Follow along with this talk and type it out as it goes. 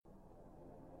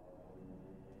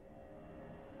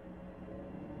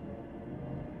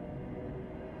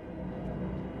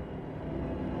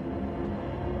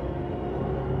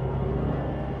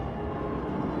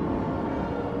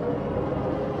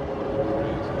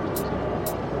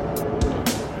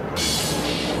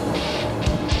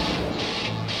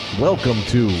Welcome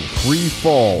to Free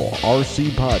Fall RC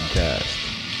Podcast.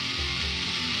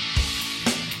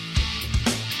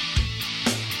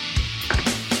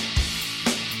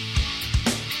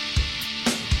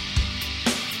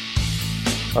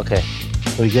 Okay.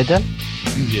 Are we good then?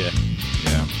 Yeah.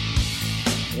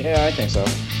 Yeah, I think so.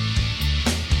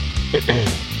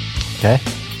 Okay.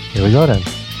 Here we go then.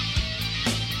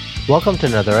 Welcome to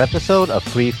another episode of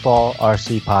Free Fall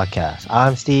RC Podcast.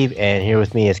 I'm Steve, and here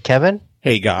with me is Kevin.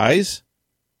 Hey, guys.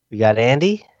 We got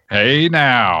Andy. Hey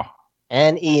now.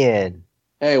 And Ian.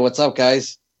 Hey, what's up,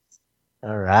 guys?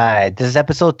 All right. This is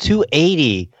episode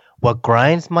 280. What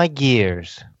grinds my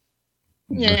gears?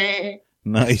 Yeah.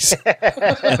 Nice.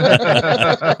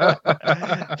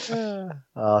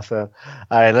 Awesome.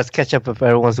 All right, let's catch up with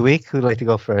everyone's week. Who'd like to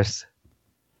go first?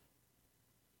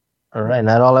 All right,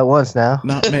 not all at once now.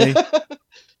 Not me.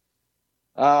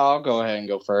 I'll go ahead and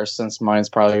go first since mine's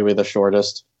probably going to be the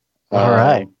shortest. All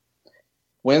right.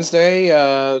 Wednesday,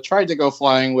 tried to go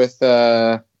flying with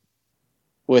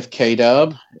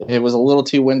K-Dub. It was a little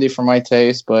too windy for my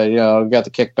taste, but, got the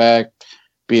kickback,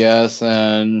 BS,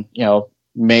 and,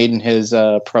 made in his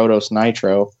Protos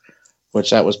Nitro,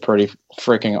 which that was pretty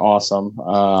freaking awesome.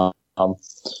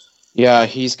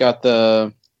 He's got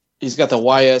the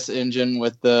YS engine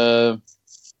with the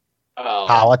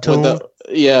Power tune?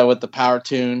 with the power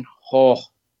tune. Oh,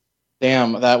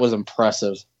 damn, that was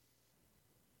impressive.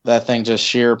 That thing just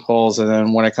sheer pulls, and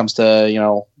then when it comes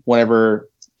to whenever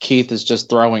Keith is just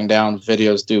throwing down,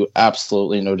 videos do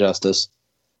absolutely no justice.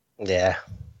 Yeah.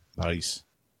 Nice.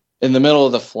 In the middle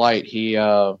of the flight, he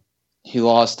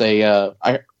lost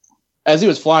as he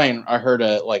was flying, I heard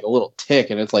a little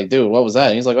tick, and it's like, dude, what was that?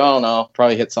 And he's like, oh no,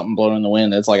 probably hit something blowing in the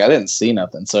wind. It's like, I didn't see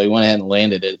nothing. So he went ahead and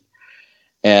landed it.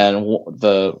 And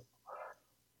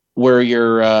where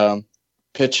your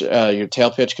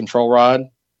tail pitch control rod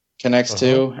connects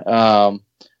to,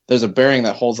 there's a bearing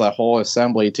that holds that whole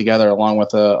assembly together along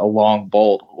with a long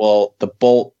bolt. Well, the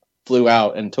bolt flew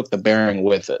out and took the bearing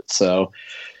with it. So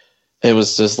it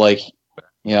was just like,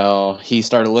 he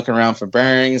started looking around for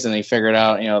bearings, and he figured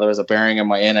out, there was a bearing in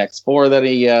my NX4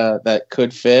 that that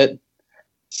could fit.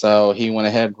 So he went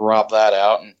ahead and robbed that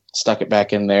out and stuck it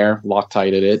back in there,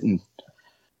 Loctited it, and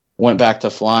went back to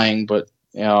flying. But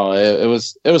it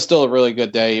was still a really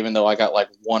good day, even though I got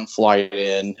one flight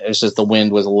in. It's just the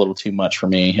wind was a little too much for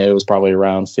me. It was probably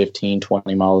around 15,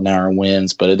 20 miles an hour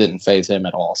winds, but it didn't faze him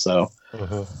at all. So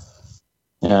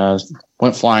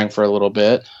went flying for a little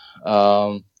bit.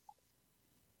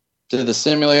 Did the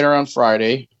simulator on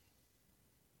Friday.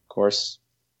 Of course,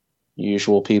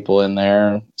 usual people in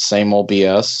there, same old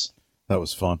BS. That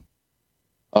was fun.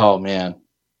 Oh man,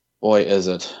 boy is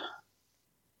it.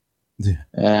 Yeah.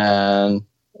 And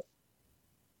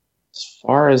as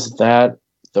far as that,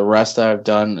 the rest I've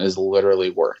done is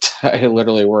literally worked. I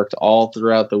literally worked all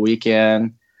throughout the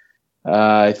weekend.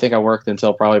 I think I worked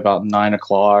until probably about 9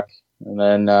 o'clock, and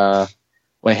then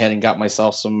went ahead and got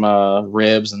myself some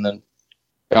ribs, and then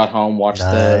got home, watched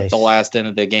the last end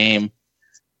of the game.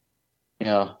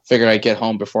 Figured I'd get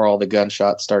home before all the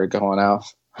gunshots started going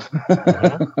off.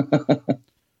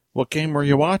 What game were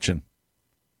you watching?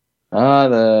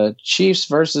 The Chiefs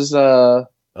versus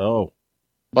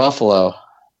Buffalo.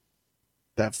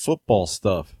 That football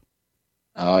stuff.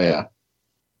 Oh, yeah.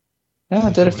 Yeah,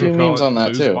 I did a few memes on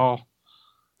that, too.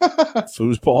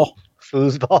 Foosball?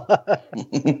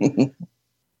 Foosball.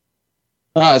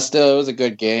 Still, it was a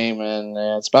good game, and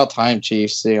it's about time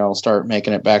Chiefs, start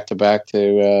making it back-to-back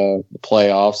to the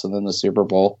playoffs and then the Super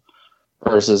Bowl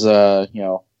versus,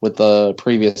 with the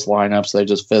previous lineups, they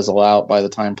just fizzle out by the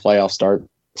time playoffs start.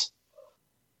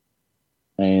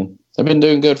 I mean, they've been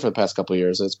doing good for the past couple of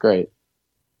years. It's great.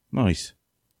 Nice.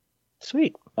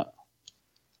 Sweet.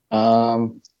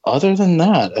 Other than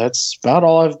that, that's about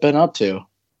all I've been up to.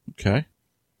 Okay.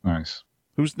 Nice.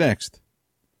 Who's next?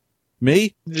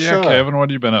 Me? Yeah, Sure. Kevin, what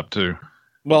have you been up to?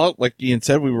 Well, like Ian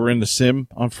said, we were in the sim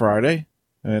on Friday,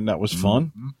 and that was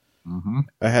fun. Mm-hmm.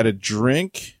 I had a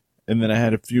drink, and then I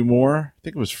had a few more. I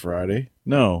think it was Friday.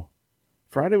 No.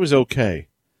 Friday was okay.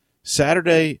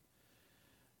 Saturday,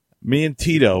 me and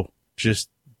just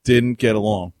didn't get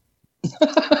along.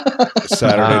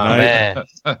 Saturday night. Man.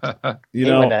 You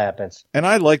Hate know, when that happens. and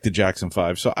I like the Jackson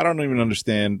 5, so I don't even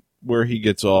understand where he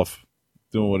gets off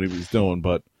doing what he was doing,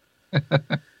 but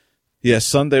yeah,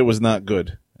 Sunday was not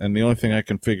good. And the only thing I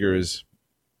can figure is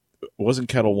it wasn't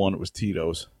Kettle One, it was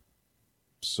Tito's.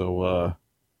 So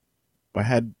I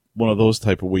had one of those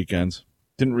type of weekends.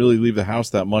 Didn't really leave the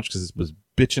house that much because it was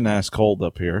bitchin' ass cold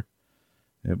up here.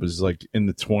 It was like in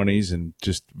the 20s and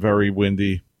just very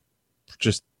windy,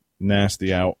 just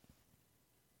nasty out.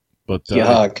 But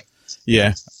Yuck.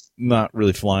 yeah, not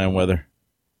really flying with her.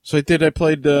 So I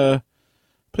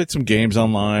played some games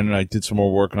online, and I did some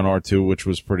more work on R2, which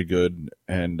was pretty good,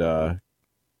 and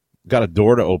got a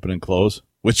door to open and close,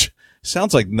 which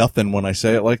sounds like nothing when I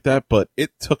say it like that, but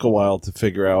it took a while to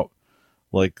figure out,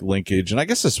 like, linkage. And I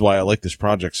guess that's why I like this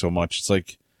project so much. It's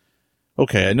like,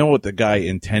 okay, I know what the guy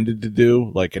intended to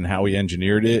do, like, and how he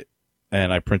engineered it,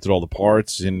 and I printed all the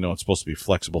parts, and, you know, it's supposed to be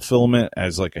flexible filament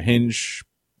as, like, a hinge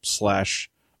 /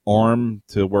 arm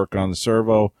to work on the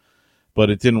servo, but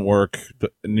it didn't work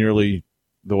nearly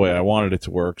the way I wanted it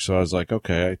to work. So I was like,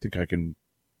 okay, I think I can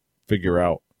figure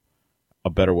out a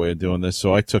better way of doing this.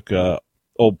 So I took a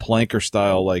old planker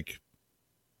style, like,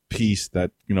 piece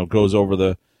that, you know, goes over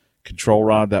the control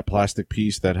rod, that plastic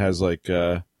piece that has, like,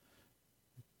 the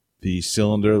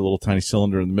cylinder, the little tiny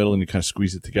cylinder in the middle, and you kind of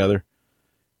squeeze it together.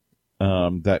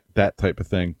 That type of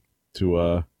thing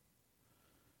to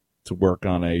work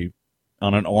on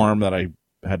an arm that I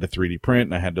had to 3D print,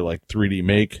 and I had to, like, 3D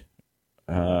make,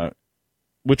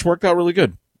 which worked out really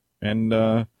good. And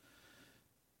I've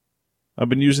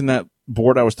been using that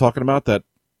board I was talking about, that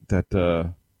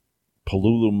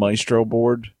Pololu Maestro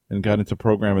board, and got into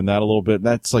programming that a little bit.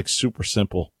 That's, like, super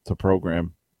simple to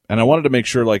program. And I wanted to make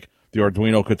sure, like, the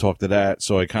Arduino could talk to that,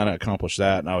 so I kind of accomplished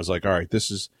that. And I was like, all right,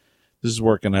 this is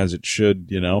working as it should,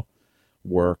 you know,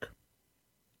 work.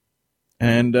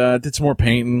 And did some more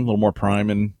painting, a little more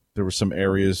priming. There were some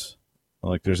areas,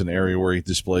 like there's an area where he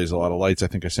displays a lot of lights. I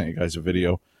think I sent you guys a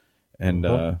video, and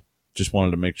just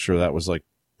wanted to make sure that was, like,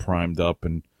 primed up.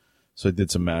 And so I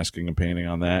did some masking and painting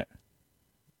on that.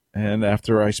 And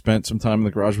after I spent some time in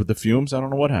the garage with the fumes, I don't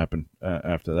know what happened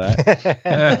after that.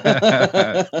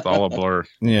 It's all a blur.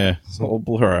 Yeah, it's all a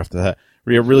blur after that.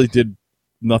 I really did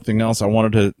nothing else. I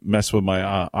wanted to mess with my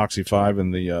Oxy 5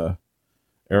 and the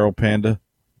Aero Panda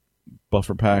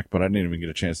buffer pack, but I didn't even get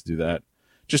a chance to do that.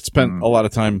 Just spent a lot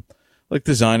of time, like,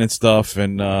 designing stuff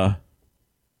and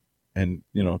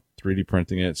you know, 3D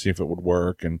printing it, see if it would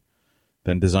work, and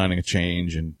then designing a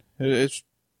change. And it's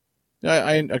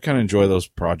I kind of enjoy those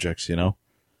projects, you know.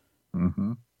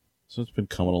 Mm-hmm. So it's been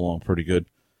coming along pretty good.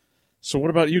 So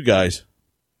what about you guys?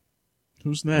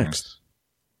 Who's next?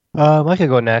 I could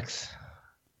go next.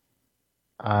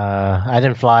 I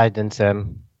didn't fly, didn't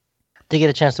sim. Did get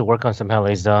a chance to work on some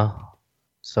helis though,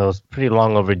 so it's pretty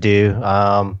long overdue.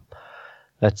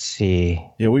 Let's see.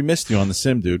 Yeah, we missed you on the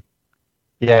sim, dude.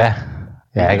 Yeah,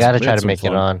 I gotta try to make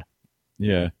fun. it on.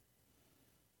 Yeah.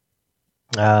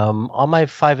 On my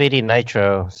 580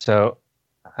 Nitro, so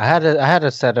I had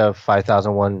a set of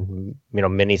 5001, you know,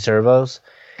 mini servos.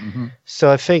 Mm-hmm.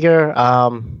 So I figure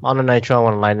on the Nitro, I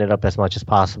want to line it up as much as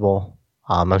possible.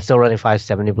 I'm still running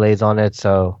 570 blades on it,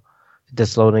 so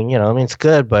this loading, you know, I mean, it's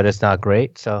good, but it's not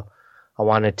great. So I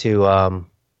wanted to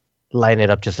line it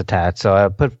up just a tad. So I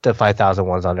put the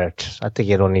 5001s on there. I think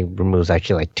it only removes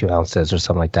actually like 2 ounces or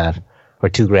something like that, or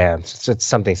 2 grams. It's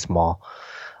something small.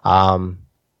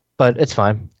 But it's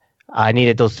fine. I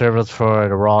needed those servos for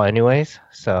the raw anyways,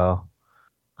 so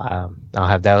I'll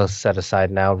have those set aside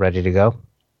now, ready to go.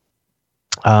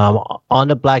 On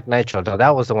the Black Nitro, though,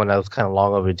 that was the one that was kind of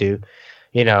long overdue.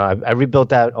 You know, I rebuilt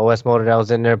that OS motor that was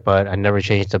in there, but I never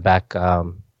changed the back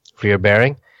rear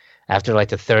bearing. After like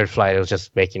the 3rd flight, it was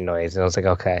just making noise, and I was like,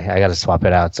 okay, I got to swap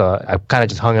it out. So I kind of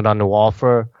just hung it on the wall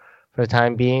for the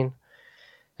time being.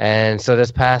 And so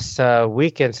this past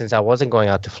weekend, since I wasn't going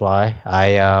out to fly,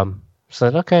 I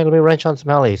said, okay, let me wrench on some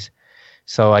helis.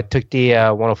 So I took the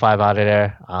 105 out of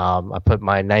there. I put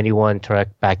my 91 Turek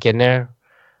back in there.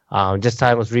 This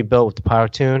time it was rebuilt with the power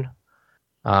tune,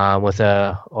 with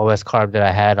a OS carb that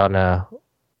I had on a.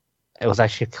 It was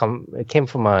actually it came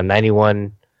from a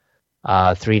 91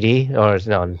 3D or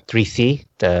no 3C,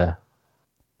 the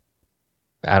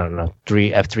I don't know,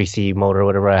 F3C motor,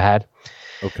 whatever I had.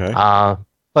 Okay.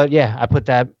 But yeah, I put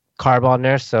that carb on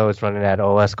there, so it's running that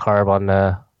OS carb on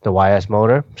the YS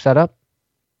motor setup.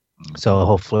 So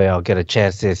hopefully I'll get a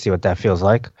chance to see what that feels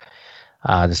like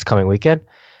this coming weekend.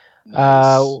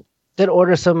 Nice. Did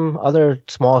order some other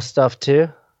small stuff too.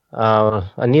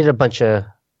 I needed a bunch of.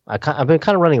 I've been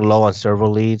kind of running low on servo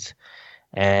leads,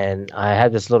 and I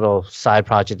had this little side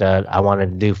project that I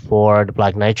wanted to do for the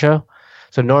Black Nitro.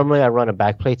 So normally I run a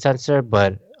backplate sensor,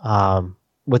 but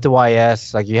with the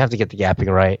YS, like, you have to get the gapping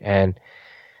right, and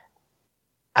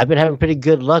I've been having pretty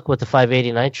good luck with the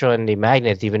 580 Nitro and the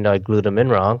magnets, even though I glued them in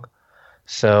wrong.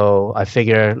 So I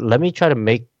figure, let me try to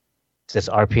make this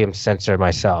RPM sensor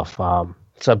myself.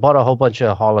 So I bought a whole bunch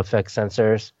of Hall Effect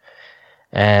sensors,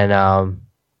 and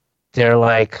they're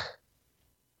like,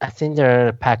 I think they're in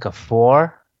a pack of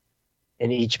 4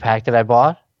 in each pack that I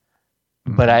bought.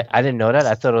 But I didn't know that.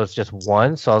 I thought it was just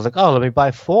one. So I was like, oh, let me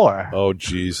buy 4. Oh,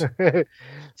 jeez.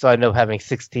 So I ended up having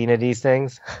 16 of these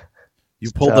things. You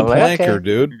pulled So the I'm like, planker, okay.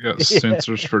 dude. You got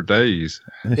sensors for days.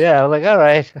 Yeah, I'm like, all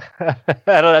right. I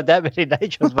don't have that many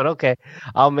nitros, but okay.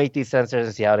 I'll make these sensors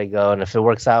and see how they go. And if it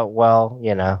works out well,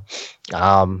 yeah,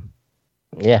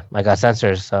 I got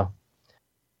sensors, so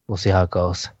we'll see how it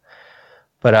goes.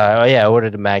 But I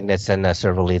ordered the magnets and the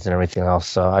servo leads and everything else.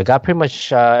 So I got pretty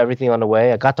much everything on the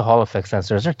way. I got the Hall effect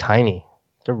sensors. They're tiny.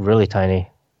 They're really tiny.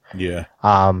 Yeah.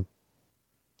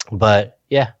 But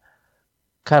yeah,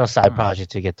 kind of side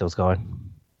project to get those going.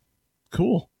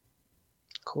 Cool.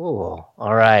 Cool.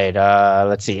 All right.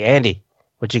 Let's see, Andy,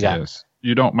 what you got? Yes.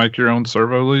 You don't make your own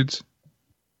servo leads?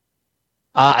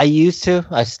 I used to.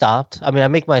 I stopped. I mean, I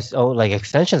make my own like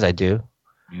extensions. I do.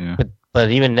 Yeah. But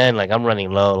even then, like I'm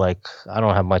running low. Like I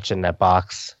don't have much in that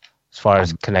box as far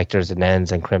as connectors and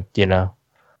ends and crimp.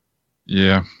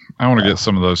 Yeah. I want to get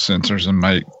some of those sensors and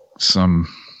make some.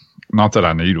 Not that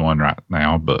I need one right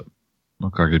now, but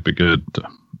look like it'd be good to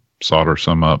solder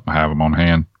some up and have them on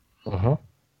hand. Mm-hmm.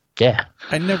 Yeah.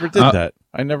 I never did that.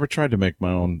 I never tried to make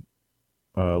my own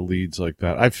leads like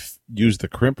that. I've used the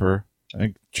crimper. I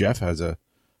think Jeff has a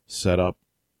setup,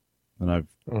 and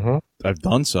I've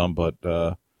done some, but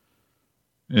Yeah,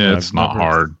 it's I've not never-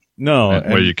 hard. no.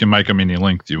 Well, you can make them any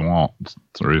length you want. That's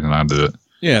the reason I do it.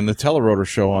 Yeah, and the Telerotor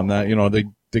show on that,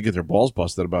 they get their balls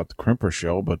busted about the crimper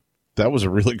show, but that was a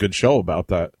really good show about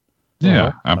that.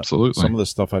 Yeah, absolutely. Some of the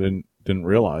stuff I didn't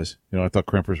realize. I thought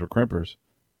crimpers were crimpers.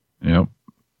 Yep.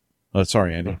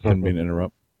 Sorry, Andy. Didn't mean to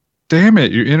interrupt. Damn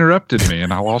it, you interrupted me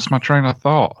and I lost my train of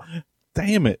thought.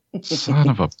 Damn it. Son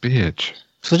of a bitch.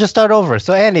 So just start over.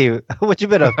 So Andy, what you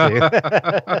been up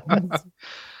to?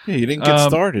 Yeah, you didn't get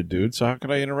started, dude, so how could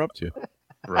I interrupt you?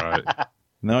 Right.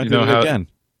 Now I You did know it how- again.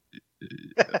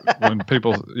 When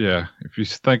people, if you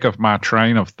think of my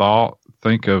train of thought,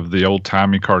 think of the old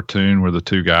timey cartoon where the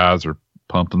two guys are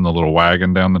pumping the little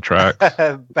wagon down the track.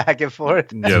 Back and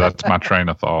forth. Yeah, that's my train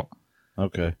of thought.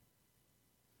 Okay.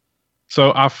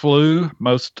 So I flew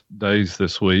most days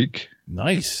this week.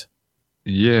 Nice.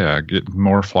 Yeah, getting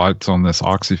more flights on this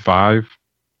Oxy 5.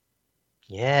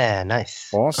 Yeah, nice.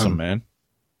 Awesome, man.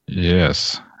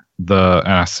 Yes. And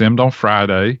I simmed on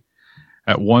Friday.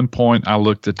 At one point, I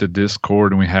looked at the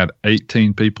Discord and we had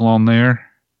 18 people on there.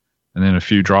 And then a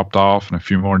few dropped off and a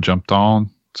few more jumped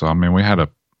on. So, I mean, we had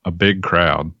a big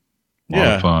crowd. A lot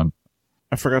of fun.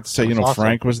 I forgot to say, That's awesome.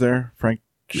 Frank was there. Frank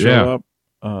showed Yeah. up.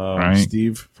 Frank.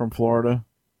 Steve from Florida.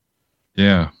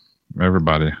 Yeah.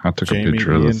 Everybody. I took Jamie, a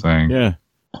picture of the Ian. thing. Yeah.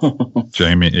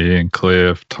 Jamie, Ian,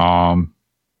 Cliff, Tom.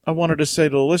 I wanted to say to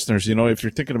the listeners, if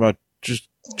you're thinking about just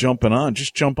jumping on,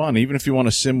 just jump on. Even if you want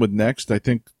to sim with Next, I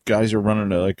think guys are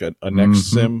running a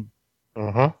Next sim,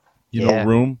 Mm-hmm. know,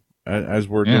 room as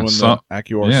we're Yeah, doing some- the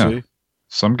AccuRC. yeah.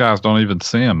 Some guys don't even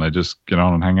sim. They just get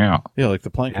on and hang out. Yeah, like the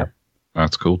planker.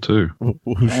 That's cool too. Who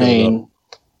I showed up? mean,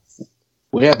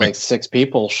 we had like 6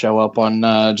 people show up on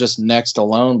just Next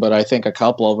alone, but I think a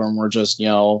couple of them were just,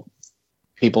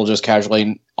 people just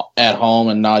casually at home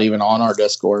and not even on our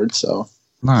Discord. So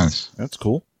Nice. That's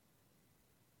cool.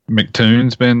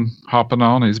 McToon's been hopping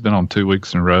on. He's been on 2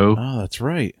 weeks in a row. Oh, that's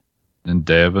right. And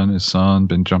Devin, his son,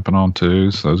 been jumping on too.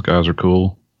 So those guys are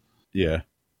cool. Yeah.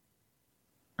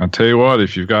 I'll tell you what,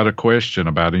 if you've got a question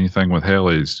about anything with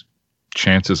helis,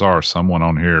 chances are someone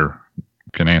on here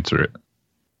can answer it.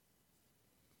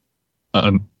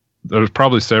 There's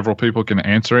probably several people can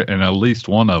answer it, and at least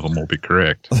one of them will be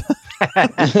correct.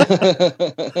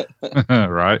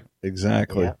 Right?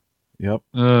 Exactly. Yeah.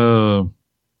 Yep.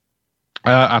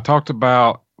 I talked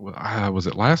about, was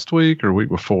it last week or week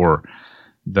before,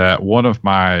 that one of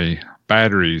my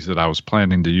batteries that I was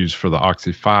planning to use for the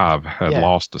Oxy 5 had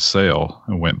lost a cell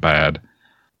and went bad.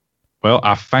 Well,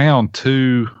 I found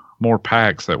 2 more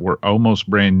packs that were almost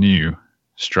brand new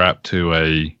strapped to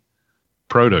a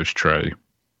Protos tray.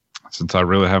 Since I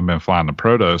really haven't been flying the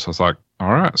Protos, I was like,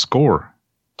 all right, score.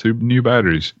 2 new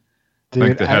batteries. Dude, I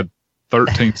think they had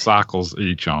 13 cycles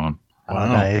each on them. Oh, Wow.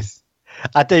 nice.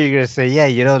 I thought you were gonna say,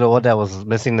 the one that was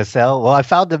missing the cell. Well, I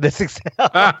found the missing cell.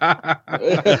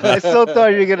 I so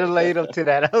thought you were gonna lay it up to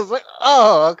that. I was like,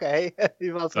 oh, okay.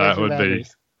 You found some That extra would be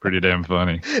batteries. pretty damn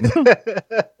funny.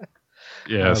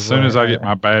 Yeah, Oh, as soon as boy. I get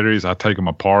my batteries, I take them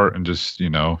apart and just,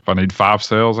 if I need 5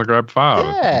 cells, I grab 5.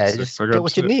 Yeah, If just I get grab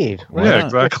what you 6. need. Why Yeah, not?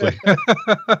 exactly.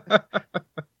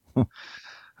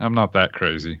 I'm not that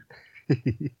crazy.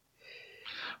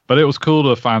 But it was cool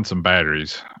to find some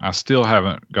batteries. I still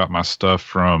haven't got my stuff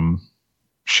from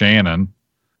Shannon.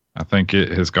 I think it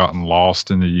has gotten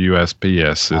lost in the USPS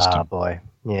Ah, system. boy.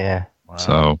 Yeah. Wow.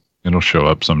 So it'll show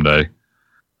up someday.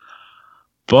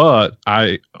 But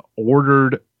I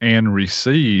ordered and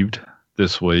received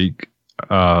this week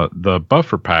the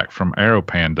buffer pack from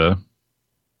AeroPanda.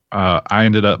 I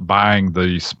ended up buying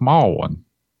the small one.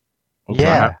 Okay.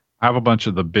 Yeah. I have a bunch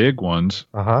of the big ones,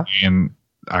 Uh-huh. and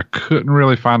I couldn't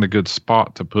really find a good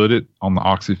spot to put it on the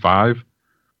Oxy 5.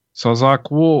 So I was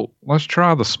like, well, let's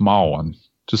try the small one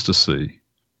just to see.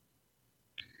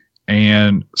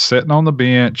 And sitting on the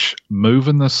bench,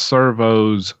 moving the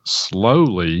servos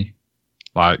slowly,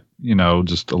 like,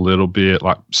 just a little bit,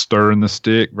 like stirring the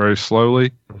stick very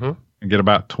slowly, Mhm. and get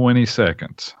about 20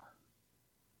 seconds.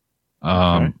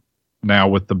 Okay. Now,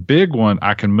 with the big one,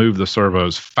 I can move the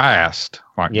servos fast,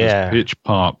 like Yeah. just pitch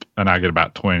pump, and I get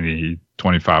about 20,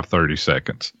 25, 30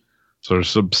 seconds. So there's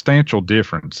a substantial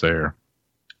difference there.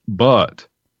 But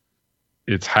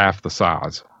it's half the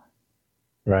size.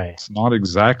 Right. It's not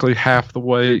exactly half the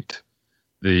weight.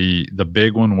 The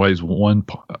big one weighs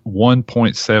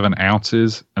 1.7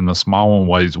 ounces, and the small one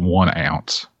weighs 1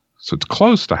 ounce. So it's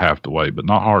close to half the weight, but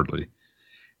not hardly.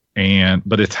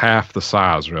 But it's half the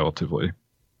size relatively.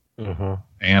 Mm-hmm.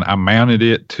 And I mounted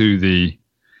it to the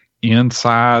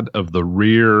inside of the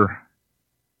rear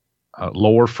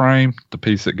lower frame, the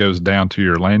piece that goes down to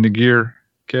your landing gear,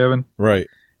 Kevin. Right.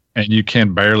 And you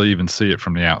can barely even see it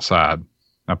from the outside.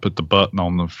 I put the button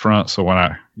on the front, so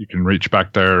you can reach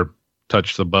back there,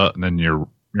 touch the button, and your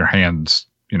hand's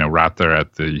right there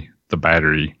at the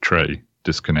battery tray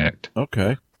disconnect.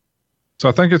 Okay. So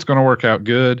I think it's going to work out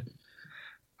good.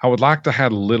 I would like to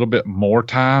have a little bit more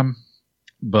time,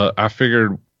 but I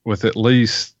figured with at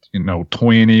least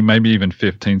 20, maybe even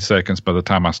 15 seconds by the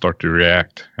time I start to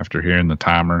react after hearing the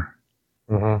timer.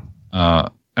 Mm-hmm.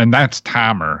 And that's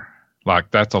timer.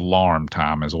 Like, that's alarm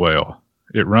time as well.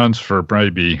 It runs for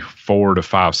maybe 4 to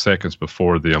 5 seconds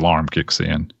before the alarm kicks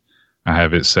in. I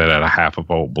have it set at a half a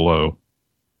volt below.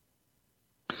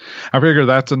 I figure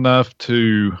that's enough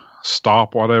to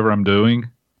stop whatever I'm doing,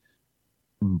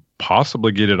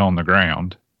 possibly get it on the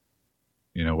ground,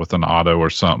 with an auto or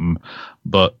something,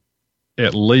 but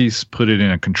at least put it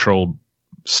in a controlled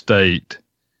state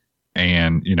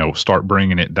and, start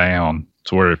bringing it down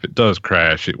to where if it does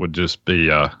crash, it would just be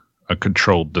a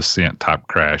controlled descent type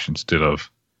crash instead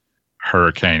of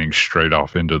hurricaning straight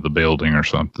off into the building or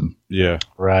something. Yeah.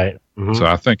 Right. Mm-hmm. So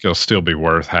I think it'll still be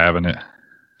worth having it.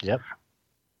 Yep.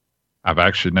 I've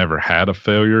actually never had a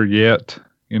failure yet,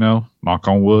 knock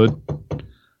on wood,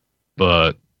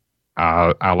 but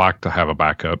I like to have a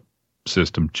backup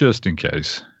system just in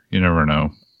case. You never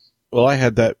know. Well, I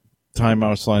had that time I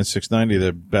was flying 690,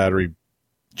 the battery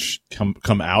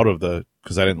come out of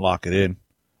because I didn't lock it in.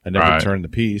 I never turned the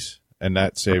piece, and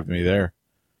that saved me there.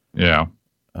 Yeah.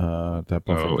 That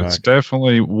buffer So pack. it's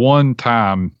definitely one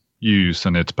time use,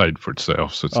 and it's paid for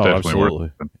itself. So it's definitely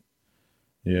worth it.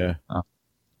 Yeah.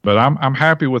 But I'm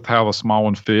happy with how the small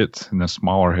one fits in the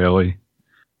smaller heli.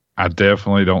 I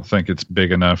definitely don't think it's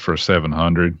big enough for a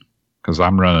 700 because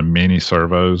I'm running mini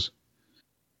servos.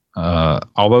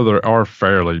 Although there are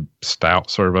fairly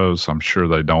stout servos, I'm sure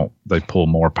they pull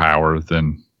more power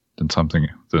than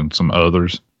some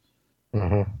others.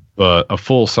 Mm-hmm. But a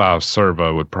full size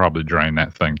servo would probably drain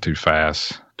that thing too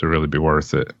fast to really be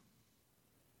worth it.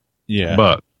 Yeah.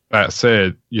 But that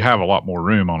said, you have a lot more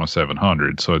room on a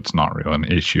 700, so it's not really an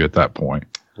issue at that point.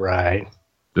 Right.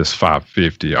 This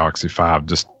 550 Oxy 5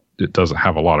 it doesn't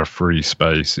have a lot of free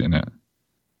space in it.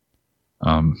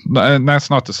 And that's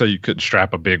not to say you couldn't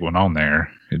strap a big one on there.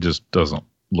 It just doesn't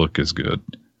look as good.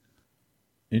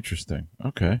 Interesting.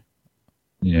 Okay.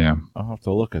 Yeah. I'll have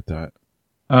to look at that.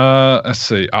 Let's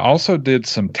see. I also did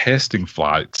some testing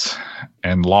flights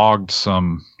and logged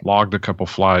a couple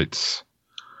flights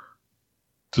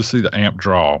to see the amp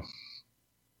draw.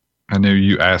 I knew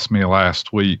you asked me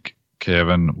last week,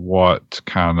 Kevin, what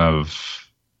kind of,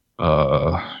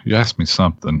 you asked me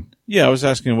something. Yeah, I was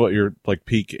asking what your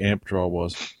peak amp draw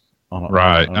was.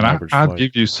 Right. On And average I'd flight.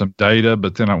 give you some data,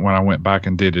 but then when I went back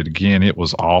and did it again, it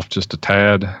was off just a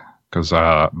tad because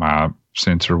my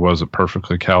sensor wasn't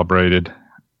perfectly calibrated,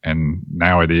 and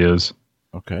now it is.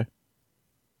 Okay.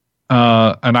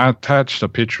 And I attached a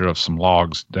picture of some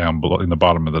logs down below in the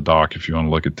bottom of the dock if you want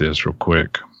to look at this real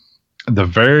quick. The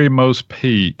very most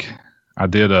peak, I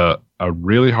did a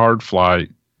really hard flight.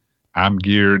 I'm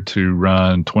geared to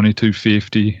run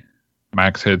 2250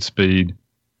 max head speed,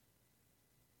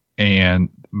 and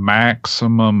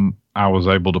maximum I was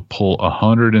able to pull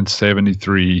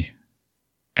 173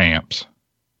 amps.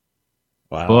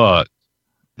 Wow. But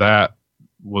that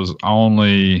was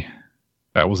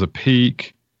a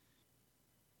peak,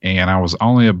 and I was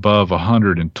only above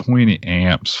 120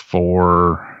 amps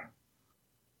for,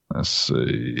 let's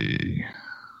see,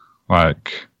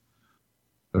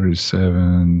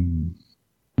 37.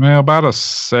 Well, about a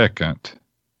second,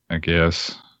 I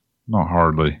guess. Not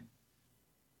hardly.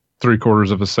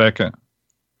 3/4 of a second.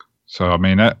 So, I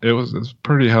mean, it was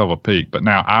pretty hell of a peak. But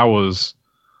now I was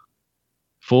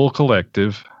full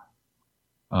collective,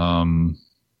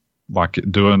 like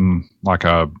doing like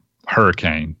a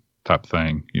hurricane type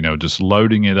thing, just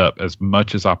loading it up as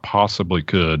much as I possibly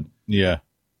could. Yeah.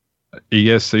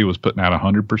 ESC was putting out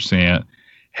 100%.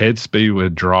 Head speed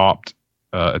had dropped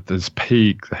at this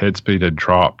peak. The head speed had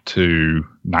dropped to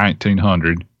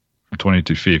 1900 from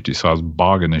 2250. So I was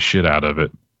bogging the shit out of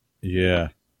it. Yeah.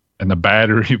 And the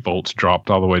battery volts dropped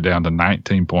all the way down to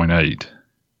 19.8.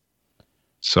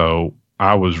 So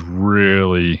I was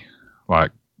really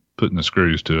like putting the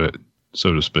screws to it,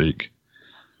 so to speak.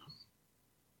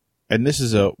 And this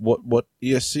is what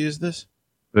ESC is this?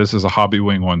 This is a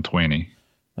Hobbywing 120.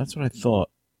 That's what I thought.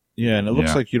 Yeah, and it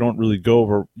looks like you don't really go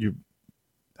over you.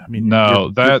 I mean,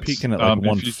 no, you're peaking at like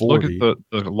 140. If you look at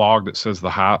the log that says the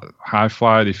high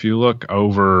flight, if you look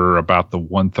over about the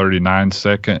 139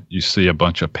 second, you see a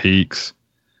bunch of peaks.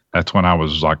 That's when I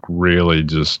was like really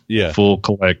just full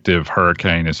collective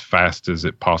hurricane as fast as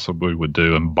it possibly would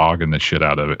do and bogging the shit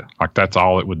out of it. Like that's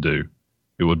all it would do.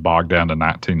 It would bog down to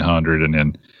 1900 and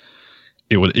then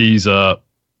it would ease up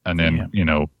and then,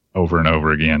 over and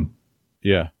over again.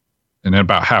 Yeah. And then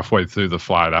about halfway through the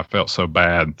flight, I felt so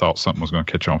bad and thought something was going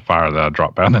to catch on fire that I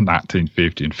dropped down to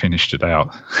 1950 and finished it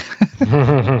out.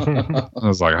 I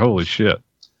was like, holy shit.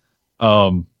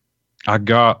 I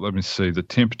got, let me see, the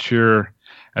temperature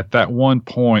at that one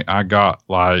point, I got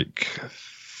like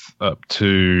up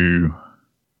to,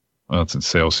 well, it's in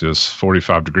Celsius,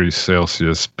 45 degrees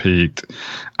Celsius peaked.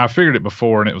 I figured it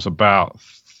before and it was about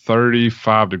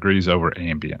 35 degrees over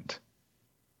ambient.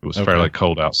 It was fairly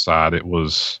cold outside. It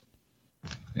was,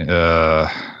 I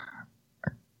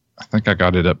think I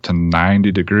got it up to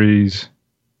 90 degrees.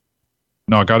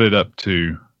 No, I got it up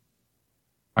to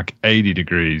like 80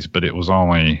 degrees, but it was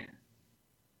only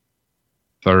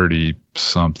 30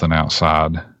 something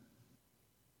outside.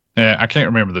 Yeah, I can't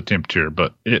remember the temperature,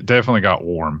 but it definitely got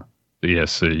warm, the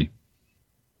ESC.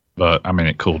 But I mean,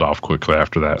 it cooled off quickly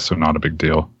after that, so not a big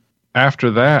deal.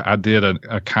 After that, I did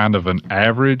a kind of an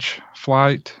average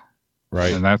flight.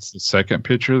 Right. And that's the second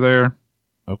picture there.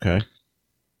 Okay.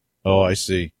 Oh, I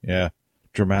see. Yeah.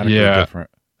 Dramatically different.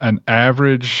 Kind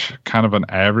of an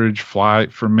average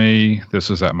flight for me. This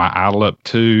is at my idle up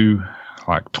to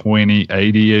like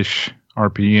 2080-ish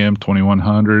RPM,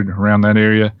 2100, around that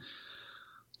area.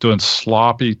 Doing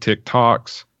sloppy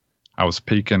TikToks. I was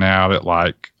peaking out at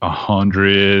like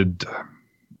 100,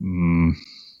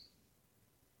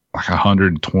 like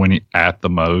 120 at the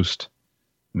most.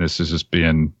 And this is just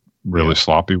being really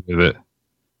sloppy with it.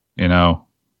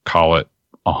 Call it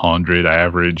 100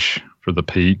 average for the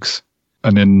peaks.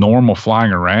 And then normal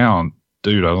flying around,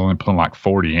 dude, I was only putting like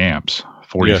 40 amps,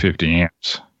 50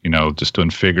 amps, just doing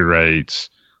figure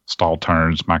eights, stall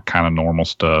turns, my kind of normal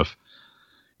stuff.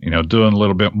 Doing a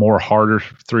little bit more harder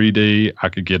 3D, I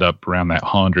could get up around that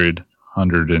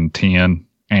 110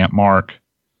 amp mark.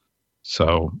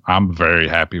 So I'm very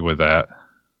happy with that.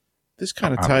 This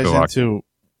kind of ties into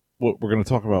what we're going to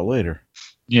talk about later.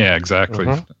 Yeah, exactly.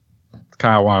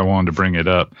 Kind of why I wanted to bring it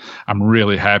up. I'm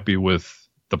really happy with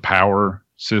the power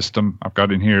system I've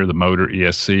got in here, the motor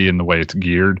ESC, and the way it's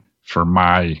geared for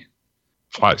my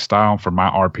flight style, for my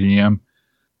RPM.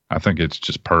 I think it's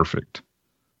just perfect.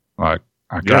 Like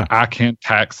I can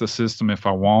tax the system if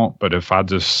I want, but if I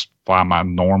just fly my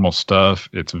normal stuff,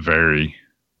 it's very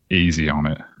easy on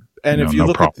it. And if you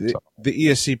look at the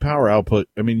ESC power output,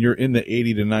 I mean, you're in the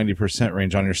 80 to 90%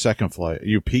 range on your second flight.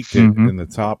 You peaked it in the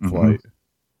top flight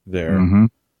there.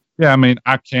 Yeah, I mean,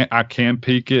 I can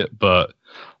peak it, but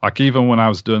like even when I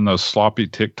was doing those sloppy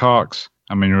TikToks,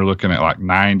 I mean, you're looking at like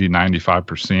 90,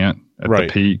 95% at the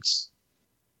peaks.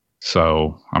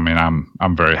 So, I mean,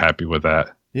 I'm very happy with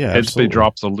that. Yeah, head speed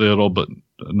drops a little, but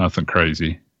nothing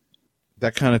crazy.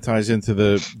 That kind of ties into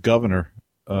the governor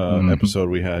episode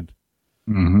we had,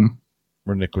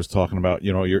 where Nick was talking about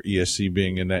your ESC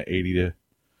being in that 80 to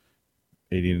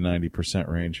 90%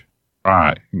 range.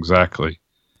 Right, exactly.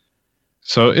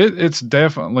 So it's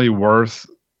definitely worth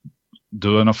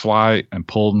doing a flight and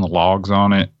pulling the logs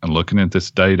on it and looking at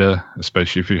this data,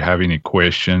 especially if you have any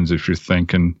questions, if you're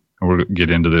thinking. We're going to get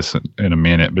into this in a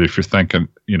minute, but if you're thinking,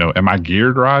 am I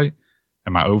geared right?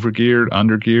 Am I over geared,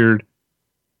 under geared?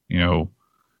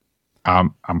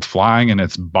 I'm flying and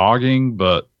it's bogging,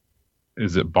 but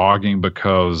is it bogging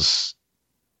because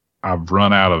I've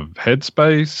run out of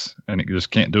headspace and it just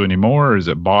can't do anymore? Or is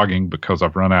it bogging because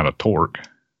I've run out of torque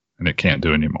and it can't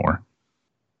do anymore?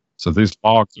 So these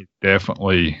logs are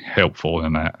definitely helpful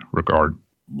in that regard.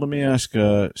 Let me ask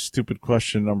a stupid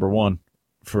question number one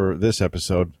for this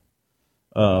episode.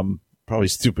 Probably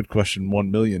stupid question 1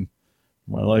 million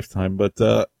in my lifetime,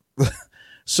 but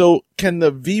so can the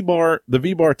V-Bar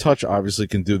Touch obviously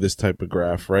can do this type of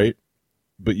graph, right?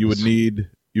 But you would need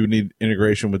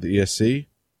integration with the ESC?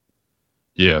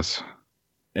 Yes.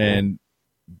 And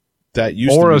that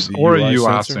used or to be or the a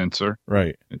UI sensor? sensor.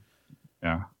 Right.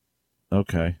 Yeah.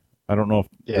 Okay. I don't know if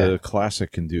the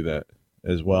Classic can do that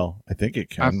as well. I think it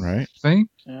can, right? Think.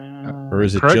 Or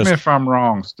is it Correct just me if I'm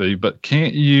wrong, Steve, but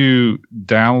can't you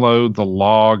download the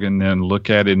log and then look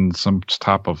at it in some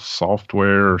type of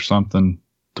software or something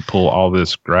to pull all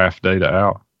this graph data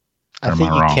out? I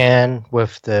think you can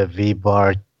with the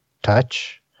V-Bar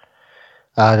Touch.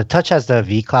 The Touch has the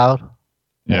vCloud.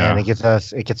 Yeah. And it gets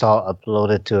all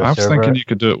uploaded to a server. I was thinking you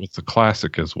could do it with the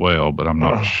Classic as well, but I'm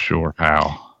not sure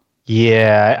how.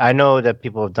 Yeah, I know that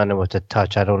people have done it with the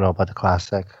Touch. I don't know about the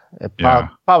Classic. It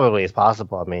probably is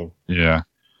possible. I mean, yeah,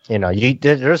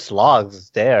 there's logs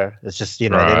there. It's just they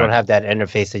don't have that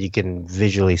interface that you can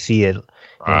visually see it in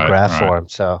graph form.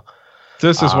 So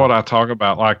this is what I talk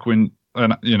about. Like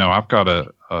I've got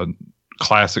a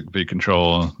Classic V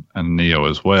Control and Neo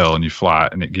as well, and you fly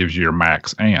it, and it gives you your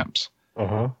max amps.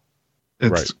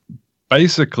 It's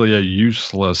basically a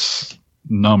useless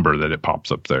number that it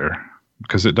pops up there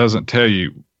because it doesn't tell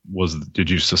you did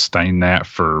you sustain that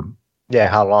for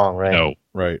how long, right? No,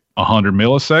 right. 100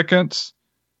 milliseconds,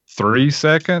 3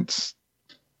 seconds,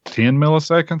 10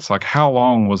 milliseconds. Like how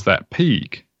long was that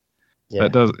peak? Yeah.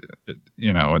 It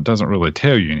doesn't really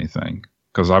tell you anything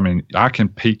because I can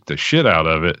peak the shit out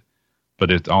of it,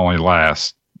 but it only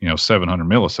lasts 700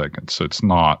 milliseconds, so it's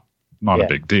not a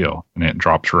big deal, and it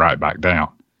drops right back down.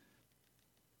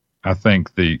 I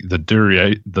think the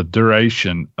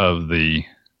duration of the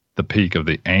peak of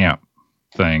the amp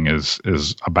thing is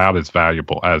about as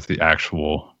valuable as the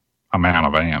actual amount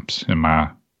of amps, in my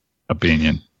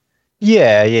opinion.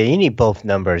 Yeah, you need both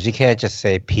numbers. You can't just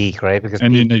say peak, right?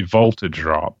 You need voltage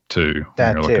drop too.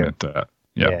 When you're looking at that.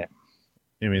 Yeah.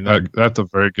 I mean that's a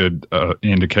very good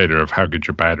indicator of how good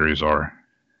your batteries are.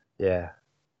 Yeah.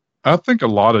 I think a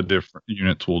lot of different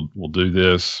units will do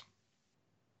this.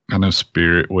 I know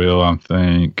Spirit will, I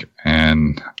think,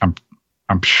 and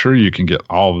I'm sure you can get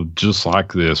all just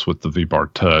like this with the V-Bar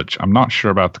Touch. I'm not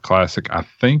sure about the Classic. I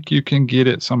think you can get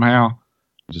it somehow.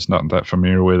 I'm just not that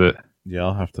familiar with it. Yeah,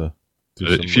 I'll have to do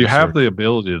some if you have the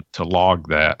ability to log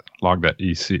that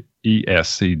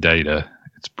ESC data,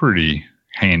 it's pretty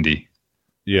handy.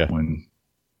 Yeah. When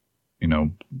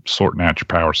sorting out your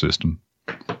power system.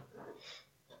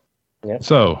 Yep.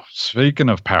 So, speaking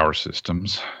of power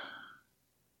systems,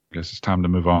 I guess it's time to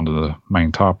move on to the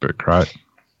main topic, right?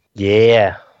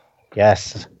 Yeah.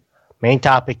 Yes. Main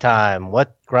topic time.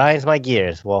 What grinds my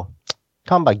gears? Well,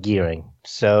 talking about gearing.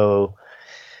 So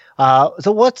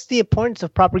what's the importance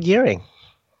of proper gearing?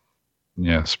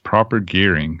 Yes, proper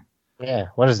gearing. Yeah.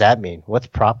 What does that mean? What's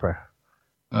proper?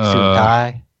 Suit and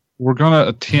tie? We're going to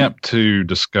attempt to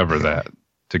discover that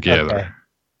together.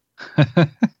 Okay.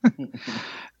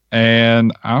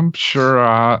 And I'm sure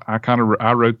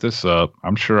I wrote this up.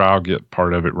 I'm sure I'll get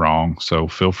part of it wrong. So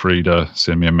feel free to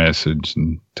send me a message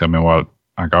and tell me what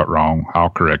I got wrong. I'll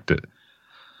correct it.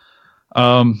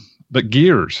 But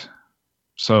gears.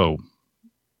 So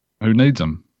who needs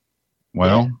them?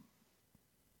 Well,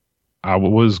 I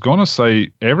was going to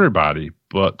say everybody,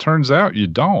 but turns out you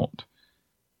don't.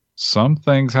 Some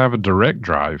things have a direct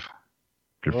drive.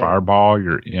 Your Fireball,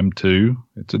 your M2,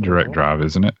 it's a direct drive,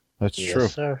 isn't it? That's true.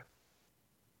 Yes, sir.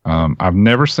 I've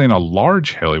never seen a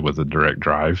large heli with a direct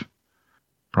drive,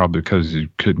 probably because you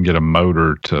couldn't get a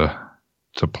motor to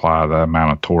apply that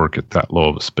amount of torque at that low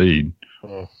of a speed.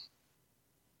 So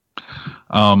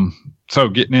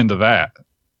getting into that,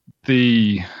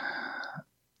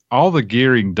 all the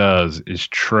gearing does is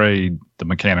trade the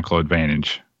mechanical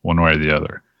advantage one way or the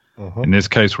other. In this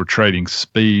case, we're trading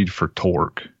speed for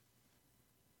torque.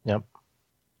 Yep.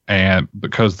 And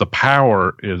because the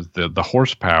power is the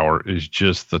horsepower is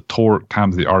just the torque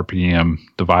times the RPM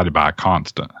divided by a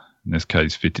constant. In this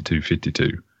case,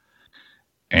 5252.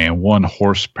 And 1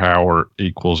 horsepower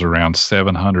equals around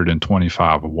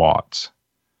 725 watts.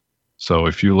 So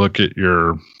if you look at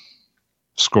your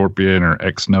Scorpion or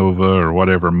X-Nova or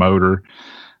whatever motor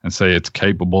and say it's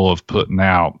capable of putting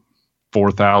out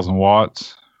 4,000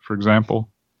 watts, for example,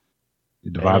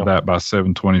 you divide that by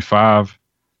 725,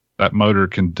 that motor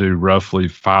can do roughly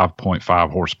 5.5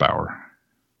 horsepower.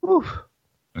 Oof.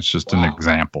 That's just an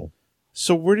example.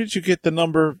 So where did you get the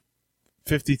number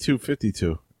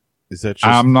 5252? Is that just?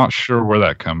 I'm not sure where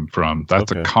that come from.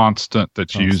 That's Okay. a constant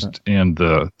that's Constant. used in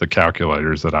the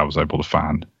calculators that I was able to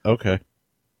find. Okay.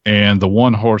 And the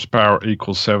 1 horsepower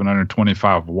equals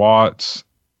 725 watts.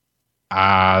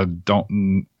 I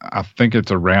think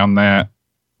it's around that.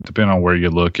 Depending on where you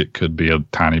look, it could be a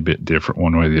tiny bit different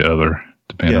one way or the other,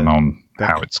 depending Yeah, on that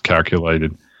how c- it's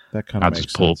calculated. That kind I of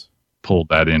just makes sense. Pulled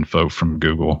that info from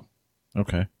Google.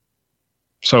 Okay.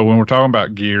 So when we're talking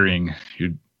about gearing,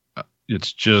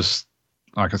 it's just,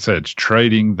 like I said, it's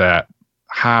trading that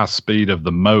high speed of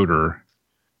the motor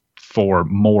for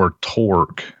more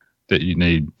torque that you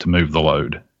need to move the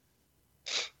load.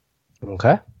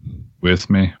 Okay. With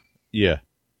me? Yeah.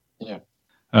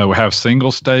 We have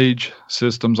single stage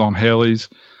systems on helis.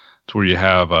 It's where you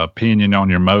have a pinion on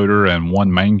your motor and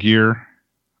one main gear.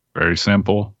 Very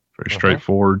simple, very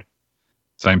straightforward.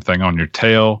 Same thing on your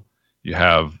tail. You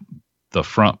have the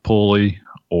front pulley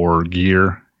or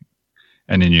gear,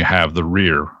 and then you have the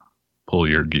rear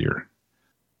pulley or gear.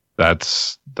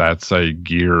 That's a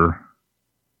gear.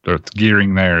 There's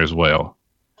gearing there as well.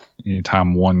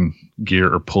 Anytime one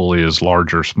gear or pulley is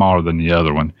larger or smaller than the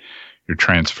other one, you're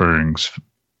transferring.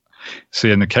 See,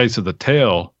 in the case of the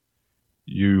tail,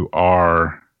 you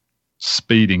are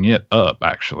speeding it up,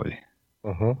 actually.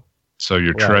 Mm-hmm. So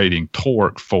you're Right. trading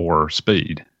torque for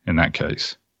speed in that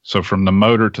case. So from the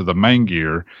motor to the main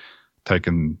gear,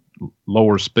 taking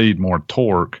lower speed, more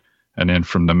torque, and then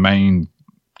from the main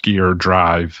gear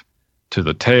drive to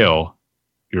the tail,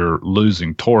 you're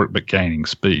losing torque but gaining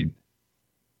speed.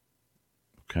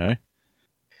 Okay.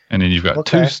 And then you've got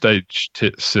Okay. two-stage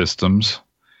systems,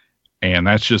 and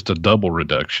that's just a double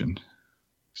reduction.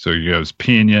 So it goes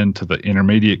pinion to the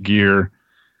intermediate gear,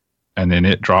 and then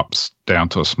it drops down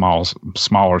to a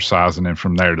smaller size, and then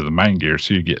from there to the main gear.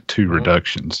 So you get two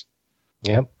reductions.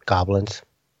 Yep. Goblins.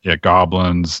 Yeah,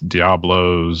 goblins,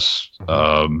 Diablos.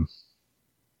 There's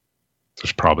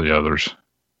probably others.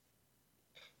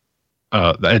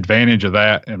 The advantage of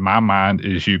that, in my mind,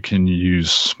 is you can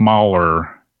use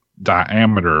smaller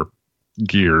diameter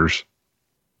gears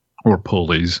or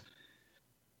pulleys.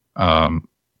 I'm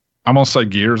going to say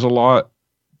gears a lot.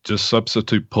 Just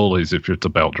substitute pulleys if it's a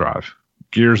belt drive.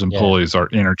 Gears and Yeah. pulleys are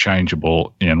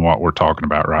interchangeable in what we're talking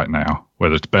about right now,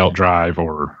 whether it's belt drive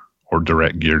or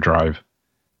direct gear drive.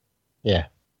 Yeah.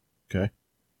 Okay.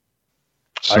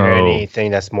 So Are there anything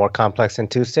that's more complex than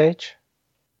two-stage?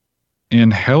 in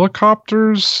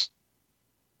helicopters,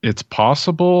 it's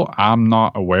possible. I'm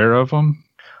not aware of them.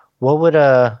 What would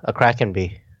a Kraken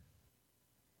be?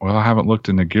 Well, I haven't looked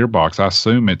in the gearbox. I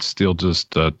assume it's still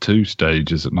just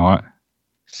 2-stage, is it not?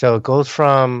 So it goes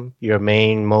from your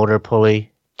main motor pulley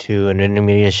to an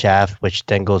intermediate shaft, which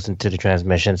then goes into the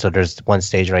transmission. So there's one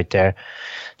stage right there.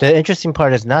 The interesting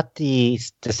part is not the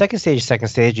second stage. Second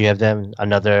stage, you have then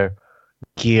another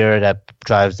gear that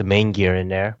drives the main gear in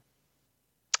there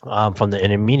from the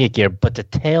intermediate gear, but the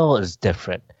tail is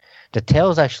different. The tail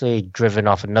is actually driven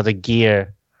off another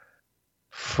gear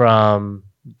from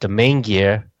the main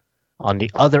gear on the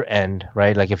other end,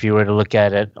 right? Like if you were to look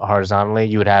at it horizontally,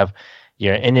 you would have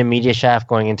your intermediate shaft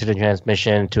going into the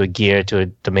transmission to a gear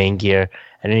to the main gear,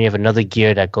 and then you have another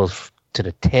gear that goes to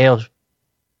the tail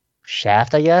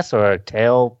shaft, I guess, or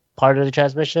tail part of the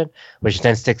transmission, which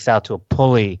then sticks out to a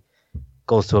pulley,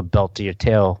 goes to a belt to your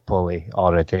tail pulley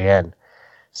all the way to the end.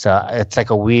 So it's like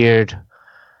a weird.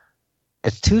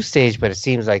 It's two-stage, but it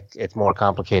seems like it's more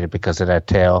complicated because of that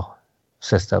tail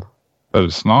system. But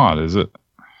it's not, is it?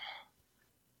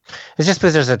 It's just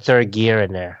because there's a third gear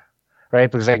in there,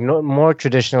 right? Because like more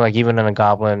traditional, like even in a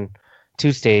Goblin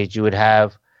two-stage, you would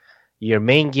have your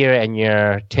main gear and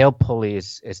your tail pulley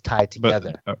is tied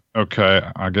together. But, okay,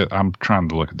 I'm trying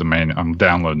to look at the manual. I'm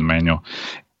downloading the manual.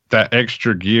 That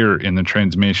extra gear in the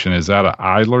transmission, is that an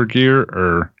idler gear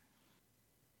or?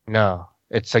 No,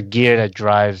 it's a gear that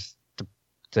drives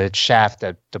the shaft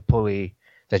that the pulley,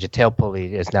 that your tail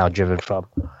pulley is now driven from.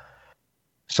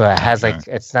 So it has Okay. like,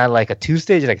 it's not like a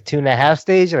two-stage, like a 2.5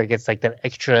 stage. Like it's like that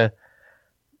extra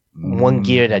one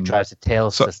gear that drives the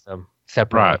tail system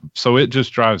separate. Right. So it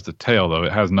just drives the tail, though.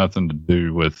 It has nothing to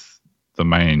do with the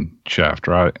main shaft,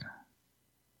 right?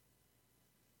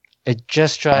 It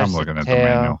just drives I'm looking the at the tail.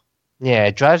 manual. Yeah,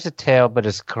 it drives the tail, but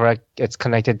it's correct. It's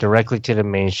connected directly to the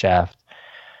main shaft.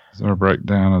 Is there a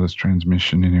breakdown of this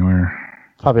transmission anywhere?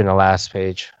 Probably in the last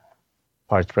page.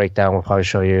 Parts breakdown will probably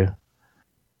show you.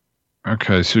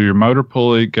 Okay, so your motor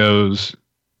pulley goes,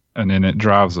 and then it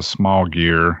drives a small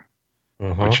gear,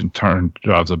 Mm-hmm. which in turn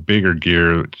drives a bigger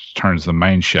gear, which turns the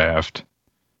main shaft.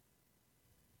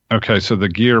 Okay, so the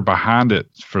gear behind it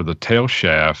for the tail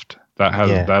shaft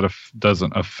Yeah.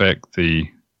 doesn't affect the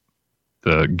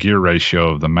gear ratio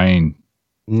of the main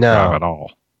drive No. at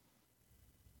all.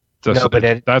 No,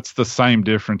 but that's the same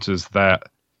difference as that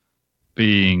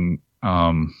being,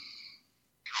 well,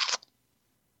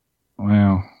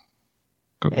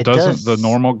 It doesn't the does.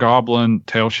 normal Goblin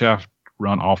tail shaft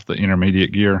run off the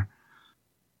intermediate gear,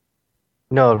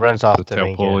 No, it runs off the the tail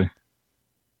main pulley? gear.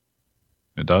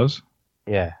 It does?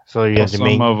 Yeah. So you Well, have the some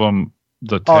main. of them,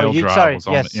 the Oh, tail you drive sorry. was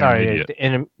on Yes, the sorry.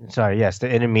 intermediate. Sorry. Yes, the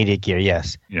intermediate gear.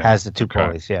 Yes, Yeah, has the two okay.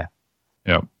 pulleys. Yeah.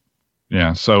 Yep.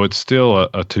 Yeah, so it's still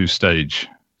a two-stage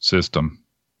system.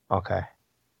 Okay.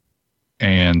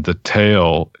 And the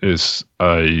tail is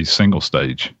a single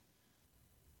stage.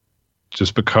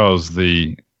 Just because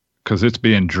it's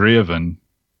being driven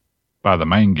by the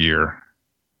main gear.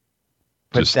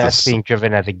 But that's being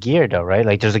driven at a gear, though, right?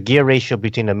 Like there's a gear ratio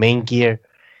between the main gear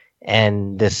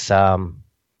and this. Called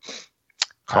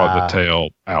the tail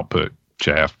output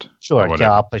shaft. Sure,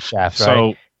 tail output shaft, right?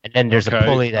 So, and then there's a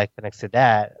pulley that connects to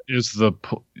that.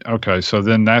 So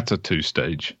then that's a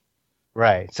two-stage.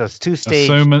 Right. So it's two-stage.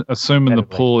 Assuming the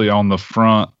pulley on the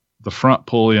front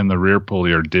pulley and the rear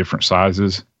pulley are different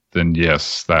sizes, then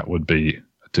yes, that would be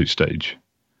a two-stage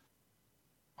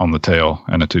on the tail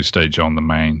and a two-stage on the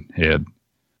main head.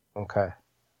 Okay.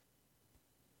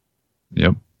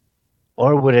 Yep.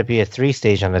 Or would it be a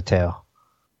three-stage on the tail?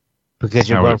 Because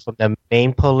you're going from the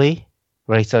main pulley,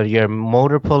 right? So your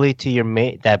motor pulley to your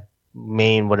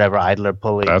main whatever idler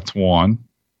pulley. That's one.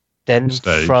 Then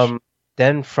stage. from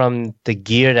the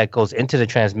gear that goes into the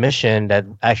transmission that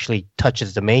actually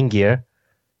touches the main gear.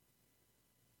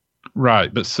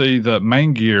 Right, but see, the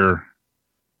main gear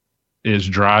is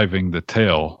driving the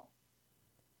tail.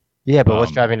 Yeah, but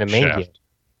what's driving the main shaft. gear?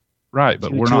 Right,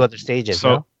 but we're two not other stages.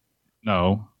 So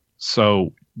no,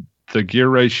 so the gear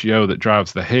ratio that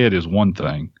drives the head is one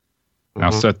thing. Now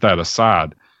set that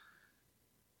aside.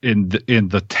 In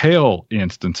the tail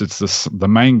instance, it's the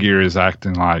main gear is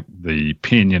acting like the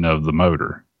pinion of the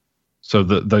motor. So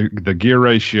the gear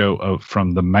ratio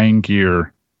from the main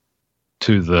gear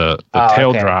to the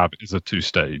tail drive is a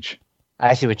two-stage.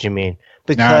 I see what you mean.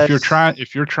 Because now,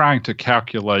 if you're trying to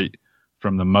calculate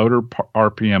from the motor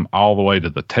RPM all the way to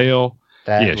the tail,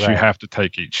 you have to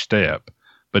take each step.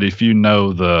 But if you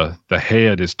know the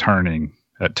head is turning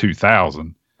at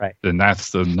 2,000, right, then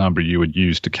that's the number you would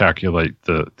use to calculate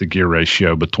the gear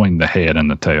ratio between the head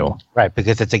and the tail. Right,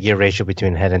 because it's a gear ratio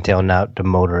between head and tail, not the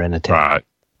motor and the tail.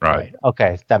 Right.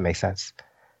 Okay, that makes sense.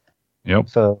 Yep.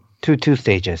 So two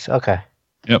stages. Okay.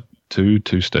 Yep,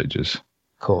 two stages.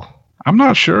 Cool. I'm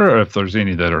not sure if there's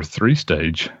any that are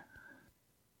three-stage.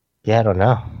 Yeah, I don't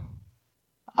know.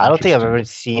 I don't think I've ever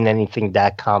seen anything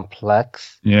that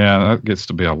complex. Yeah, that gets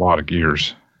to be a lot of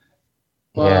gears.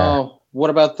 Well, what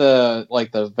about the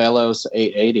Velos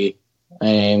 880? I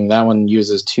mean, that one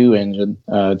uses two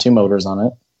motors on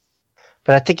it.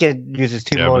 But I think it uses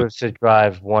two motors to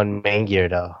drive one main gear,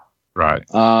 though. Right.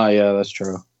 Yeah, that's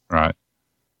true. Right.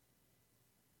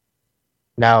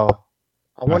 Now,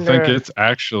 I think it's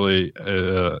actually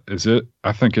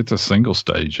I think it's a single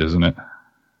stage, isn't it?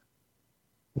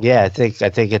 Yeah, I think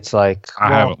it's like I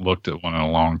haven't looked at one in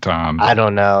a long time. I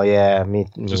don't know. Yeah,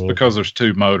 just because there's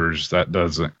two motors, that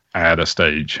doesn't add a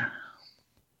stage.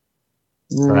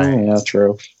 Right. Yeah,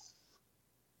 true.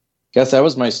 Guess that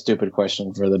was my stupid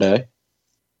question for the day.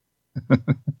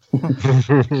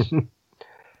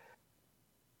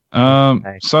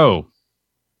 So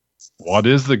what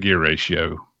is the gear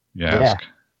ratio, you ask?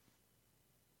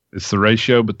 It's the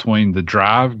ratio between the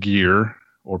drive gear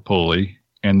or pulley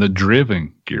and the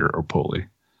driven gear or pulley.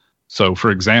 So,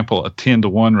 for example, a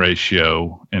 10-to-1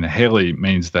 ratio in a heli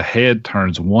means the head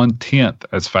turns 1/10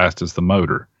 as fast as the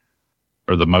motor,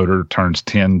 or the motor turns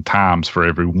 10 times for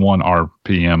every 1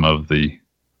 RPM of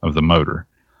the motor.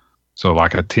 So,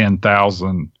 like a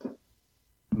 10,000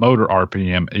 motor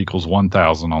RPM equals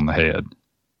 1,000 on the head.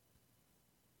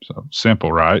 So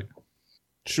simple, right?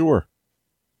 Sure.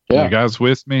 Yeah. You guys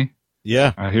with me?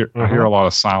 Yeah. I hear a lot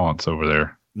of silence over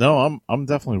there. No, I'm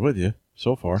definitely with you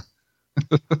so far.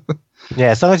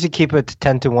 Yeah, as long as you keep it to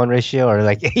 10-to-1 ratio or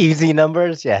like easy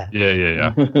numbers, yeah.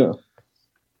 Yeah.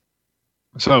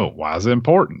 So why is it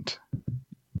important?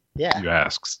 Yeah. You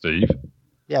ask, Steve.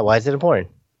 Yeah, why is it important?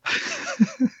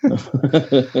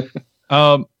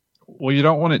 Well, you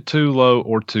don't want it too low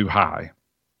or too high.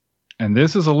 And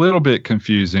this is a little bit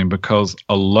confusing because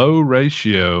a low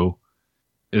ratio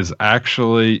is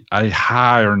actually a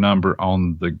higher number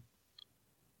on the.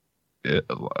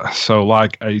 So,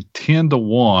 like a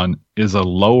 10-to-1 is a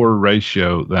lower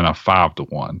ratio than a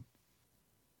 5-to-1.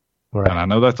 Right. And I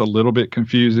know that's a little bit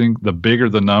confusing. The bigger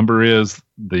the number is,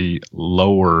 the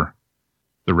lower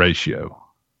the ratio.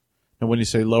 And when you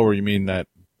say lower, you mean that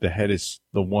the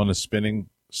one is spinning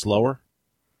slower,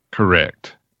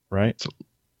 Correct. right?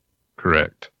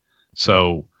 Correct.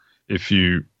 So if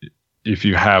you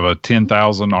have a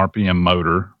 10,000 RPM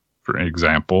motor, for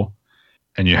example,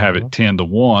 and you have it 10 to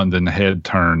 1, then the head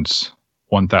turns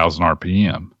 1,000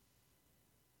 RPM.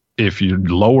 If you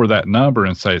lower that number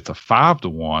and say it's a 5 to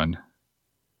 1,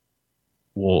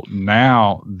 well,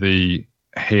 now the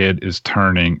head is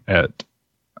turning at,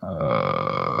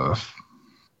 now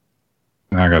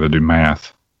I got to do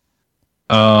math.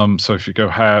 So if you go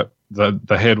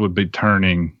the head would be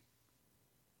turning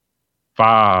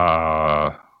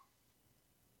 2,000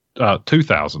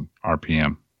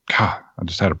 RPM. God, I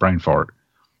just had a brain fart.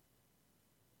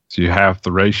 So you have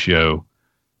the ratio,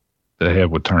 the head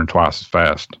would turn twice as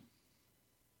fast.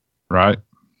 Right?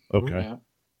 Okay. Yeah.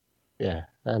 Yeah,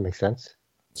 that makes sense.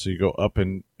 So you go up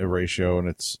in a ratio and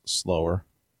it's slower.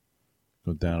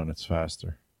 Go down and it's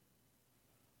faster.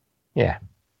 Yeah.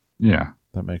 Yeah.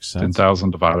 That makes sense.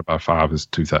 10,000 divided by 5 is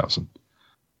 2,000.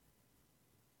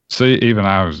 See, even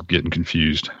I was getting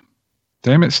confused.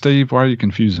 Damn it, Steve, why are you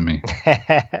confusing me?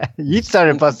 You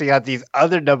started busting out these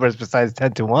other numbers besides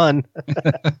 10 to 1.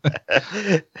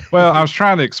 Well, I was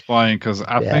trying to explain because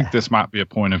I Yeah. think this might be a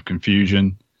point of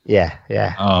confusion. Yeah.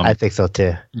 I think so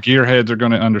too. Gearheads are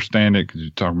going to understand it because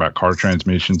you're talking about car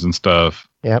transmissions and stuff.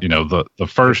 Yep. You know, the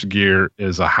first gear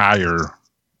is a higher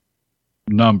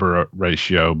number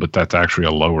ratio, but that's actually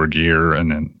a lower gear. And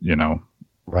then, you know,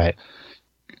 Right.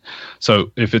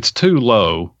 so if it's too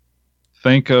low,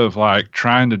 think of like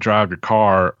trying to drive your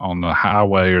car on the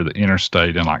highway or the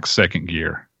interstate in like second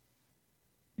gear.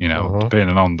 You know,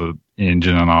 depending on the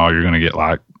engine and all, you're going to get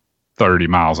like 30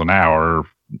 miles an hour,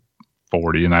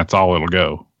 40, and that's all it'll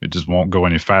go. It just won't go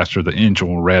any faster. The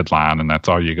engine will redline, and that's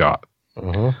all you got.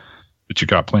 But you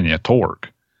got plenty of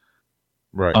torque.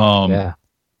 Right. Yeah.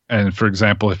 And for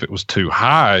example, if it was too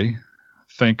high,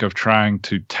 think of trying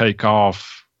to take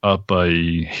off up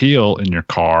a hill in your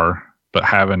car, but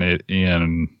having it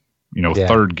in, you know,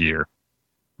 third gear.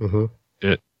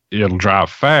 It'll drive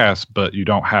fast, but you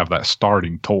don't have that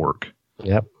starting torque.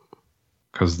 Yep.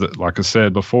 Because, like I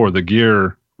said before, the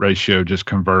gear ratio just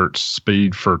converts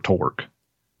speed for torque.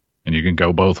 And you can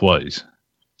go both ways.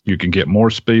 You can get more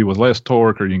speed with less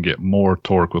torque, or you can get more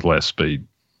torque with less speed.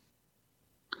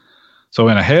 So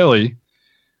in a heli,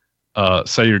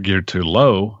 say you're geared too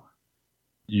low,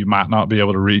 you might not be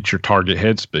able to reach your target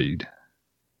head speed.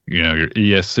 You know, your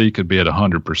ESC could be at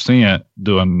 100%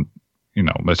 doing, you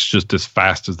know, that's just as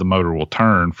fast as the motor will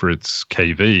turn for its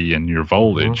kV and your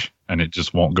voltage, and it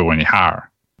just won't go any higher.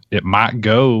 It might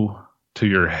go to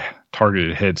your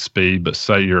targeted head speed, but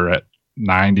say you're at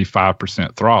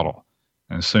 95% throttle.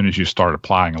 And as soon as you start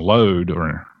applying a load,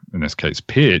 or in this case,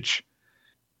 pitch,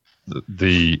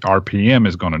 the RPM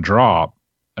is going to drop,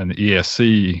 and the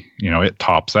ESC, you know, it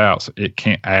tops out. So it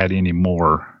can't add any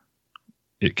more.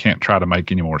 It can't try to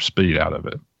make any more speed out of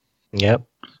it. Yep.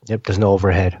 There's no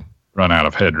overhead. Run out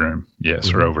of headroom.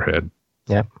 Yes, or overhead.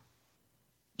 Yep.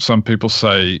 Some people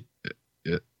say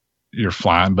you're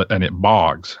flying, and it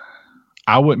bogs.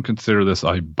 I wouldn't consider this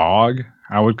a bog.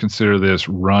 I would consider this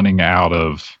running out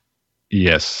of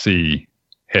ESC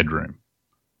headroom.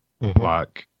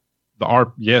 Like the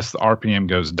RPM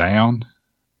goes down,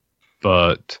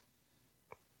 but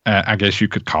I guess you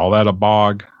could call that a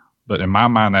bog. But in my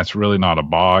mind, that's really not a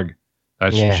bog.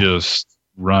 That's just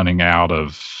running out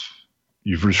of.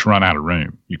 You've just run out of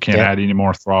room. You can't add any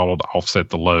more throttle to offset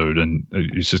the load, and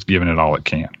it's just giving it all it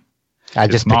can. I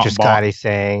just picture Scotty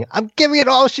saying, "I'm giving it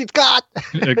all she's got."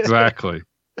 Exactly.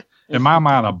 In my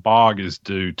mind, a bog is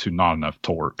due to not enough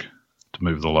torque to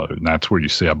move the load, and that's where you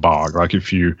see a bog. Like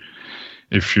if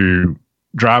you're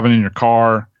driving in your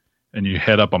car and you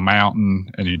head up a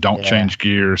mountain and you don't change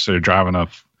gears, so you're driving a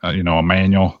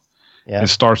manual, it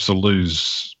starts to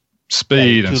lose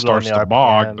speed and starts to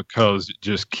bog because it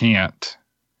just can't.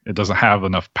 It doesn't have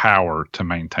enough power to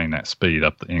maintain that speed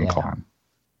up the incline.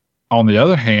 On the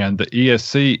other hand, the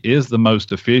ESC is the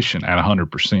most efficient at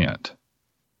 100%.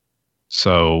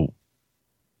 So,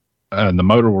 and the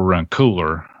motor will run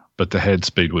cooler, but the head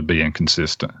speed would be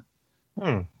inconsistent.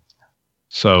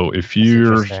 So if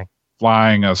you're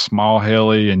flying a small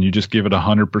heli and you just give it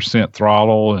 100%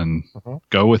 throttle and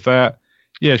go with that,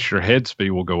 yes, your head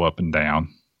speed will go up and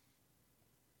down,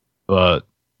 but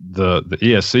the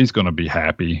ESC is going to be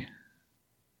happy,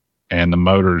 and the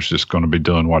motor is just going to be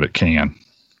doing what it can.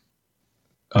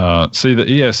 See, the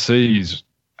ESCs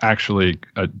actually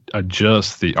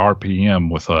adjust the RPM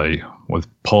with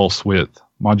pulse width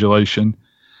modulation,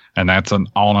 and that's an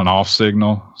on and off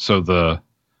signal. So the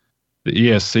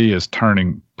ESC is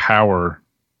turning power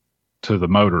to the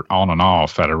motor on and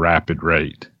off at a rapid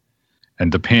rate,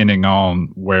 And depending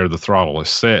on where the throttle is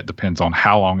set, depends on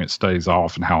how long it stays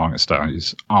off and how long it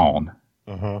stays on.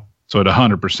 So at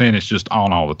 100%, it's just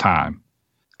on all the time.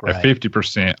 Right. At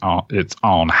 50%, it's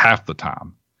on half the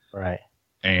time. Right.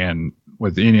 And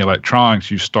with any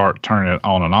electronics, you start turning it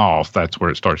on and off. That's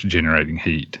where it starts generating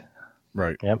heat.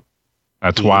 Right. Yep.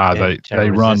 That's Heat why and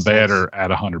they run resistance. better at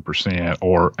 100%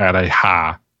 or at a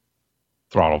high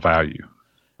throttle value.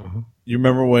 You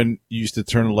remember when you used to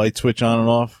turn the light switch on and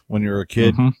off when you were a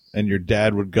kid, Mhm. and your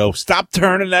dad would go, "Stop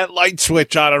turning that light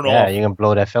switch on and Yeah, off." you can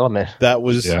blow that filament. That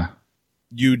was Yeah.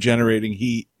 you generating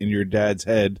heat in your dad's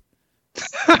head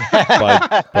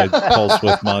by pulse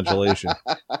width modulation.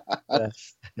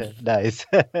 That's nice.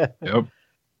 Yep.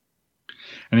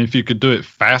 And if you could do it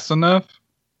fast enough,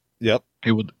 Yep.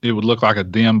 it would look like a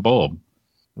dim bulb.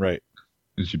 Right.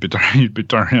 Because you'd be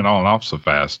turning it on and off so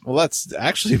fast. Well, that's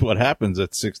actually what happens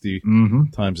at 60 Mm-hmm.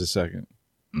 times a second.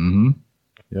 Mm-hmm.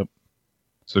 Yep.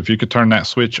 So if you could turn that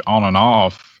switch on and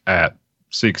off at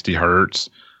 60 hertz,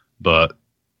 but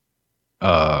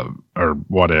or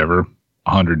whatever,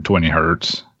 120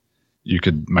 hertz, you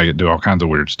could make it do all kinds of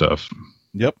weird stuff.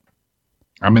 Yep.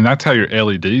 I mean, that's how your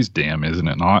LEDs dim, isn't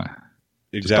it not?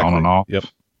 Exactly. Just on and off. Yep.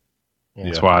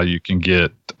 That's Yeah. why you can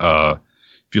get,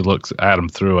 if you look at them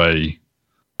through a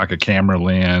camera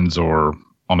lens or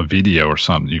on a video or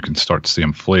something, you can start to see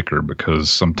them flicker because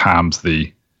sometimes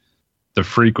the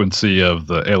frequency of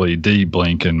the LED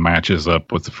blinking matches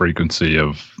up with the frequency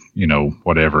of,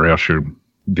 whatever else you're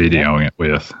videoing it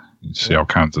with. You see all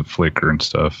kinds of flicker and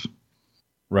stuff.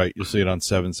 Right. You'll see it on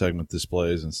 7-segment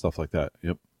displays and stuff like that.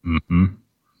 Yep. Mm-hmm.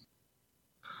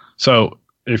 So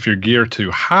if you're geared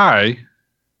too high,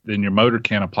 then your motor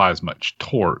can't apply as much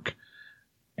torque.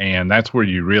 And that's where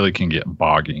you really can get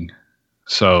bogging.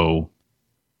 So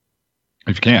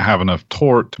if you can't have enough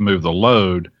torque to move the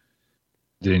load,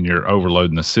 then you're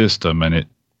overloading the system, and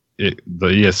the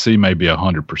ESC may be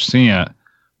 100%,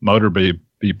 motor be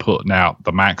putting out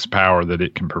the max power that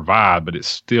it can provide, but it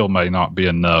still may not be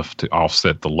enough to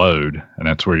offset the load, and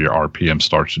that's where your RPM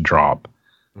starts to drop.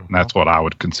 And that's what I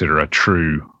would consider a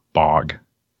true bog.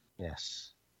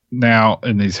 Yes. Now,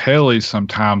 in these helis,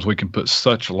 sometimes we can put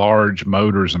such large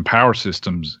motors and power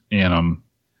systems in them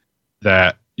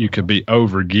that you could be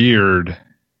overgeared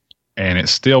and it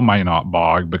still may not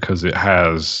bog because it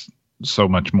has so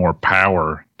much more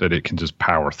power that it can just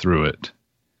power through it.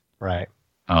 Right.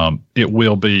 It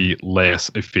will be less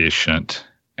efficient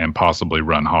and possibly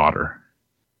run hotter.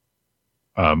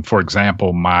 For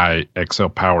example, my XL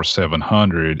Power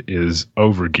 700 is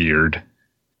overgeared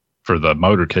for the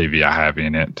motor kV I have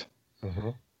in it.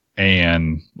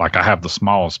 And I have the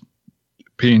smallest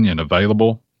pinion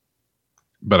available,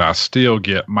 but I still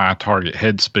get my target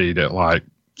head speed at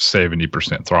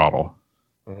 70% throttle.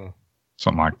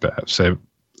 Something like that.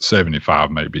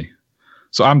 75 maybe.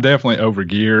 So I'm definitely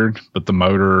overgeared, but the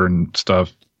motor and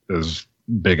stuff is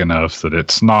big enough that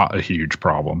it's not a huge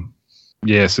problem.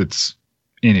 Yes, it's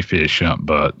inefficient,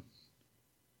 but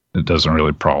it doesn't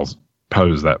really pose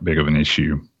that big of an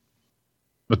issue.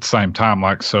 But at the same time,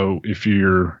 so if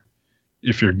you're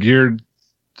geared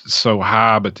so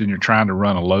high, but then you're trying to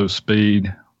run a low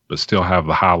speed, but still have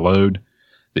the high load,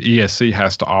 the ESC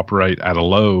has to operate at a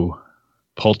low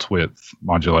pulse width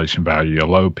modulation value, a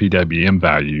low PWM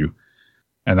value,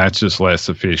 and that's just less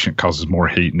efficient, causes more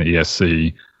heat in the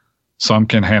ESC. Some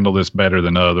can handle this better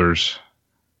than others,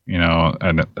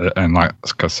 and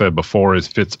like I said before,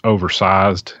 if it's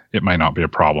oversized, it may not be a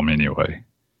problem anyway.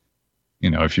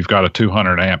 If you've got a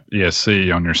 200 amp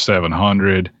ESC on your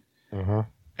 700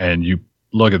 and you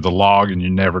look at the log and you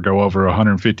never go over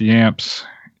 150 amps,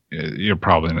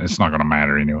 it's not going to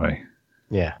matter anyway.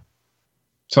 Yeah.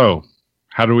 So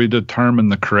how do we determine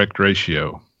the correct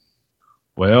ratio?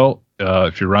 Well,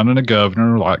 if you're running a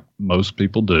governor like most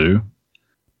people do,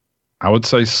 I would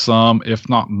say some, if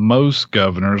not most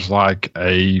governors, like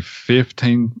a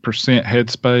 15%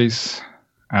 headspace,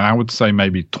 and I would say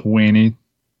maybe 15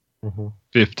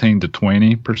 to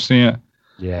 20%.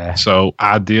 Yeah. So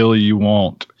ideally you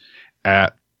want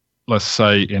at, let's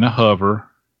say in a hover,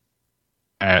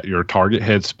 at your target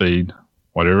head speed,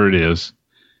 whatever it is,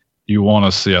 you want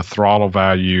to see a throttle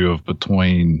value of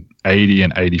between 80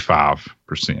 and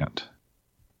 85%.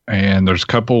 And there's a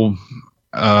couple,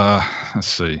 let's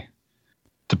see,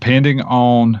 depending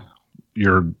on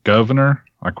your governor,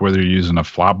 like whether you're using a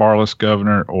flybarless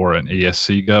governor or an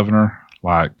ESC governor,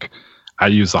 like I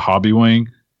use the Hobbywing,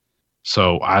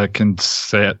 so I can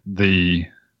set the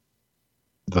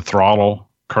throttle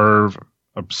curve,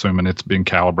 assuming it's been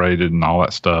calibrated and all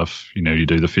that stuff. You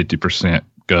do the 50%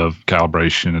 gov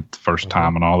calibration at the first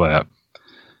time and all that.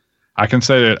 I can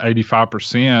set it at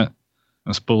 85%,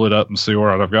 and spool it up and see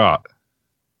what I've got.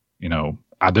 You know,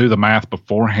 I do the math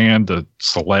beforehand to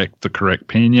select the correct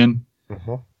pinion,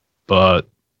 but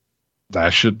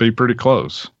that should be pretty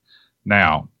close.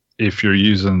 Now, if you're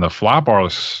using the fly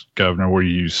barless governor where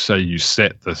you say you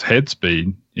set the head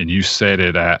speed and you set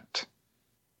it at,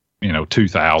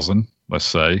 2,000, let's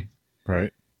say.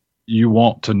 Right. You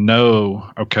want to know,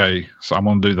 okay, so I'm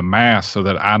going to do the math so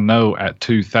that I know at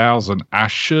 2,000, I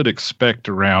should expect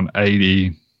around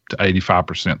 80 to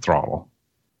 85% throttle.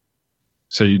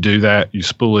 So you do that, you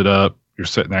spool it up, you're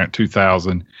sitting there at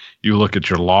 2,000, you look at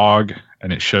your log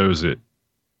and it shows it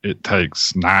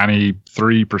takes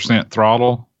 93%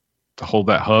 throttle to hold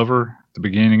that hover at the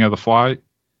beginning of the flight.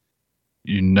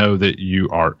 You know that you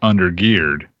are under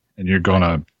geared and you're going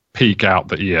to peak out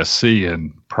the ESC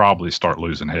and probably start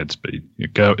losing head speed.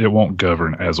 It won't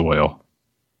govern as well.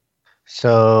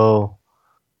 So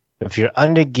if you're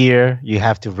under gear, you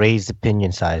have to raise the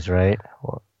pinion size, right?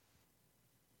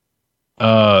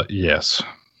 Yes.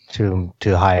 To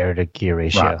higher the gear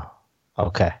ratio. Right.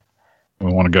 Okay.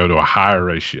 We want to go to a higher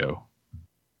ratio.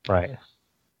 Right.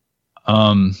 I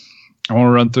want to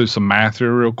run through some math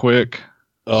here real quick.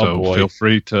 Boy. Feel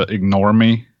free to ignore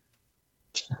me.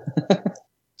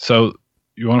 So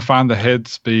you want to find the head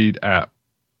speed at,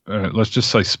 let's just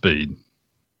say speed.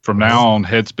 From now on,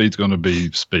 head speed's going to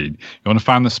be speed. You want to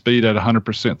find the speed at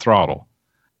 100% throttle.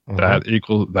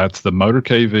 That's the motor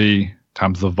kV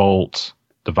times the volts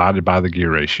divided by the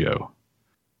gear ratio.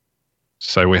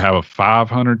 Say we have a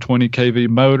 520 kV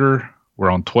motor. We're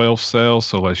on 12 cells,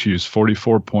 so let's use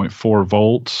 44.4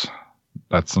 volts.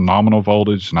 That's the nominal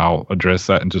voltage, and I'll address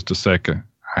that in just a second.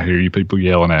 I hear you people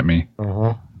yelling at me.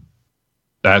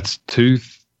 That's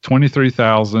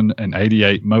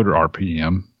 23,088 motor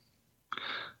RPM.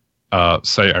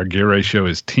 Say our gear ratio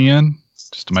is 10,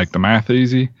 just to make the math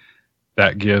easy.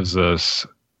 That gives us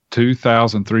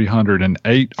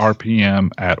 2,308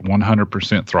 RPM at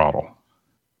 100% throttle.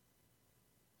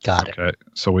 Got it. Okay,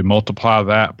 so we multiply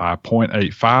that by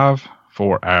 0.85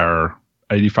 for our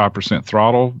 85%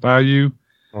 throttle value.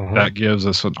 That gives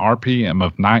us an RPM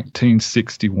of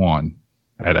 1961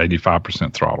 at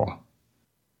 85% throttle.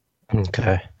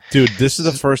 Okay. Dude, this is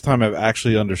the first time I've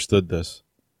actually understood this.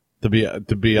 To be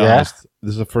honest,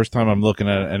 this is the first time I'm looking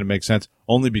at it, and it makes sense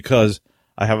only because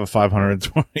I have a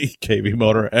 520 kV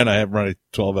motor and I have run a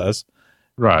 12S.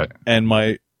 Right. And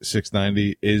my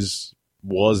 690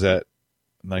 was at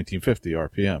 1950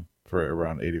 RPM for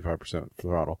around 85%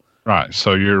 throttle. Right.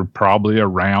 So you're probably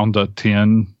around a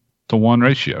 10-to-1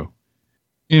 ratio.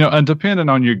 And depending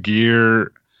on your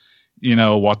gear,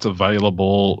 what's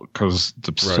available, because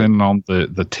depending on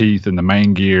the teeth and the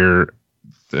main gear,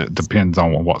 it depends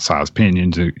on what size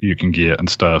pinions you can get and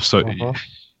stuff. So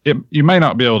you may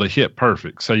not be able to hit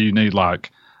perfect. Say you need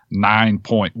like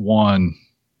 9.1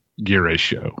 gear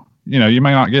ratio. You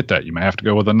may not get that. You may have to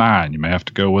go with a 9. You may have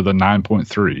to go with a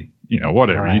 9.3.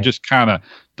 Whatever. Right. You just kind of,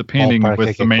 depending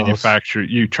with the manufacturer,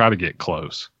 you try to get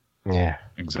close. Yeah.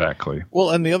 Exactly. Well,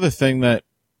 and the other thing that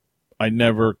I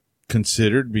never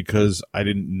considered, because I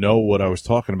didn't know what I was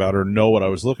talking about or know what I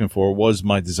was looking for, was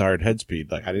my desired head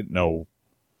speed. Like, I didn't know,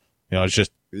 it's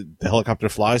just the helicopter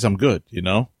flies, I'm good,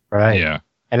 Right. Yeah.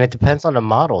 And it depends on the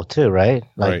model too, right?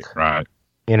 Like, right.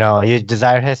 Your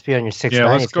desired head speed on your 690.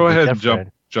 Yeah, let's go ahead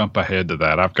and jump ahead to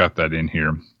that. I've got that in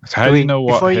here. So how do you know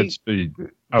what head speed?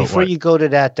 Before you go to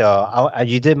that, though,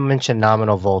 you did mention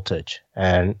nominal voltage,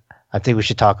 and I think we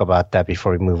should talk about that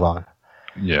before we move on.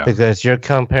 Yeah. Because you're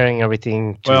comparing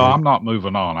everything to... Well, I'm not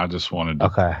moving on. I just wanted to...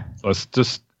 Okay. Let's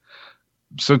just...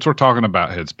 Since we're talking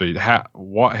about head speed,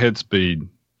 what head speed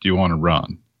do you want to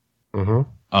run?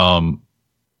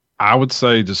 I would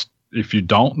say, just if you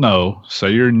don't know,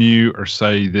 say you're new, or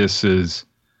say this is...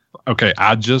 Okay,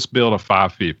 I just built a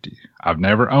 550. I've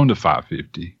never owned a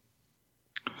 550.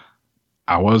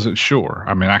 I wasn't sure.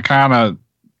 I mean, I can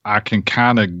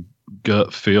kind of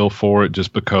gut feel for it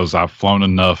just because I've flown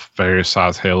enough various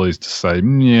size helis to say,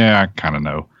 yeah, I kind of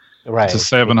know. Right. It's a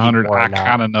 700. I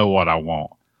kind of know what I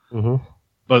want.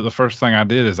 But the first thing I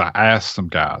did is I asked some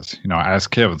guys. I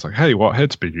asked Kevin, it's like, hey, what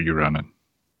head speed are you running?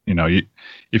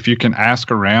 If you can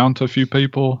ask around to a few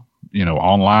people,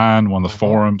 online, one of the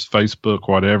forums, Facebook,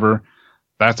 whatever,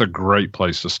 that's a great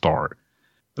place to start.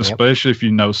 Especially if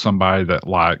you know somebody that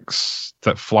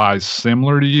flies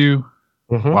similar to you.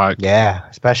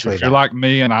 Especially if you're like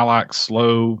me and I like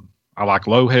low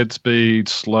head speed,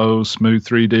 slow, smooth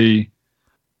 3D.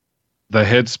 The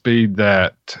head speed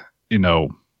that,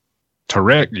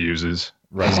 Tarek uses,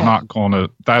 that's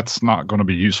not gonna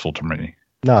be useful to me.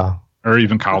 No. Or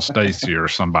even Kyle Stacy or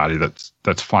somebody that's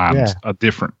flying a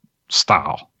different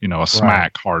style, a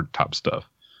smack hard type stuff.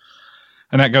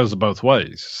 And that goes both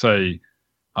ways. Say,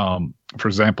 for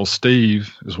example,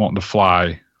 Steve is wanting to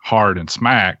fly hard and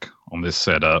smack on this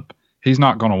setup. He's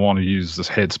not going to want to use this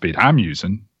head speed I'm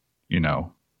using,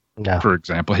 No. For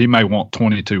example, he may want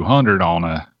 2,200 on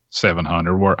a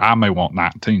 700 where I may want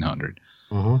 1,900.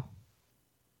 Mm-hmm.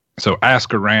 So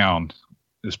ask around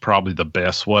is probably the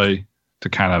best way to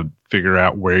kind of figure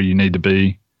out where you need to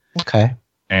be. Okay.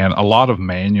 And a lot of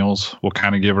manuals will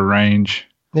kind of give a range.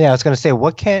 Yeah, I was going to say,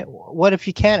 what if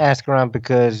you can't ask around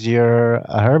because you're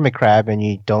a hermit crab and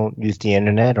you don't use the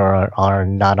internet or are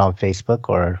not on Facebook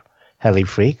or Heli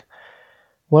Freak?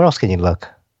 Where else can you look?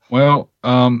 Well,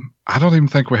 I don't even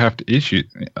think we have to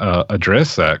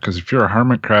address that, because if you're a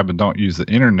hermit crab and don't use the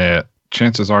internet,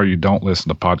 chances are you don't listen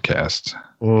to podcasts.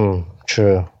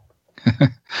 True.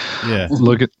 Yeah.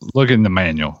 Look in the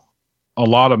manual. A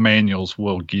lot of manuals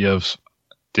will give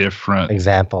different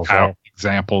examples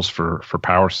for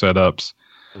power setups.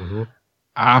 Mm-hmm.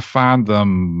 I find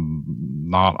them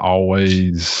not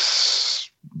always.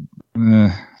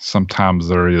 Sometimes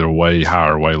they're either way high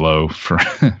or way low for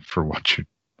what you're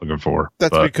looking for.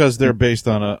 That's because they're based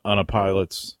on a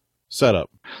pilot's setup.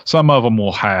 Some of them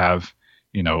will have,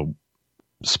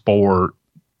 sport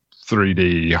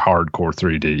 3D, hardcore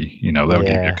 3D. They'll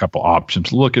give you a couple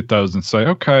options. Look at those and say,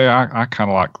 okay, I kind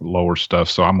of like lower stuff,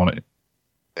 so I'm going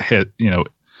to hit,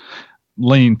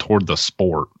 lean toward the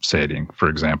sport setting, for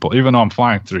example. Even though I'm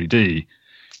flying 3D,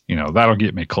 that'll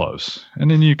get me close. And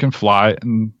then you can fly it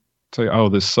and say, oh,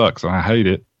 this sucks and I hate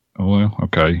it. Well,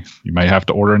 okay, you may have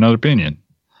to order another pinion.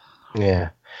 Yeah.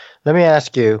 Let me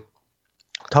ask you,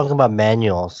 talking about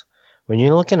manuals, when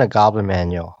you look in a Goblin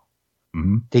manual,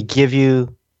 mm-hmm. they give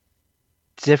you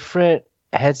different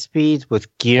head speeds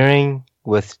with gearing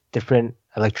with different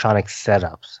electronic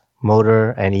setups,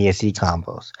 motor and ESC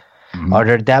combos. Mm-hmm. Are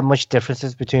there that much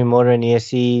differences between motor and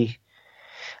ESC?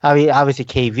 I mean, obviously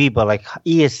KV, but like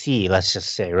ESC, let's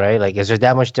just say, right? Like, is there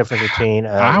that much difference between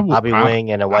a Hobby Wing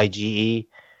and a YGE?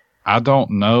 I don't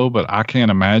know, but I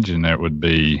can't imagine there would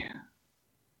be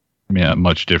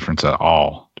much difference at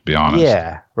all, to be honest.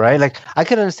 Yeah, right? Like, I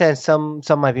could understand some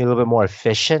might be a little bit more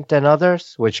efficient than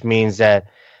others, which means that,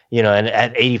 and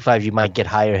at 85, you might get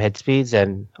higher head speeds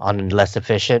and on a less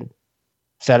efficient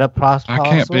setup process. I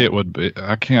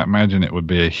can't imagine it would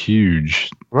be a huge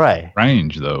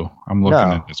range, though. I'm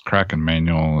looking at this Kraken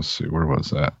manual. Let's see, where was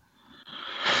that?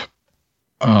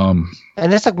 And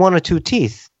it's like one or two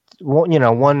teeth,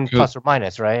 one plus or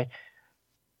minus, right?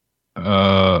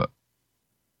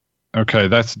 Okay,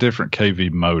 that's different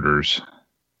KV motors.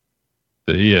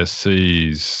 The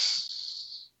ESCs,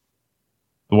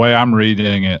 the way I'm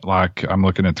reading it, like I'm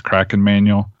looking at the Kraken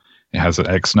manual, it has an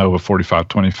X-Nova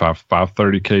 4525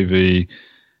 530 kV,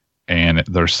 and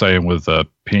they're saying with a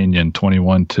pinion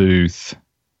 21 tooth.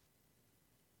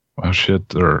 Well, shit,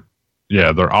 they're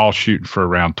all shooting for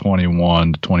around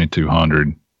 21 to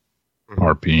 2200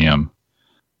 RPM.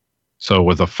 So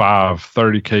with a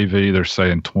 530 kV, they're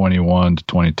saying 21 to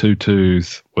 22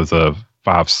 tooth. With a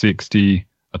 560,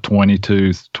 a 20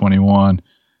 tooth, 21,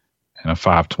 and a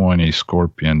 520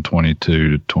 Scorpion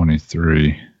 22 to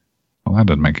 23. Well, that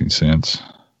doesn't make any sense.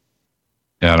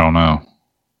 Yeah, I don't know.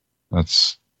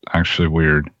 That's actually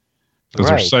weird. Because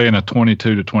they're saying a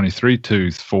 22 to 23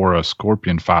 tooth for a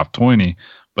Scorpion 520,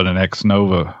 but an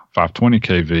X-Nova 520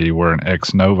 kV, where an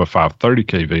X-Nova 530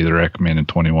 kV, they're recommending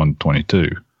 21 to 22.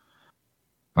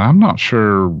 I'm not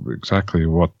sure exactly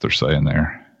what they're saying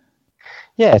there.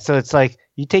 Yeah, so it's like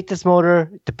you take this motor,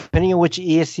 depending on which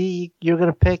ESC you're going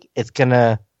to pick, it's going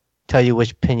to tell you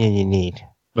which pinion you need.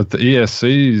 But the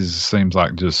ESCs seems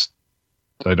like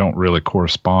they don't really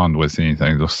correspond with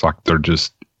anything. It looks like they're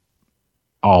just,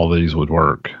 all these would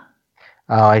work.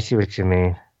 Oh, I see what you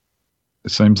mean.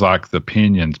 It seems like the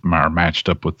pinions are matched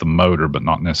up with the motor, but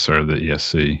not necessarily the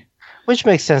ESC. Which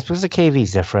makes sense because the KV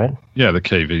is different. Yeah, the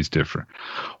KV is different.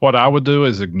 What I would do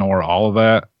is ignore all of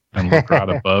that and look right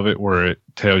above it where it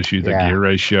tells you the gear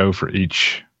ratio for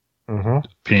each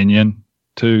pinion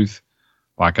tooth.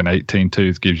 Like an 18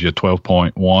 tooth gives you a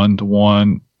 12.1 to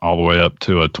 1, all the way up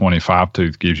to a 25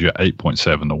 tooth gives you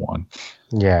 8.7 to 1.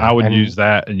 Yeah. I would use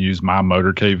that and use my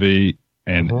motor KV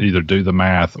and either do the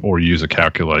math or use a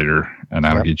calculator, and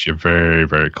that'll get you very,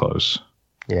 very close.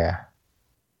 Yeah.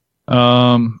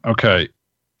 Okay.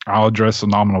 I'll address the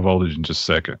nominal voltage in just a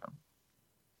second.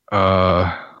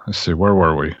 Let's see, where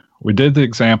were we? We did the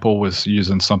example with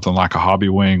using something like a Hobby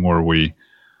Wing where we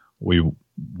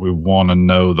want to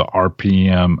know the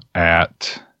RPM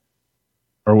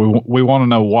we want to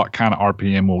know what kind of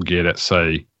RPM we'll get at,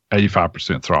 say,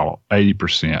 85% throttle,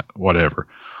 80%, whatever.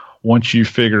 Once you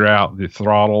figure out the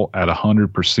throttle at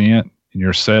 100%, in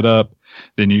your setup,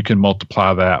 then you can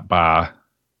multiply that by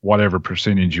whatever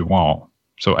percentage you want.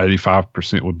 So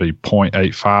 85% would be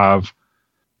 0.85,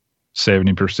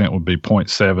 70% would be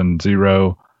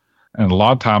 0.70. And a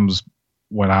lot of times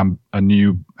when I'm a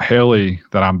new heli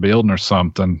that I'm building or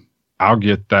something, I'll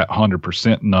get that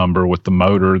 100% number with the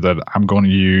motor that I'm going to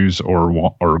use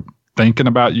or thinking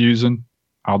about using.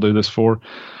 I'll do this for.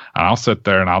 And I'll sit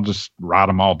there and I'll just write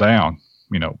them all down.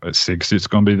 At 60, it's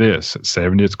going to be this. At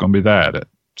 70, it's going to be that. At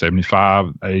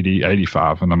 75, 80,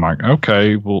 85. And I'm like,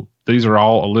 okay, well, these are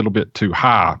all a little bit too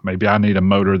high. Maybe I need a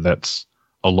motor that's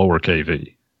a lower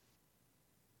KV.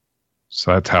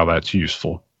 So that's how that's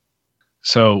useful.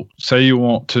 So say you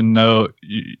want to know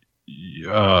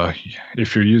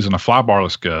if you're using a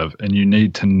flybarless Gov and you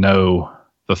need to know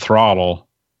the throttle,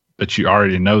 but you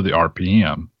already know the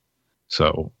RPM.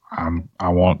 So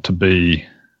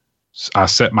I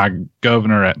set my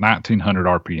governor at 1900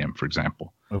 RPM, for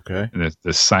example. Okay. And it's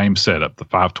the same setup, the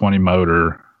 520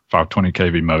 motor, 520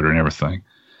 kV motor and everything.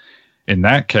 In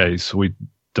that case, we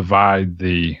divide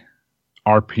the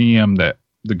RPM that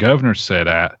the governor set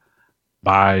at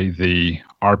by the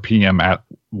RPM at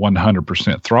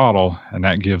 100% throttle, and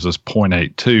that gives us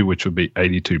 0.82, which would be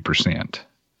 82%.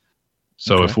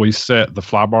 So Okay. if we set the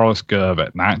flybarless Gov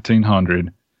at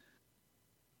 1900,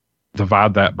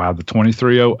 divide that by the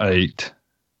 2308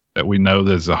 that we know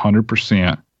that is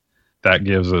 100%, that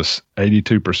gives us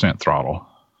 82% throttle.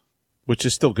 Which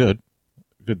is still good.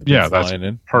 Good to be Yeah, that's flying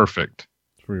in. perfect.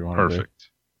 That's where you want to be. Perfect.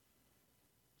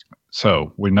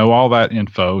 So we know all that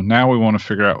info. Now we want to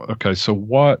figure out, okay, so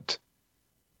what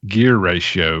gear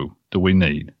ratio do we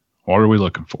need? What are we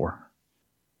looking for?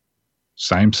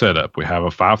 Same setup. We have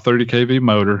a 530 kV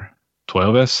motor,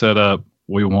 12S setup.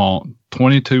 We want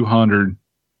 2200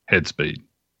 head speed.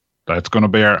 That's going to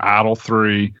be our idle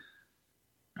 3,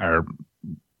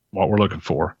 what we're looking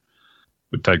for.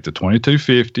 We take the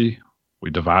 2250, we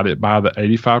divide it by the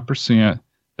 85%.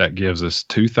 That gives us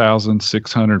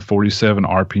 2,647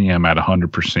 RPM at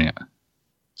 100%.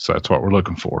 So that's what we're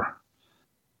looking for.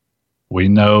 We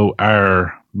know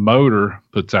our motor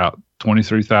puts out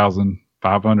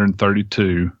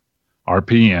 23,532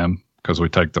 RPM because we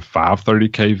take the 530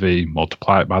 kV,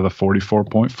 multiply it by the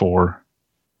 44.4.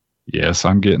 Yes,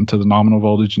 I'm getting to the nominal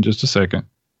voltage in just a second.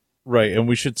 Right, and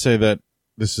we should say that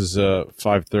this is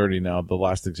 530 now. The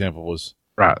last example was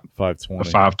Right. 520. The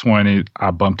 520,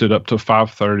 I bumped it up to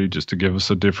 530 just to give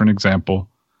us a different example.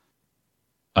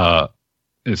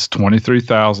 It's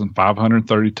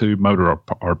 23,532 motor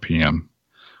RPM.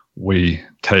 We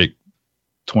take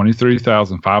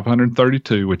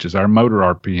 23,532, which is our motor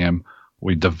RPM.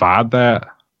 We divide that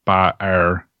by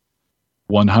our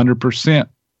 100%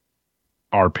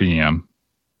 RPM.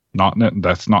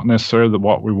 That's not necessarily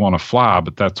what we want to fly,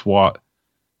 but that's what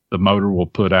the motor will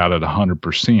put out at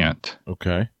 100%.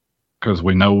 Okay. Because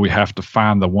we know we have to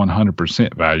find the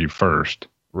 100% value first.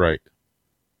 Right.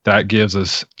 That gives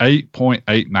us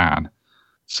 8.89.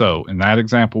 So in that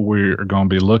example, we're going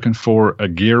to be looking for a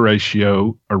gear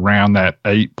ratio around that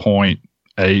 8.8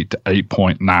 to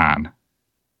 8.9. And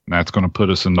that's going to put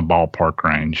us in the ballpark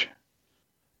range.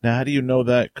 Now, how do you know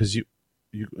that? Because you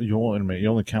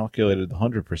only calculated the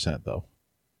 100% though.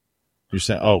 You're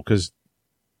saying, because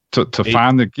to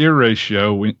find the gear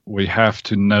ratio, we have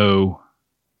to know,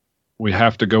 we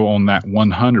have to go on that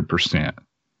 100%.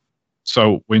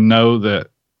 So we know that,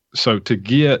 so to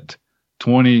get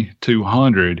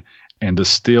 2200 and to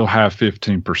still have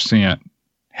 15%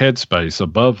 headspace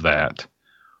above that,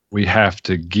 we have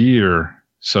to gear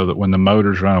so that when the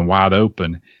motor's running wide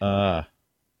open, it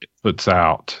puts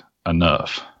out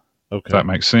enough. Okay. Does that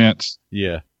make sense?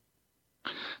 Yeah.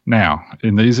 Now,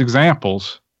 in these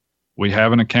examples, we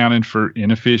haven't accounted for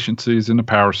inefficiencies in the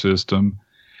power system,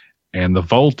 and the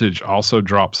voltage also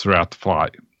drops throughout the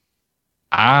flight.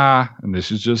 And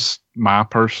this is just my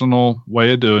personal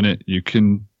way of doing it. You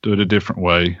can do it a different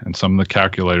way, and some of the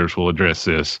calculators will address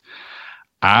this.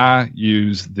 I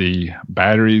use the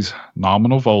battery's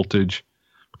nominal voltage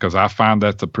because I find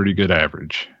that's a pretty good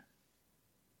average.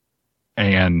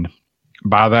 And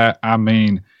by that, I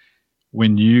mean,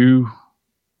 when you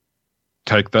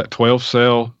take that 12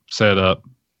 cell setup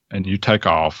and you take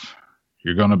off,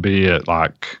 you're going to be at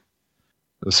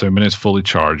assuming it's fully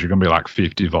charged, you're going to be like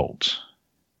 50 volts.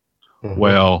 Mm-hmm.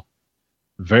 Well,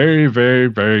 very, very,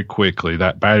 very quickly,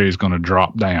 that battery is going to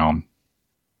drop down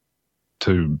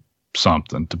to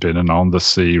something, depending on the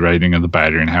C rating of the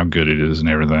battery and how good it is and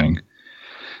everything.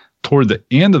 Toward the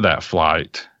end of that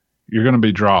flight, you're going to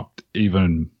be dropped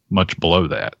even much below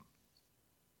that.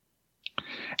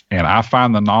 And I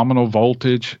find the nominal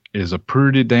voltage is a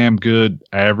pretty damn good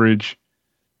average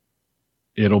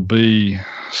it'll be,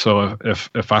 so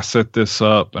if I set this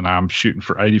up and I'm shooting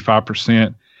for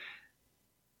 85%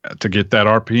 to get that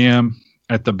RPM,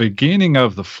 at the beginning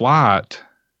of the flight,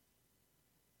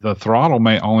 the throttle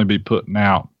may only be putting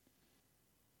out,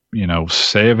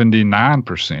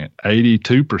 79%,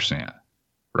 82%,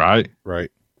 right? Right.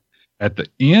 At the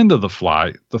end of the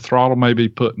flight, the throttle may be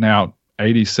putting out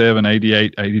 87,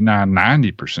 88, 89,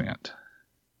 90%.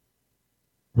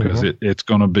 Because it's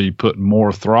going to be putting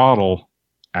more throttle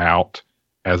out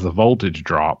as the voltage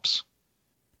drops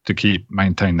to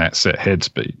maintain that set head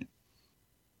speed.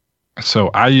 So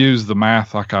I use the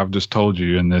math like I've just told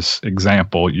you in this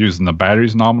example, using the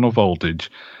battery's nominal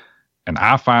voltage, and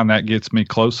I find that gets me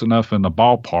close enough in the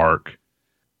ballpark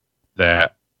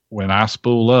that when I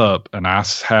spool up and I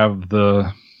have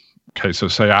so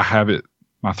say I have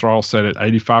my throttle set at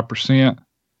 85%,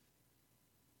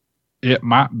 it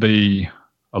might be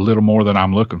a little more than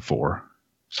I'm looking for.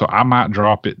 So I might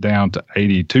drop it down to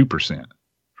 82%,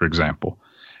 for example.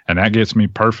 And that gets me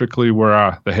perfectly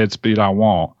where the head speed I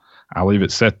want. I leave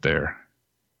it set there.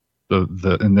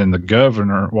 And then the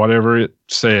governor, whatever it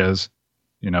says,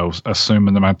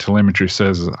 assuming that my telemetry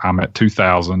says I'm at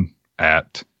 2,000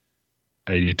 at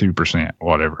 82%,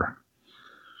 whatever.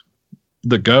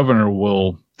 The governor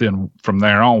will then from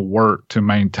there on work to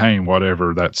maintain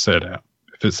whatever that's set at.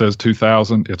 If it says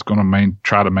 2,000, it's going to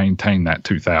try to maintain that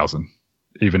 2,000,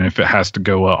 even if it has to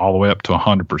go all the way up to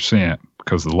 100%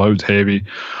 because the load's heavy,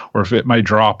 or if it may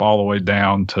drop all the way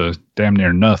down to damn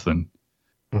near nothing.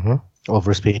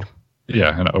 Overspeed.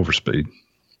 Yeah, and overspeed.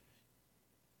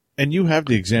 And you have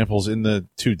the examples in the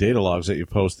 2 data logs that you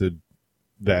posted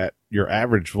that your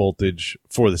average voltage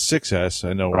for the 6S,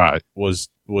 I know, right, was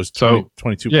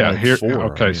 22.4. Yeah,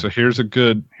 so here's a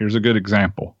good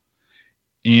example.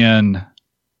 In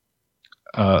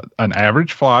an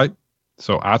average flight,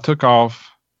 so I took off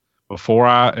before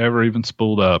I ever even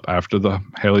spooled up. After the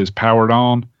heli is powered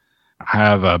on, I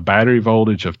have a battery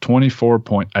voltage of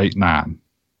 24.89,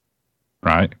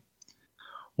 right?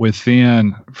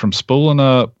 From spooling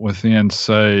up, within,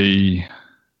 say,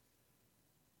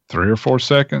 3 or 4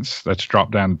 seconds, that's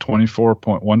dropped down to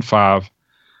 24.15.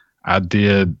 I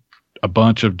did a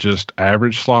bunch of just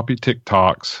average sloppy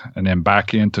TikToks and then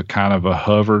back into kind of a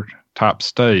hover type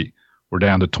state. We're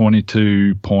down to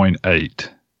 22.8.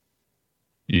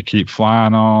 You keep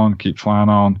flying on.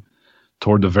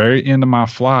 Toward the very end of my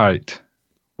flight,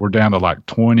 we're down to like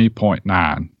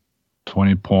 20.9,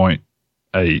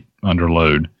 20.8 under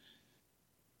load.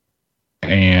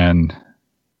 And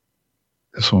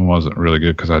this one wasn't really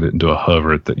good because I didn't do a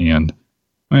hover at the end.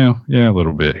 Well, yeah, a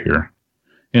little bit here.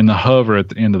 In the hover at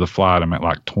the end of the flight, I'm at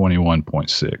like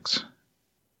 21.6.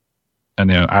 And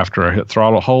then after I hit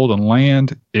throttle hold and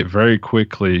land, it very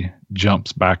quickly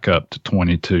jumps back up to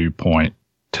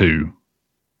 22.2.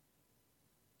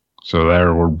 So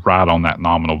there we're right on that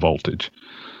nominal voltage.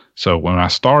 So when I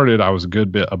started, I was a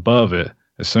good bit above it.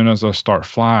 As soon as I start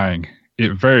flying,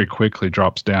 it very quickly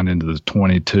drops down into the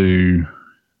 22,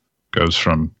 goes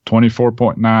from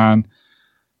 24.9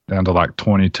 down to like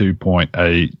 22.8,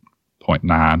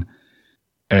 0.9.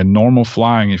 And normal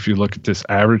flying, if you look at this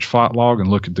average flight log and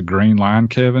look at the green line,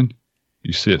 Kevin,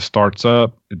 you see it starts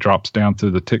up, it drops down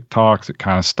through the TikToks, it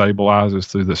kind of stabilizes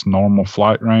through this normal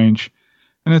flight range,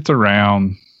 and it's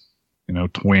around,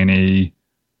 22.5,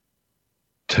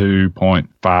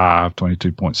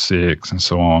 22.6, and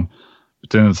so on. But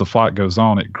then as the flight goes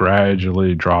on, it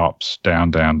gradually drops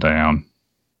down to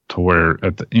where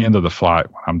at the end of the flight,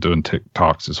 when I'm doing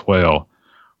TikToks as well,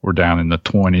 we're down in the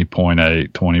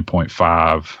 20.8,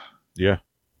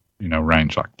 20.5,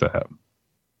 range like that.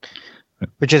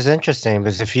 Which is interesting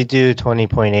because if you do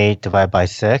 20.8 divided by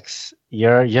 6,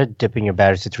 you're dipping your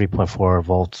batteries to 3.4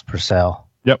 volts per cell.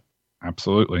 Yep,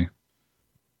 absolutely.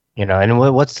 And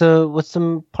what's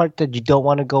the part that you don't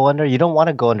want to go under? You don't want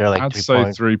to go under like I'd say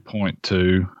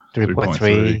 3.2,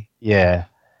 3.3. Yeah.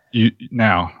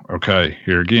 Okay,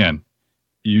 here again.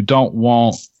 You don't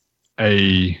want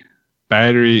a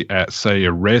battery at, say,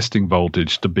 a resting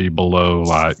voltage to be below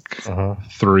like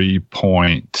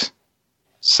 3.7,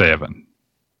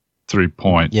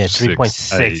 3.6. Yeah,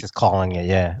 3.6 is calling it,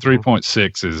 yeah.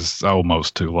 3.6 is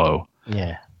almost too low.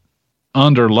 Yeah.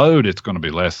 Under load, it's going to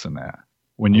be less than that.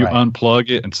 When you unplug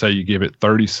it and say you give it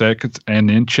 30 seconds and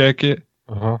then check it,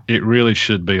 it really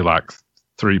should be like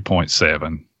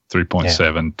 3.7,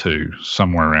 3.72,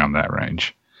 somewhere around that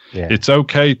range. Yeah. It's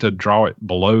okay to draw it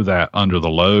below that under the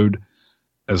load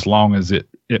as long as it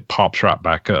pops right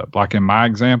back up. Like in my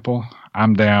example,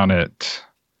 I'm down at,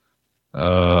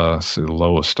 the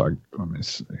lowest. Let me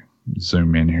see.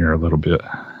 Zoom in here a little bit.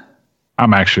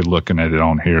 I'm actually looking at it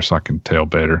on here so I can tell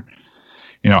better.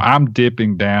 I'm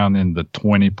dipping down in the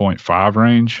 20.5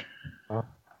 range,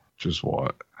 which is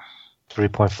what?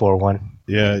 3.41.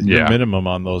 Yeah, your minimum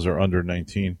on those are under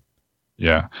 19.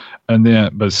 Yeah. And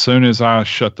then, but as soon as I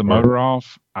shut the motor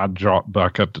off, I drop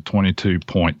back up to 22.2.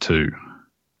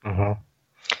 Mm-hmm.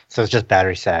 So it's just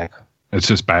battery sag. It's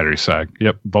just battery sag.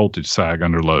 Yep. Voltage sag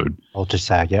under load. Voltage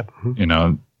sag, yep.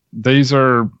 Mm-hmm. These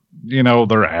are,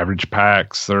 they're average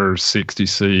packs. They're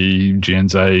 60C,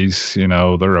 Gens A's,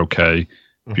 they're okay.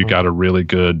 If you got a really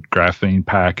good graphene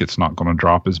pack, it's not going to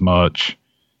drop as much.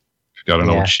 If you got an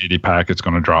old shitty pack, it's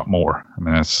going to drop more. I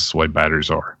mean, that's just the way batteries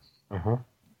are.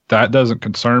 That doesn't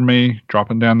concern me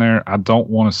dropping down there. I don't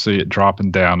want to see it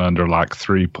dropping down under like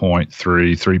 3.3,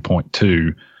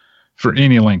 3.2 for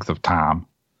any length of time.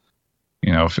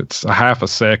 If it's a half a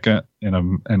second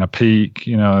in a peak,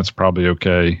 that's probably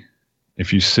okay.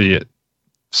 If you see it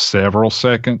several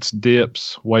seconds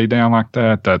dips way down like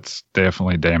that, that's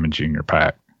definitely damaging your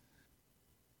pack.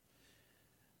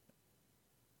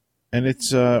 And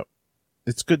it's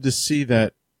good to see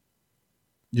that,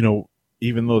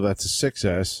 even though that's a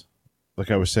 6S,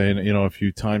 like I was saying, if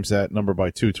you times that number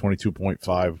by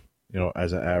 22.5,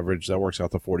 as an average, that works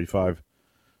out to 45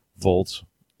 volts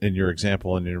in your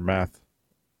example and your math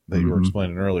that you were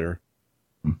explaining earlier.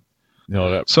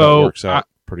 That works out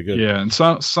pretty good. Yeah, and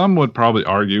some would probably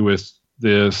argue with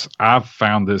this. I've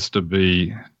found this to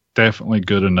be definitely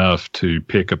good enough to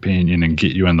pick opinion and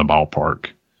get you in the ballpark.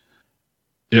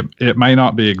 It may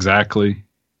not be exactly,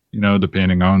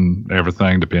 depending on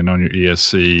everything, depending on your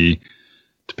ESC,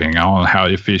 depending on how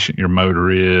efficient your motor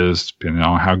is, depending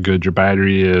on how good your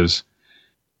battery is.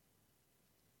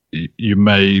 You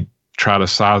may try to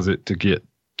size it to get,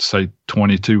 say,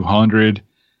 2200,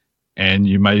 and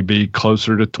you may be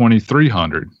closer to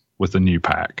 2300 with a new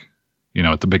pack,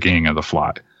 at the beginning of the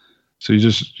flight. So you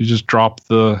just drop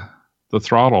the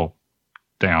throttle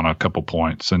down a couple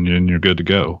points, and you're good to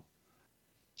go.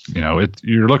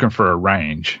 You're looking for a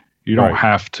range. You don't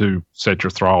have to set your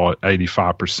throttle at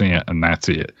 85% and that's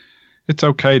it. It's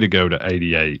okay to go to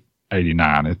 88,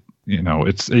 89.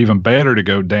 It's even better to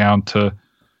go down to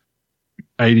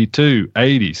 82,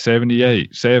 80,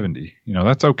 78, 70.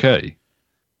 That's okay.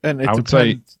 And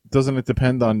doesn't it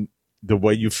depend on the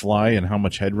way you fly and how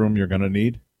much headroom you're going to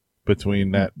need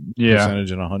between that percentage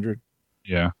and 100?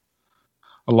 Yeah.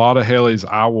 A lot of helis,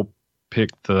 I will pick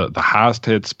the highest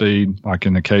head speed, like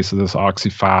in the case of this Oxy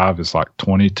 5, it's like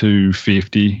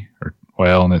 2250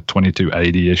 and at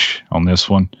 2280-ish on this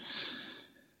one.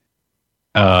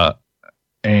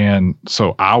 And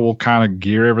so I will kind of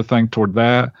gear everything toward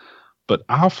that, but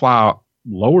I'll fly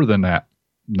lower than that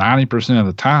 90% of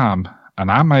the time,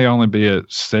 and I may only be at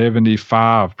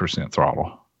 75%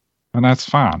 throttle, and that's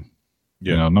fine.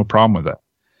 Yeah. No problem with that.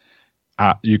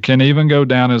 You can even go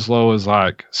down as low as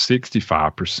like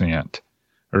 65%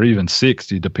 or even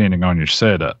 60, depending on your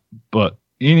setup. But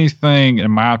anything, in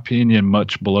my opinion,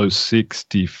 much below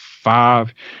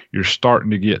 65, you're starting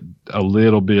to get a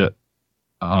little bit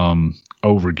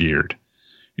overgeared.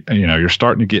 You're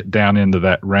starting to get down into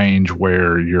that range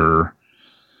where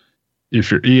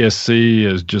if your ESC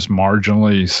is just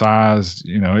marginally sized,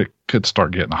 it could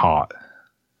start getting hot.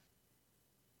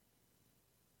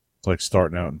 It's like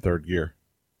starting out in third gear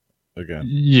again.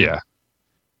 Yeah.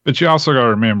 But you also got to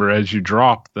remember, as you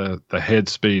drop the head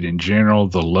speed in general,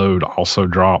 the load also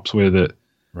drops with it.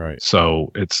 Right.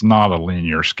 So it's not a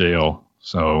linear scale.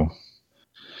 So.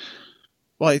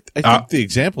 Well, I think the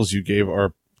examples you gave are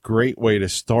a great way to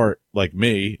start, like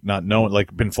me, not knowing,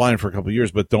 like been flying for a couple of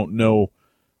years, but don't know,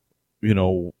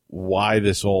 why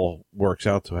this all works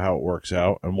out to how it works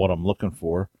out and what I'm looking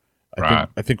for. I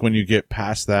think when you get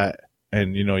past that,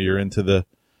 and, you're into the,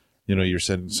 you're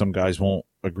saying some guys won't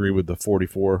agree with the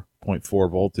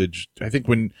 44.4 voltage. I think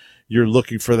when you're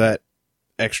looking for that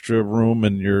extra room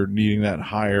and you're needing that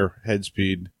higher head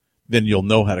speed, then you'll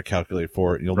know how to calculate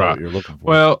for it. You'll know what you're looking for.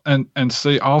 Well, and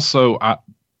see, also,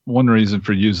 one reason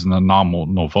for using the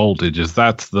nominal voltage is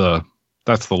that's the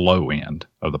low end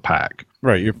of the pack.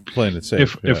 Right. You're playing it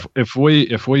safe. If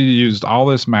we used all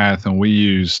this math and we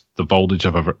used the voltage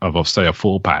of say a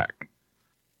full pack,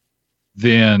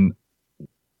 then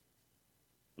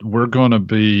we're going to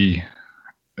be,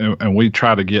 and we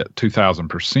try to get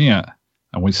 2,000%,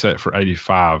 and we set for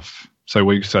 85. So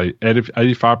we say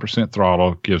 85%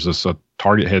 throttle gives us a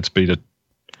target head speed of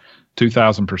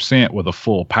 2,000% with a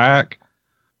full pack.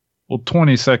 Well,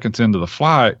 20 seconds into the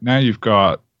flight, now you've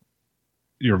got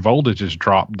your voltage has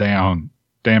dropped down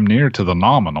damn near to the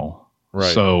nominal.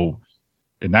 Right. So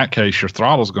in that case, your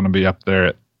throttle is going to be up there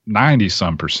at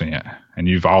 90% and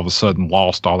you've all of a sudden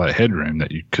lost all that headroom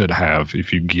that you could have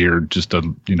if you geared just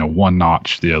one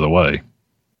notch the other way.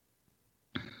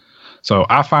 So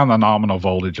I find the nominal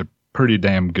voltage a pretty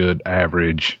damn good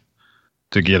average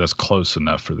to get us close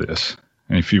enough for this.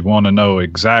 And if you want to know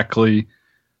exactly,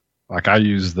 like I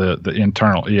use the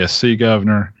internal ESC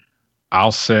governor,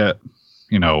 I'll set,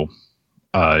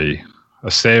 a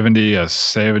 70, a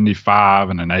 75,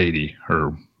 and an 80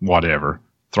 or whatever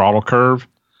throttle curve,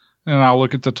 and I'll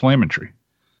look at the telemetry.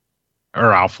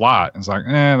 Or I'll fly it. And it's like,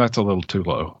 that's a little too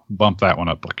low. Bump that one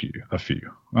up a few.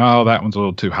 Oh, that one's a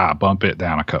little too high. Bump it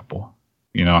down a couple.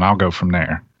 And I'll go from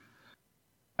there.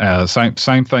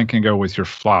 Same thing can go with your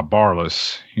fly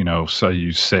barless. Say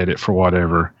you set it for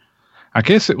whatever. I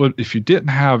guess it would, if you didn't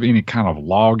have any kind of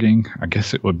logging, I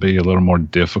guess it would be a little more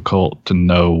difficult to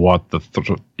know what the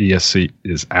ESC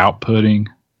is outputting.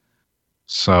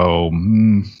 So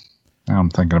now I'm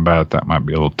thinking about it. That might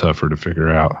be a little tougher to figure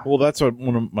out. Well, that's what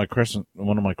one of my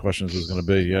questions is going to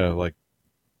be. Yeah, like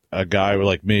a guy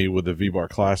like me with the V-Bar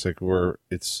Classic, where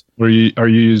it's. Are you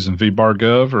using V-Bar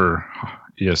Gov or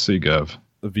ESC Gov?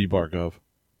 The V-Bar Gov.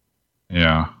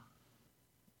 Yeah.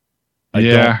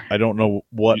 I don't know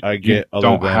what I get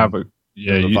other than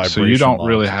so you don't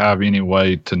really have any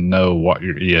way to know what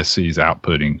your ESC is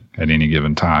outputting at any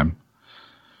given time.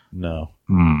 No.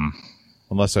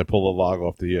 Unless I pull the log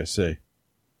off the ESC.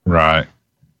 Right.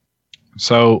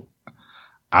 So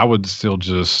I would still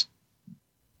just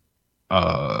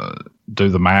do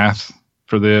the math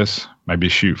for this. Maybe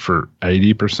shoot for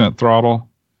 80% throttle.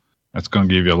 That's going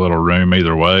to give you a little room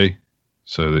either way,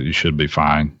 so that you should be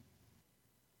fine.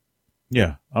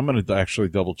 Yeah, I'm going to actually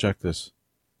double check this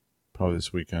probably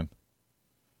this weekend.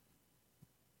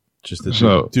 Just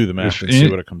to do the math and see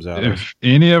what it comes out. If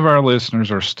any of our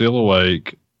listeners are still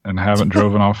awake and haven't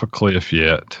driven off a cliff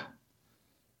yet,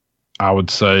 I would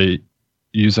say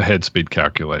use a head speed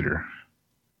calculator.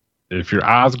 If your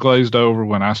eyes glazed over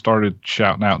when I started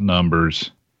shouting out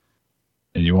numbers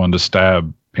and you wanted to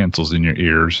stab pencils in your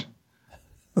ears,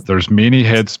 there's many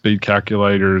head speed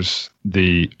calculators.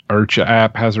 The IRCHA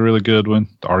app has a really good one,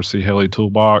 the RC Heli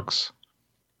Toolbox.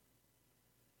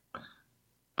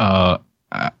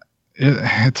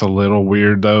 It's a little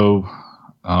weird, though,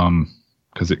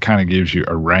 because it kind of gives you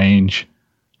a range,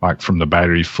 like from the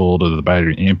battery full to the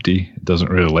battery empty. It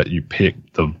doesn't really let you pick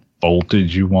the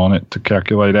voltage you want it to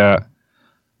calculate at.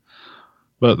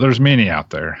 But there's many out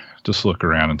there. Just look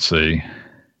around and see.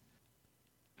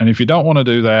 And if you don't want to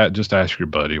do that, just ask your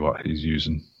buddy what he's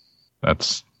using.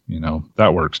 That's,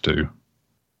 that works too.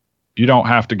 You don't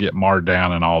have to get marred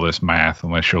down in all this math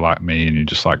unless you're like me and you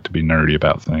just like to be nerdy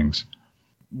about things.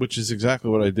 Which is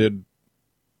exactly what I did,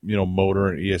 motor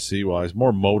and ESC wise,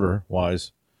 more motor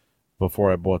wise,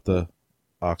 before I bought the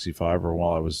Oxy 5 or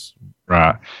while I was.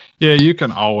 Right. Yeah, you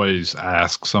can always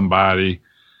ask somebody,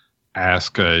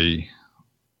 somebody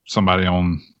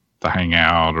on the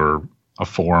Hangout or a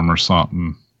forum or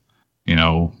something.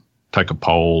 Take a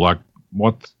poll, like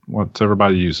what's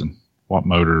everybody using, what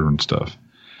motor and stuff.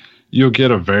 You'll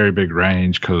get a very big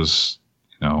range because,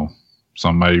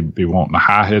 some may be wanting a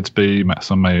high head speed,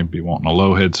 some may be wanting a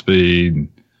low head speed, and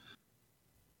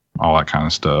all that kind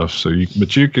of stuff. So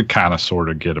but you could kind of sort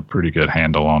of get a pretty good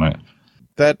handle on it.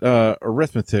 That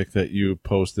arithmetic that you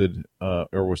posted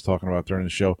or was talking about during the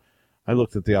show, I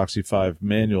looked at the Oxy 5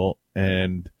 manual,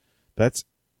 and that's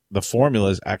the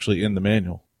formula is actually in the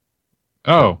manual.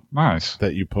 Oh, nice.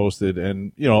 That you posted,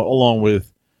 and along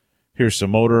with here's some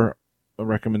motor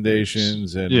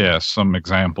recommendations and some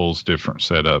examples, different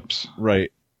setups.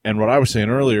 Right. And what I was saying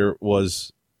earlier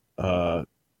was the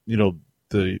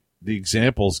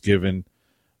examples given,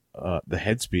 the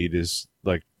head speed is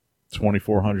like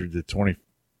 2400 to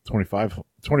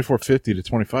 2450 to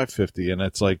 2550, and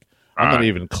it's like I'm not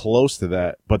even close to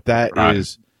that, but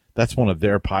that's one of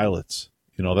their pilots.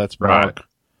 That's Mark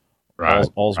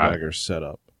Alsbager's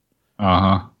setup.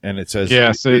 And it says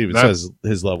it says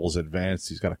his level's advanced.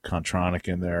 He's got a Contronic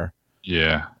in there.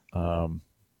 Yeah.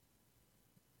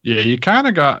 You kind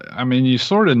of got. I mean, you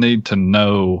sort of need to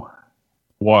know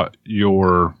what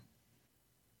your.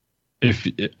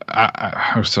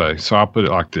 I say so. I'll put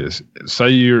it like this: say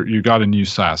you got a new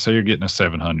size. Say you're getting a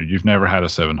 700. You've never had a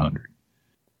 700,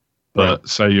 but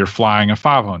say you're flying a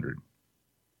 500.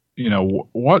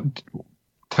 What?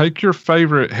 Take your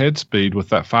favorite head speed with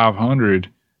that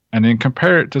 500 and then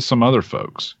compare it to some other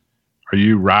folks. Are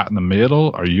you right in the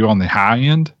middle? Are you on the high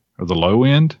end or the low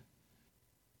end?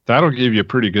 That'll give you a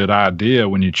pretty good idea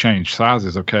when you change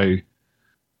sizes. Okay,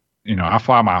 I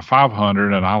fly my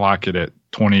 500 and I like it at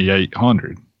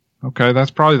 2,800. Okay,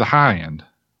 that's probably the high end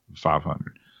of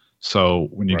 500. So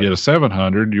when you get a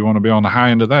 700, you want to be on the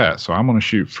high end of that. So I'm going to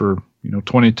shoot for,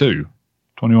 22,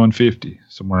 2150,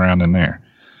 somewhere around in there.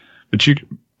 But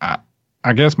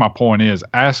I guess my point is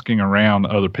asking around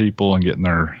other people and getting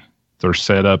their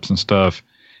setups and stuff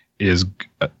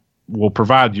will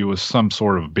provide you with some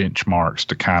sort of benchmarks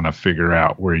to kind of figure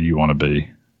out where you want to be.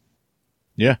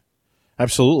 Yeah,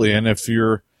 absolutely. And if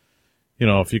you're,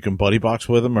 if you can buddy box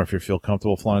with them, or if you feel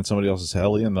comfortable flying somebody else's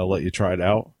heli and they'll let you try it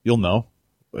out, you'll know.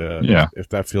 If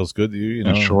that feels good to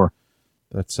you, sure.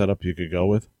 That setup you could go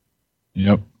with.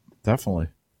 Yep. Definitely.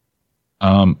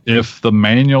 If the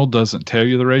manual doesn't tell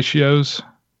you the ratios,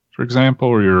 for example,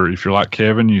 or if you're like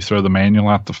Kevin, you throw the manual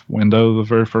out the window the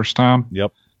very first time.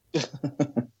 Yep.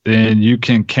 Then you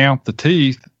can count the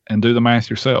teeth and do the math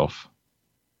yourself.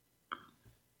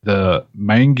 The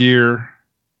main gear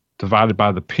divided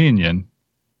by the pinion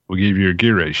will give you a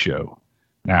gear ratio.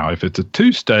 Now, if it's a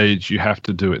 2-stage, you have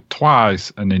to do it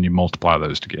twice, and then you multiply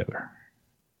those together.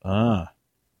 Ah.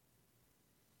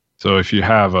 So if you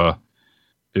have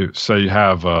say you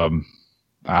have I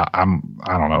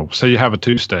don't know, say you have a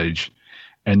 2-stage,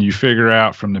 and you figure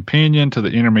out from the pinion to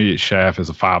the intermediate shaft is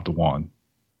a 5-to-1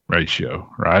 ratio,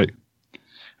 right?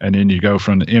 And then you go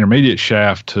from the intermediate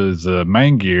shaft to the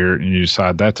main gear, and you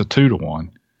decide that's a 2-to-1.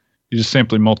 You just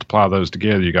simply multiply those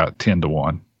together. You got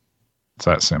 10-to-1. It's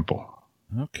that simple.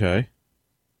 Okay.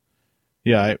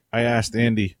 Yeah, I asked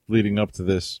Andy leading up to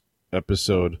this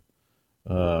episode,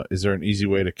 is there an easy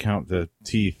way to count the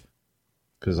teeth?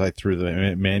 Because I threw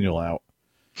the manual out.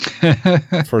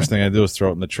 First thing I do is throw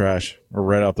it in the trash or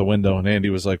right out the window. And Andy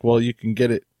was like, well, you can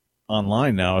get it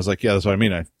online now. I was like, yeah, that's what I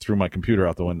mean. I threw my computer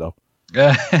out the window.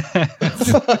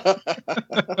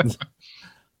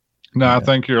 No, I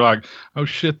think you're like, oh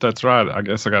shit, that's right. I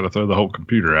guess I got to throw the whole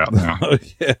computer out now.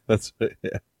 Yeah, that's it.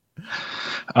 Yeah.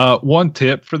 One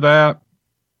tip for that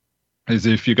is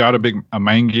if you got a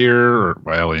main gear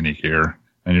or any gear,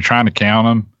 and you're trying to count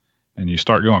them, and you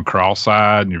start going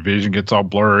cross-eyed, and your vision gets all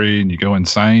blurry, and you go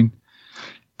insane.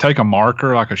 Take a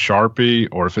marker like a Sharpie,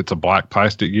 or if it's a black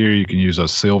plastic gear, you can use a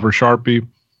silver Sharpie.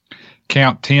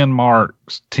 Count 10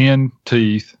 marks, 10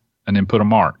 teeth, and then put a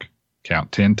mark.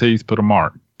 Count 10 teeth, put a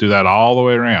mark. Do that all the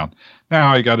way around. Now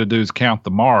all you got to do is count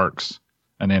the marks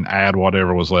and then add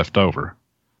whatever was left over.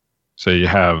 So you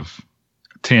have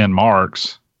 10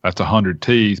 marks, that's 100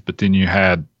 teeth, but then you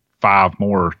had 5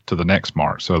 more to the next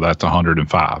mark, so that's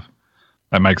 105.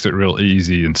 That makes it real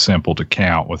easy and simple to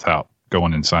count without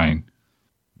going insane.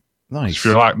 Nice. If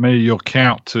you're like me, you'll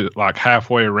count to like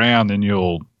halfway around, and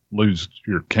you'll lose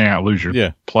your count, lose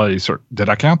your place. Or did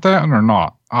I count that one or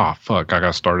not? Oh, fuck, I got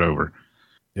to start over.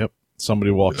 Yep.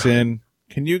 Somebody walks in.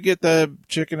 Can you get the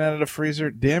chicken out of the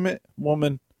freezer? Damn it,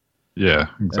 woman. Yeah,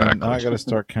 exactly. And now I got to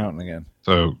start counting again.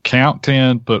 So count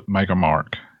 10, make a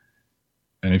mark.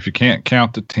 And if you can't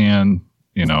count to 10,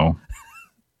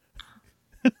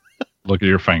 look at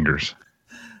your fingers.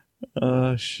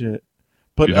 Shit.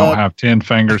 But if you don't have 10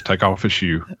 fingers, take off a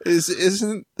shoe.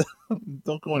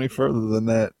 Don't go any further than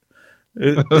that.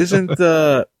 Isn't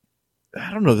I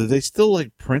don't know, did they still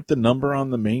like print the number on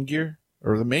the main gear?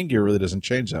 Or the main gear really doesn't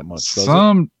change that much, does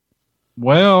it?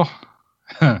 Well,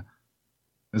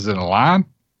 is it a line?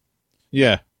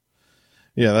 Yeah.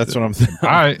 Yeah, that's what I'm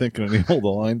thinking of the old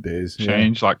Align days.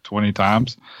 Changed like 20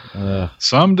 times.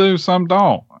 Some do, some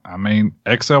don't. I mean,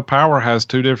 XL Power has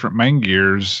 2 different main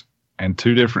gears and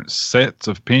 2 different sets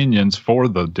of pinions for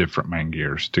the different main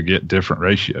gears to get different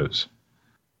ratios.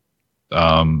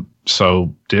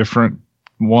 So different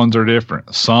ones are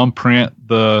different. Some print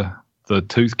the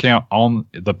tooth count on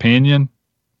the pinion,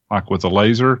 like with a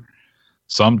laser.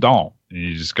 Some don't.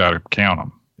 You just got to count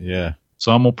them. Yeah.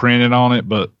 Some will print it on it,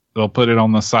 but they'll put it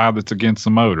on the side that's against the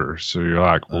motor. So you're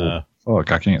like, well,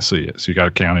 fuck, I can't see it. So you got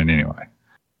to count it anyway.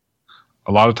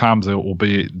 A lot of times it will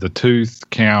be the tooth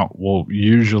count will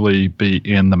usually be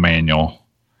in the manual.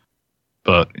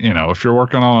 But, if you're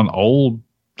working on an old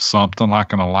something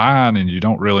like an Align and you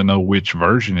don't really know which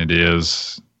version it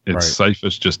is, it's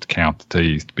safest just to count the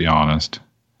teeth, to be honest.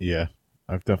 Yeah,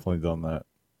 I've definitely done that.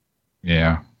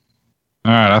 Yeah.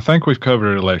 All right, I think we've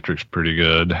covered electrics pretty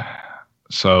good.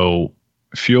 So,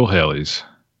 fuel helis.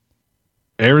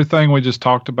 Everything we just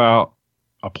talked about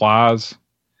applies,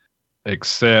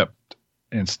 except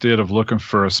instead of looking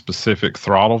for a specific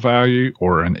throttle value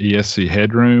or an ESC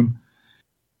headroom,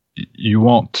 you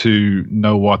want to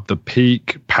know what the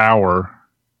peak power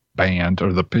band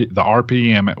or the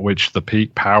RPM at which the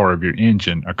peak power of your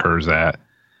engine occurs at.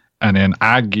 And then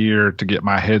I gear to get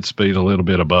my head speed a little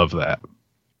bit above that.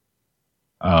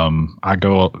 I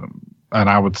go, and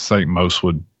I would say most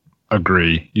would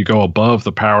agree, you go above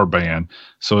the power band.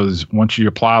 So once you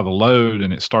apply the load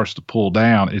and it starts to pull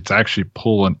down, it's actually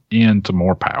pulling into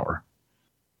more power.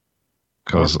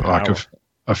 Because like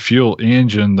a fuel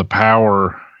engine, the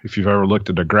power if you've ever looked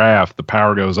at a graph, the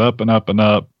power goes up and up and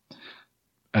up,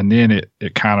 and then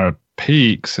it kind of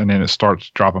peaks, and then it starts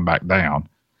dropping back down.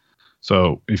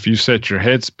 So if you set your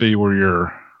head speed where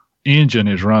your engine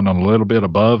is running a little bit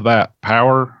above that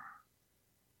power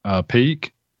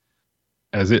peak,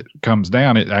 as it comes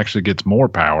down, it actually gets more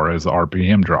power as the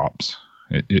RPM drops.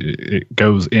 It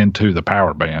goes into the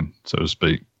power band, so to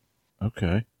speak.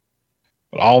 Okay.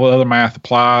 But all the other math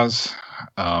applies.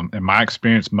 In my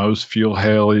experience, most fuel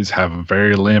helis have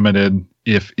very limited,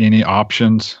 if any,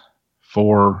 options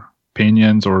for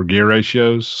pinions or gear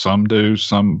ratios. Some do,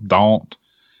 some don't.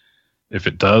 If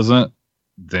it doesn't,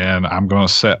 then I'm going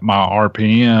to set my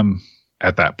RPM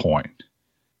at that point.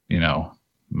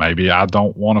 Maybe I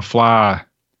don't want to fly,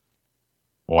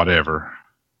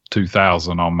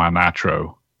 2,000 on my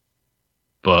nitro.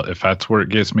 But if that's where it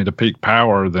gets me to peak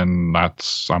power, then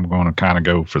I'm going to kind of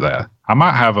go for that. I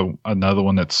might have another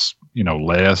one that's,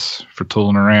 less for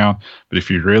tooling around. But if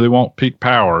you really want peak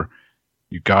power,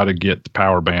 you got to get the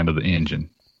power band of the engine.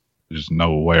 There's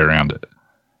no way around it.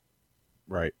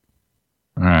 Right.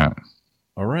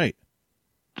 All right.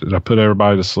 Did I put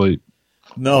everybody to sleep?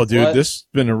 No, dude, This has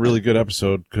been a really good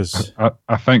episode because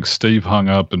I think Steve hung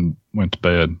up and went to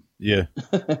bed. Yeah.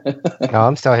 No,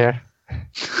 I'm still here.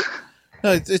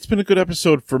 No, it's been a good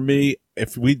episode for me.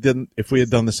 If we had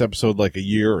done this episode like a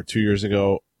year or 2 years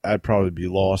ago, I'd probably be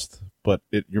lost. But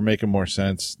you're making more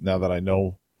sense now that I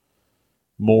know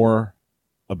more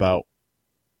about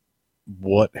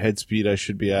what head speed I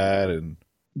should be at, and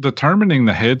determining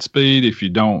the head speed. If you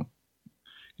don't,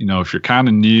 if you're kind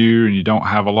of new and you don't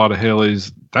have a lot of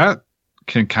helis, that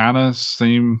can kind of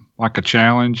seem like a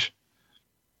challenge.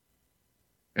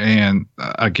 And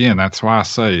again, that's why I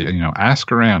say,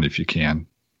 ask around if you can.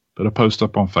 Put a post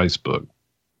up on Facebook.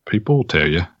 People will tell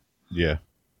you. Yeah.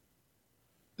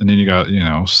 And then you got,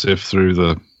 sift through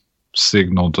the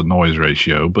signal to noise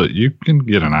ratio, but you can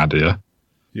get an idea.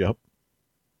 Yep.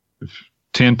 If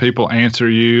 10 people answer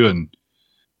you and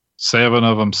 7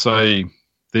 of them say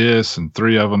this and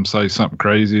 3 of them say something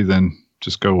crazy, then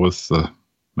just go with the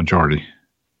majority.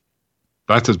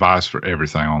 That's advice for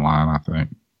everything online, I think.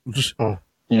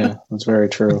 Yeah, that's very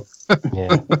true.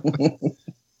 Yeah.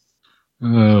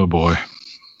 Oh, boy.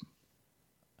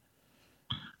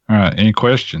 All right. Any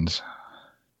questions?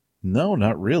 No,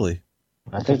 not really.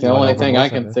 I think the only thing I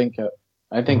can think of,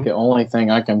 the only thing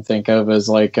I can think of is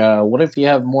like, what if you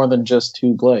have more than just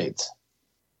 2 blades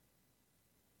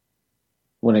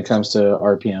when it comes to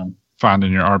RPM?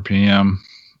 Finding your RPM.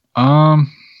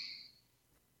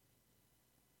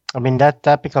 I mean,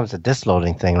 that becomes a disc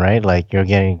loading thing, right? Like you're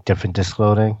getting different disc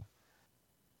loading.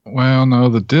 Well, no,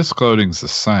 the disc loading's the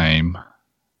same.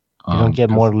 You don't get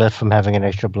more lift from having an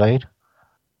extra blade?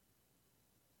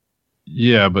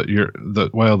 Yeah, but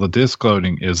the disc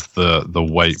loading is the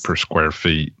weight per square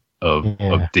feet of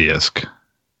disc.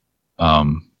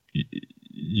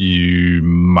 You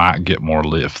might get more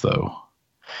lift though.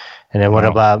 And then what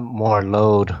about more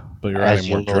load? But you're adding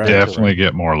more drag. Definitely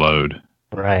get more load.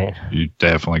 Right. You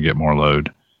definitely get more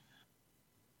load.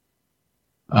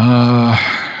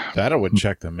 That I would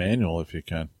check the manual if you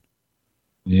can.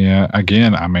 Yeah.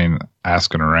 Again, I mean,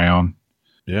 asking around.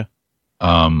 Yeah.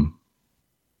 I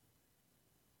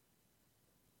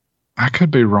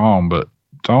could be wrong, but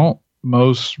don't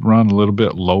most run a little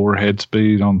bit lower head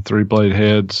speed on 3-blade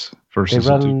heads versus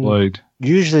a 2-blade?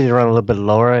 Usually they run a little bit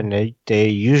lower, and they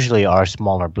usually are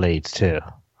smaller blades too.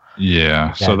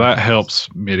 Yeah, so that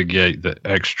helps mitigate the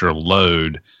extra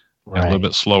load. Right. And a little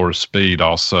bit slower speed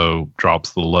also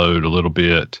drops the load a little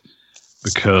bit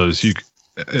because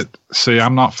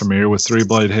I'm not familiar with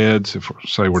 3-blade heads. If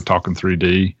we're talking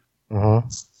 3D,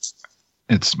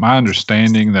 It's my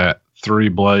understanding that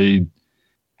 3-blade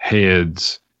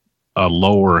heads, a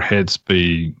lower head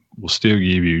speed will still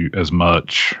give you as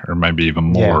much or maybe even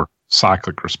more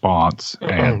cyclic response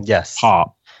and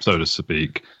pop, so to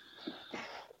speak.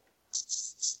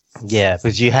 Yeah,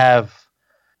 because you have,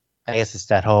 I guess it's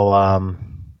that whole...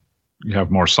 you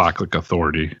have more cyclic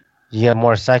authority. You have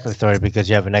more cyclic authority because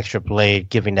you have an extra blade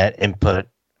giving that input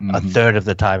a third of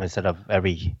the time instead of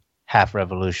every half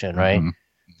revolution, right?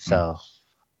 So,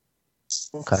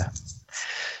 okay.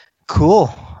 Cool.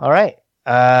 All right.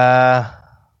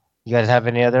 You guys have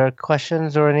any other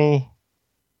questions or any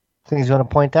things you want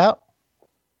to point out?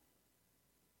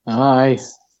 I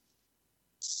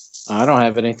don't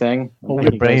have anything.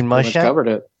 Your brain mush out? Covered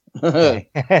it.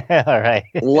 All right.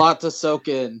 Lot to soak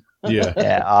in. Yeah.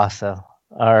 Yeah, awesome.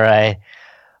 All right.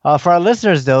 For our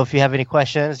listeners, though, if you have any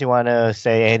questions, you want to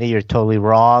say, Andy, you're totally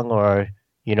wrong, or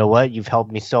you know what, you've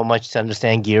helped me so much to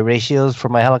understand gear ratios for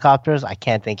my helicopters. I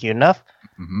can't thank you enough.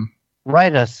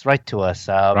 write to us.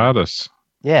 Write us.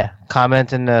 Yeah,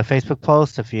 comment in the Facebook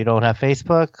post. If you don't have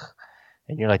Facebook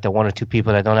and you're like the one or two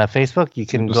people that don't have Facebook, you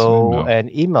can Send us go an email.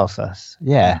 and email us.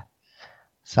 Yeah.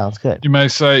 Sounds good. You may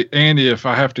say, Andy, if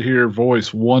I have to hear your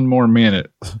voice one more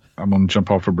minute, I'm going to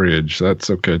jump off a bridge. That's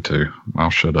okay, too. I'll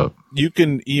shut up. You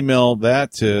can email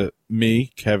that to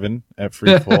me, Kevin, at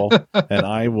Freefall, and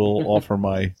I will offer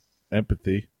my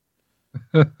empathy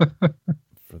for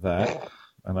that,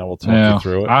 and I will talk you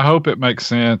through it. I hope it makes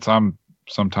sense. I'm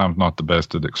sometimes not the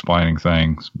best at explaining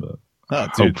things, but No,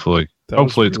 dude, hopefully that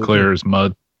was it's really clear good. as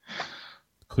mud.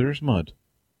 Clear as mud.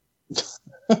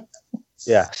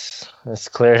 Yes, it's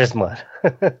clear as mud.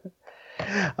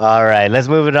 All right, let's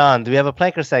move it on. Do we have a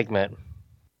planker segment?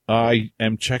 I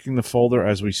am checking the folder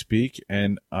as we speak,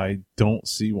 and I don't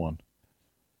see one.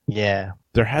 Yeah.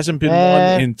 There hasn't been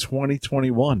Eh. one in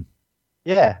 2021.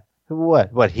 Yeah.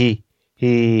 What?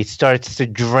 He starts to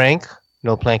drink.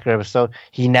 No planker episode.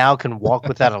 He now can walk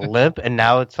without a limp, and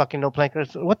now it's fucking no planker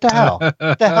episode. What the hell?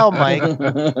 What the hell, Mike?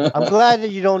 I'm glad that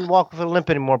you don't walk with a limp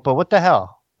anymore, but what the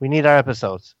hell? We need our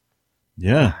episodes.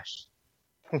 Yeah. Gosh.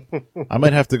 I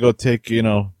might have to go take,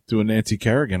 do a Nancy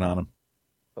Kerrigan on him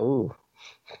Ooh.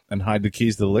 and hide the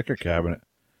keys to the liquor cabinet.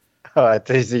 Oh, I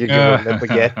thought you said you're giving limp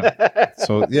again.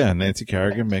 So, yeah, Nancy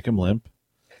Kerrigan, make him limp,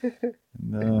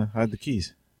 and hide the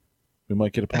keys. We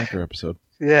might get a Planker episode.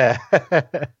 Yeah.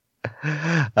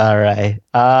 All right.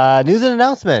 News and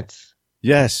announcements.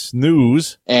 Yes,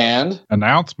 news. And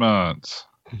Announcements.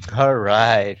 All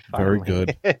right. Very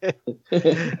finally.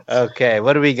 good. Okay,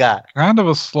 what do we got? Kind of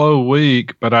a slow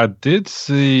week, but I did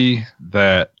see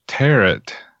that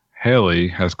Tarrant Haley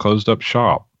has closed up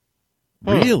shop.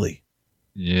 Really?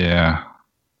 Yeah.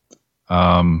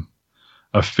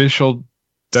 Official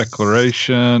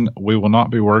declaration: we will not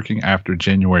be working after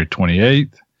January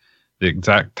 28th. The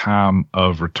exact time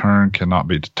of return cannot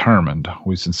be determined.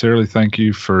 We sincerely thank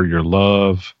you for your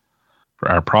love for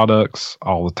our products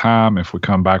all the time. If we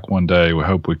come back one day, we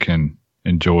hope we can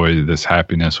enjoy this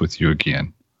happiness with you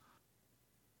again.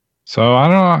 So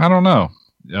I don't know.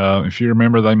 If you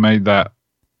remember, they made that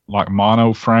like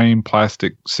mono frame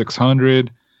plastic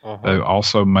 600. They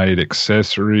also made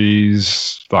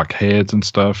accessories like heads and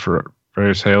stuff for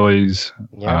various Haleys.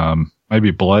 Yeah. Maybe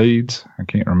blades. I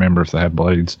can't remember if they had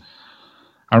blades.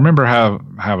 I remember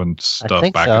having stuff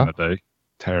think back so. in the day.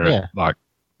 Yeah. Like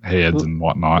heads and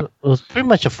whatnot. It was pretty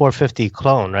much a 450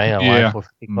 clone, right? A Yeah. line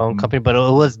 450 clone Mhm. company, but it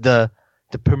was the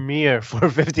premier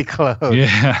 450 clone.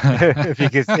 Yeah.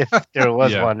 Because if there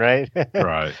was Yeah. one, right?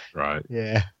 Right.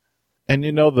 Yeah. And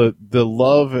the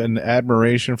love and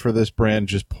admiration for this brand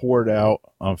just poured out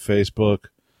on Facebook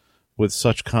with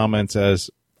such comments as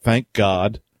 "Thank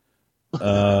God."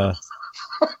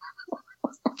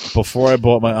 Before I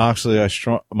bought my Oxy, I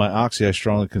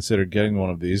strongly considered getting one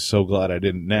of these. So glad I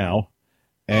didn't now.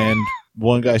 And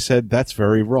one guy said, "That's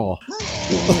very raw."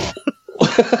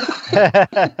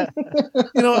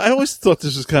 I always thought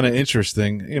this was kind of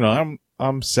interesting.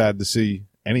 I'm sad to see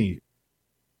any.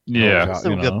 Yeah. There's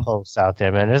some good posts out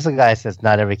there, man. There's a guy that says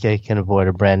not every kid can avoid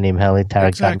a brand name Haley. Tarek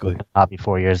Exactly. got a hobby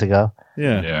 4 years ago.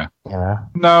 Yeah. Yeah. You know?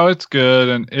 No, it's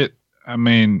good.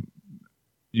 And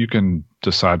you can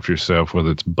decide for yourself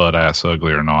whether it's butt ass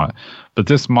ugly or not. But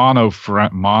this mono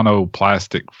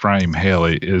plastic frame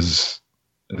Haley is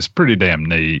pretty damn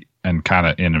neat and kind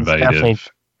of innovative.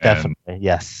 Definitely,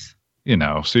 yes.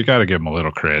 So you got to give them a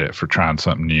little credit for trying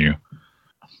something new.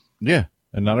 Yeah.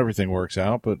 And not everything works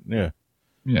out, but yeah.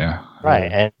 Yeah.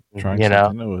 Right. And, Trying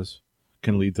something new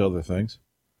can lead to other things.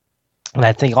 and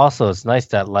I think also it's nice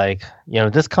that,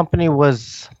 this company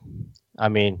was,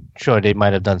 sure, they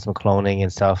might have done some cloning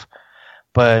and stuff,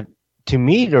 but to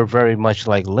me, they're very much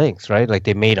like Lynx, right? Like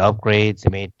they made upgrades,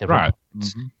 they made different Right.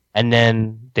 parts, Mm-hmm. and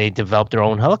then they developed their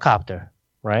own helicopter,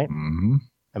 right? Mm-hmm.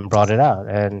 And brought it out.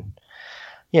 And,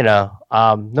 no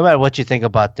matter what you think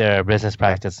about their business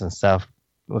practice and stuff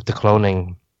with the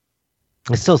cloning,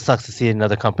 it still sucks to see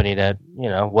another company that,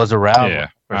 was around Yeah,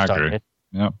 when it I first agree. started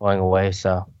Yep. going away.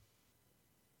 So,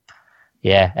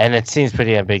 yeah. And it seems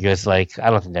pretty ambiguous. Like,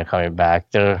 I don't think they're coming back.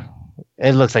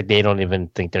 It looks like they don't even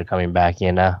think they're coming back,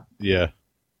 Yeah.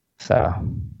 So,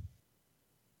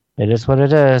 it is what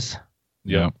it is.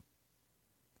 Yeah.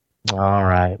 All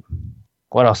right.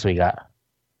 What else we got?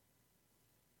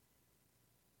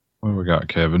 What do we got,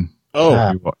 Kevin?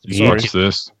 Oh, You watch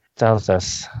this? Tells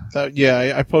us.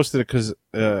 yeah. I posted it because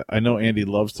I know Andy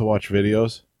loves to watch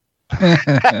videos,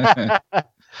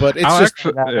 but it's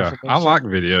I like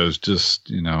videos.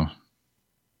 Just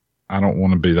I don't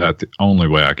want to be that the only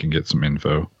way I can get some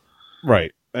info.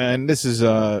 right. And this is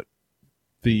the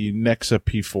Nexa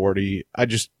P40.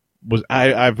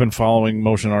 I've been following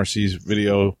Motion RC's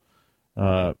video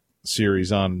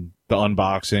series on the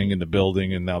unboxing and the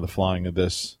building and now the flying of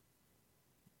this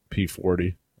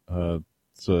P40.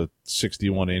 It's a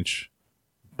 61-inch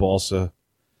balsa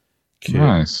kit.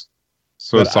 Nice.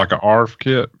 So it's like an ARF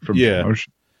kit from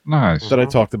Motion. Nice. That I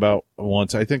talked about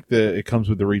once. I think that it comes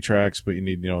with the retracts, but you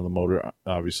need, the motor,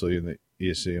 obviously, and the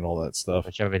ESC and all that stuff.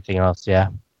 Which everything else, yeah.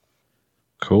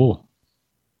 Cool.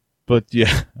 But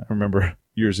yeah, I remember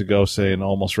years ago saying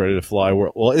almost ready to fly.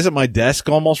 Well, isn't my desk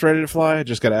almost ready to fly? I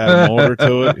just got to add a motor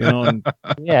to it, And,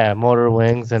 yeah, motor,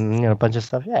 wings, and a bunch of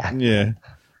stuff. Yeah. Yeah,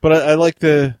 but I like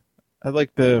the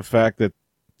fact that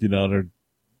they're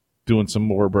doing some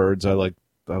Warbirds. I like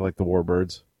the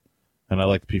Warbirds, and I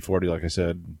like the P40. Like I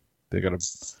said, they got a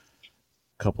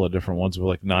couple of different ones with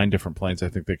like 9 different planes. I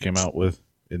think they came out with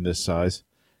in this size.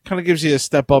 Kind of gives you a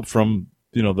step up from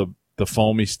the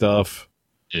foamy stuff.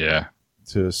 Yeah.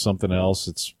 To something else.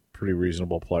 It's pretty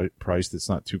reasonable priced. It's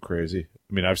not too crazy.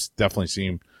 I mean, I've definitely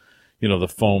seen, the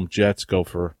foam jets go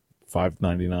for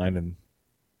 $5.99 and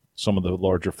some of the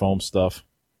larger foam stuff,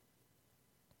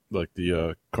 like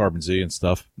the Carbon Z and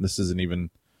stuff. This isn't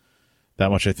even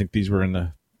that much. I think these were in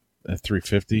the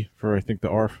 $350 for, I think, the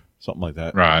ARF, something like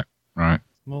that. Right.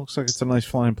 Well, looks like it's a nice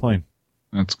flying plane.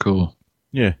 That's cool.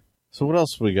 Yeah. So what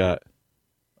else we got?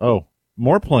 Oh,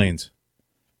 more planes.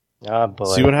 Oh, boy.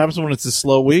 See what happens when it's a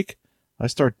slow week? I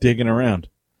start digging around.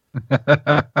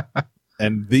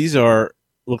 And these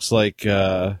looks like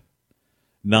 9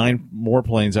 more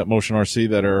planes at Motion RC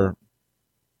that are,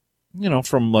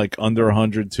 from like under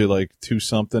 100 to like 2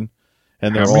 something.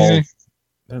 And they're all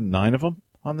 9 of them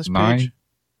on this 9? page.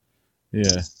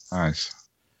 Yeah. Nice.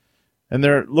 And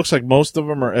looks like most of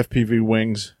them are FPV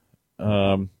wings.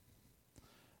 I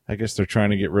guess they're trying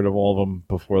to get rid of all of them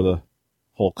before the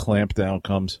whole clamp down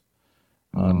comes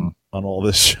on all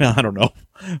this. I don't know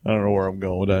where I'm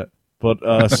going with that.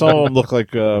 But some of them look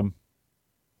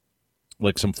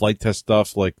like some flight test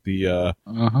stuff, like the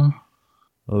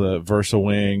Versa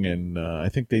wing, and I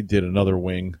think they did another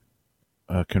wing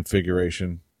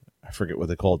configuration. I forget what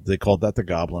they called. They called that the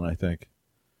Goblin, I think.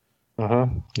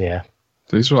 Yeah.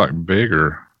 These are like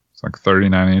bigger. It's like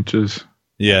 39 inches.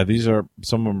 Yeah,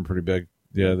 some of them are pretty big.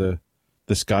 Yeah,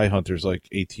 the Sky Hunter's like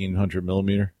 1800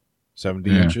 millimeter, 70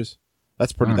 inches.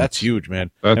 That's pretty. Nice. That's huge,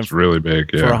 man. That's really big.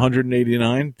 Yeah. For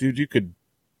 189, dude, you could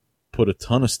put a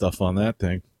ton of stuff on that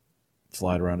thing.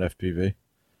 Fly it around FPV.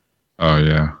 Oh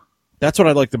yeah. That's what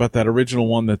I liked about that original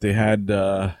one that they had.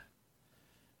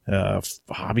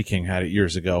 Hobby King had it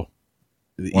years ago.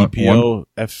 The EPO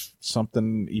F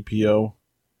something EPO.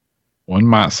 One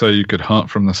might say you could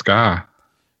hunt from the sky.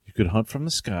 You could hunt from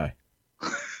the sky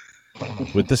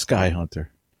with the Sky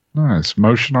Hunter. Nice.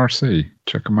 Motion RC.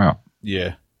 Check them out.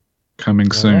 Yeah.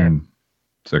 Coming soon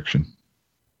section.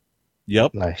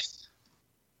 Yep. Nice.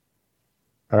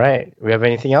 All right. We have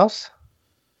anything else?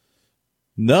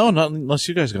 No, not unless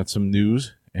you guys got some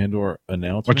news and or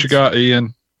announcements. What you got,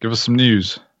 Ian? Give us some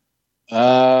news.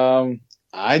 I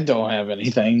don't have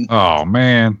anything. Oh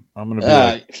man. I'm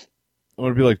gonna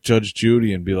be like Judge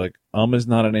Judy and be like, is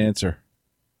not an answer.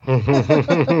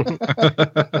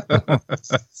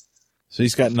 So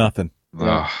he's got nothing.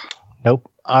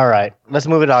 Nope. All right. Let's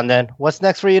move it on then. What's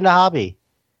next for you in the hobby?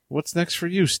 What's next for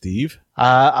you, Steve?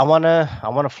 I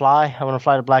wanna fly. I wanna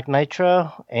fly the Black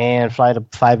Nitro and fly the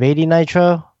 580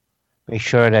 Nitro. Make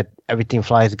sure that everything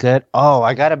flies good. Oh,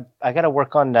 I gotta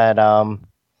work on that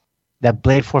that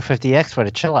Blade 450X for the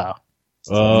chill out.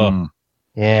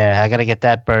 Yeah, I gotta get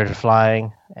that bird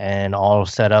flying and all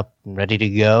set up and ready to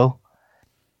go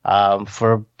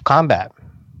for combat.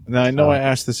 Now I know I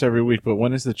ask this every week, but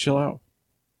when is the chill out?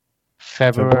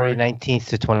 February 19th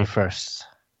to 21st.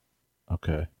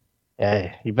 Okay.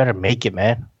 Yeah, you better make it,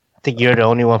 man. I think you're the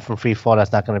only one from Free Fall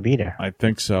that's not going to be there. I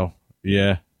think so.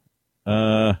 Yeah.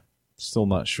 Still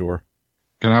not sure.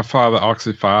 Can I fly the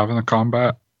Oxy 5 in the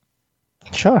combat?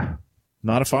 Sure.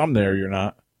 Not if I'm there, you're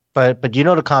not. But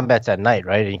the combat's at night,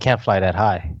 right? And you can't fly that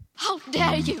high. How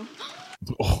dare you?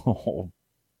 Oh,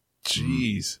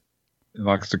 jeez. He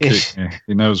likes to kick me.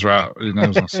 He knows right. He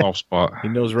knows my soft spot. He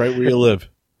knows right where you live.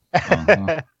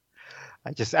 Uh-huh.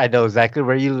 I know exactly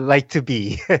where you like to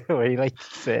be, where you like to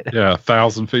sit. Yeah,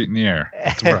 1,000 feet in the air.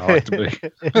 That's where I like to be.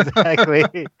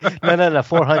 Exactly. No,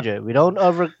 400. We don't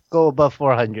ever go above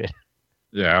 400.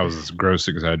 Yeah, I was gross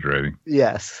exaggerating.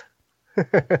 Yes. It's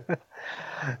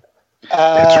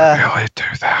really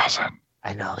 2,000.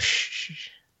 I know. Shh.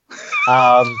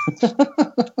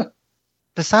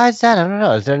 Besides that, I don't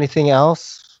know. Is there anything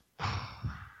else?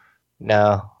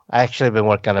 No. I actually been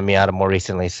working on a Miata more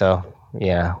recently, so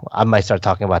yeah, I might start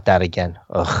talking about that again.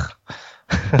 Ugh.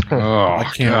 Oh, I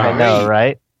can't I God. know,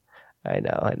 right? I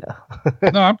know.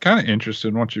 No, I'm kind of interested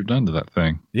in what you've done to that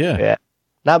thing. Yeah. Yeah.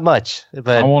 Not much,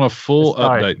 but I want a full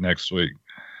start. update next week.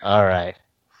 all right.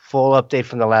 Full update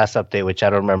from the last update, which I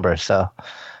don't remember, so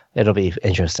it'll be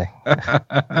interesting.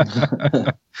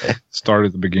 Start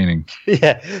at the beginning.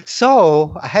 Yeah.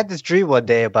 So I had this dream one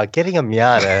day about getting a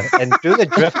Miata and doing a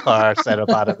drift car setup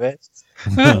out of it.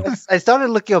 I started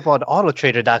looking up on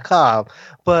autotrader.com,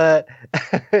 but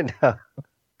no,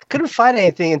 couldn't find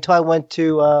anything until I went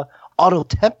to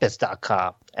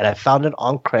autotempest.com and I found it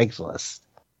on Craigslist.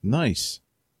 Nice.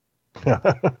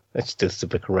 Let's do a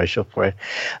super commercial for it.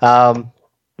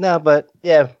 No, but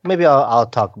yeah, maybe I'll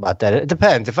talk about that. It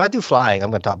depends. If I do flying, I'm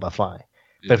going to talk about flying.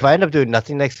 But if I end up doing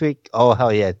nothing next week, oh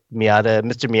hell yeah,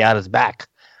 Mr. Miata's back.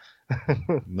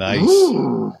 Nice.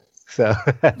 Ooh. So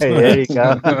there you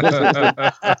go.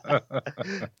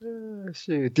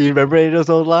 Shoot. Do you remember any of those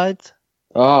old lines?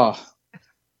 Oh,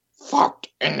 fucked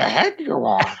in the head you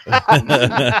are.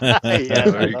 Yeah,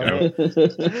 There you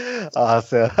go.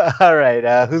 Awesome. All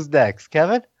right. Who's next?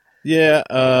 Kevin?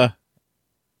 Yeah,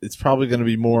 it's probably going to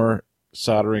be more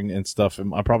soldering and stuff.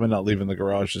 I'm probably not leaving the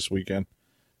garage this weekend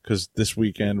because this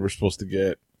weekend we're supposed to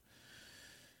get.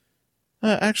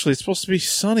 Actually, it's supposed to be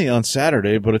sunny on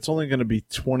Saturday, but it's only going to be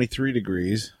 23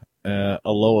 degrees, a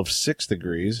low of 6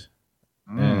 degrees.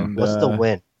 And What's the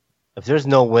wind? If there's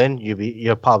no wind,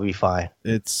 you'll probably fine.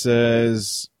 it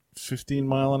says 15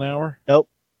 mile an hour. Nope,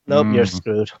 you're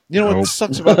screwed. You know what Nope.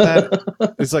 sucks about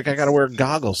that? It's like I got to wear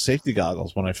goggles, safety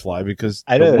goggles, when I fly because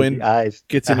I know the wind eyes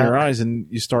gets in Uh-huh. your eyes and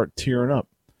you start tearing up.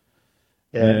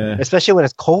 Yeah. Especially when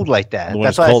it's cold like that. When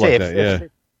That's it's why cold I say like if, that,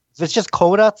 if it's just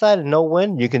cold outside and no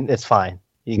wind, it's fine.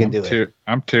 You can do it.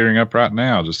 I'm tearing up right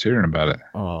now just hearing about it.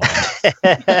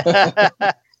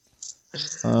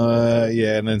 Oh,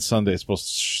 yeah. And then Sunday it's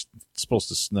supposed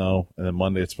to snow, and then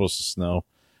Monday it's supposed to snow,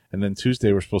 and then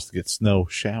Tuesday we're supposed to get snow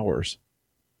showers.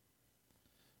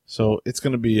 So it's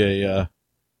going to be a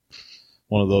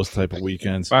one of those type of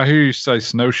weekends. If I hear you say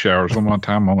snow showers one more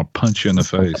time, I'm going to punch you in the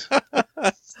face.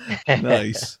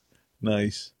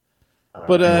 Nice.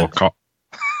 But We'll call-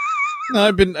 no,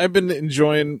 I've been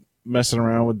enjoying messing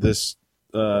around with this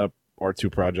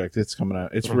R2 project. It's coming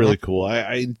out. It's really cool.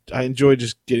 I enjoy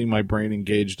just getting my brain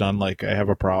engaged on, like, I have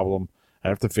a problem. I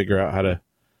have to figure out how to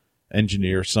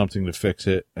engineer something to fix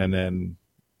it, and then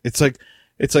it's like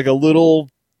a little,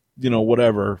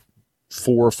 whatever,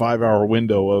 4 or 5 hour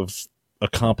window of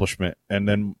accomplishment, and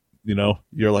then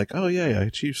you're like, oh yeah, I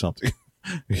achieved something.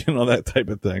 That type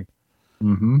of thing.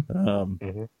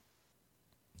 Mhm.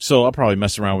 So I'll probably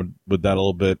mess around with that a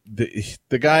little bit.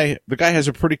 The guy has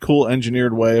a pretty cool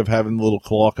engineered way of having the little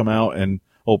claw come out and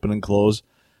open and close,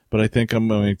 but I think I'm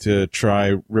going to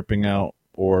try ripping out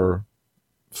or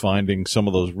finding some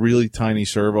of those really tiny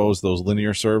servos, those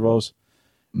linear servos,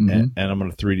 and I'm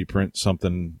going to 3D print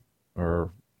something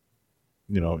or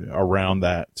around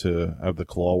that to have the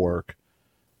claw work.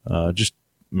 Just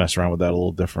mess around with that a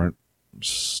little different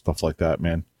stuff like that,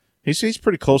 man. He's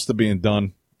pretty close to being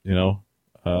done,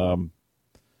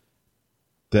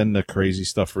 then the crazy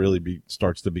stuff really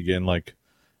starts to begin. Like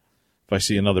if I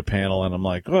see another panel and I'm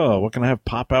like, oh, what can I have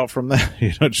pop out from that?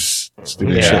 Just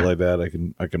stupid shit like that.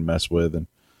 I can mess with, and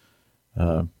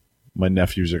my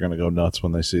nephews are gonna go nuts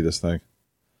when they see this thing.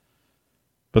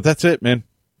 But that's it, man.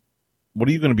 What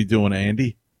are you gonna be doing,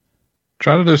 Andy?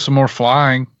 Try to do some more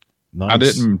flying. Nice. I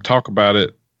didn't talk about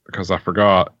it because I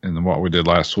forgot in what we did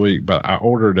last week, but I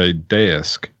ordered a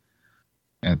desk.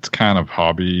 It's kind of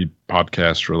hobby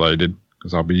podcast related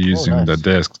because I'll be using the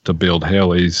desk to build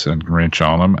helis and wrench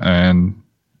on them and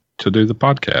to do the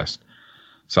podcast.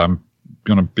 So I'm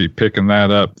going to be picking that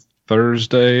up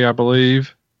Thursday, I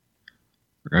believe.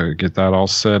 Got to get that all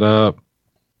set up.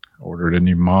 Ordered a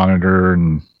new monitor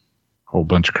and a whole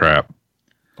bunch of crap.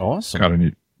 Awesome. Got a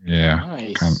new,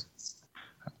 Nice.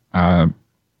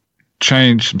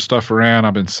 changed some stuff around.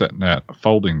 I've been setting that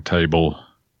folding table,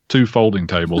 2 folding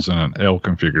tables in an L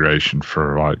configuration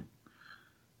for like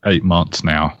 8 months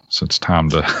now. So it's time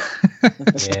to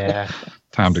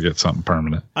time to get something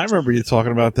permanent. I remember you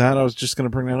talking about that. I was just going to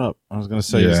bring that up. I was going to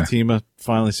say, is Tima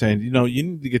finally saying, you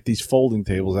need to get these folding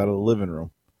tables out of the living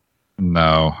room?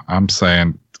 No, I'm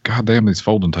saying, God damn, these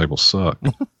folding tables suck.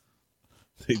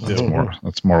 They do.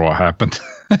 That's more what happened.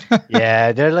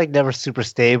 Yeah, they're like never super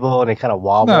stable and they kind of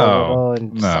wobble.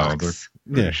 They're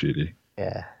pretty shitty.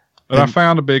 Yeah. But I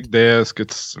found a big desk.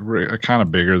 It's kind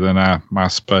of bigger than my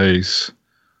space.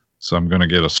 So I'm going to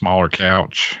get a smaller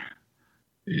couch.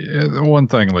 Yeah, the one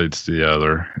thing leads to the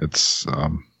other. It's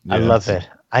I love it.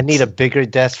 I need a bigger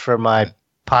desk for my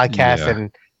podcast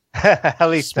and At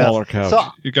least Smaller couch. So,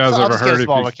 You guys I'll ever just get a heard if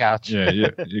smaller you, couch.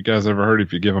 you guys ever heard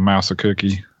if you give a mouse a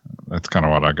cookie? That's kind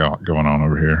of what I got going on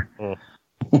over here.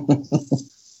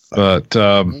 But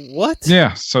What?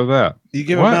 yeah, so that You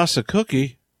give What? a mouse a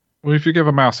cookie? well, if you give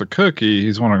a mouse a cookie,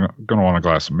 he's going to want a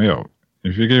glass of milk.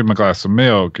 If you give him a glass of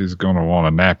milk, he's going to want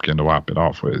a napkin to wipe it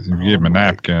off with. If you give him a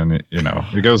napkin,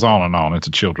 it goes on and on. It's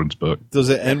a children's book. Does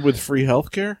it end with free health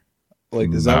care?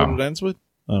 Like, is that No. what it ends with?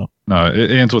 No,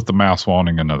 it ends with the mouse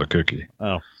wanting another cookie.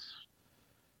 Oh.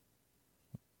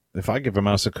 If I give a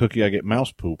mouse a cookie, I get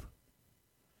mouse poop.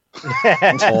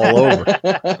 It's all over.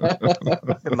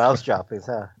 The mouse droppings,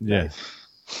 huh? Yeah.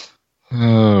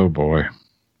 Oh boy!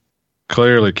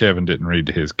 Clearly, Kevin didn't read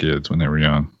to his kids when they were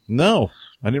young. No,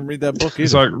 I didn't read that book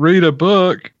He's either. like, read a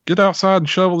book, get outside and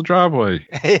shovel the driveway.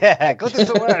 Yeah, go do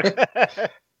some work.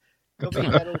 Go be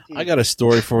better with I got a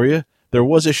story for you. There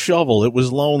was a shovel. It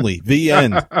was lonely. The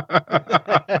end.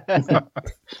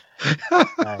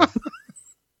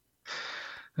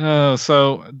 Nice.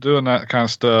 So doing that kind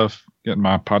of stuff, getting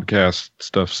my podcast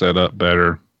stuff set up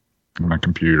better, my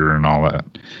computer and all that,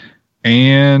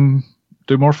 and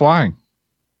do more flying.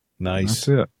 Nice. That's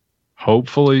it.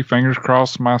 Hopefully, fingers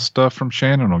crossed, my stuff from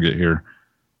Shannon will get here.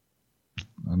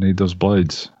 I need those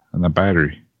blades and the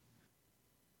battery.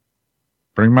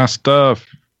 Bring my stuff,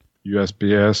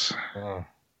 USPS. Oh.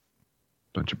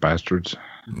 Bunch of bastards.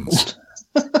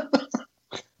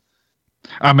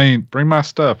 I mean, bring my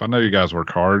stuff. I know you guys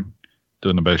work hard,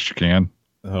 doing the best you can.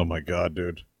 Oh my god,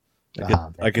 dude!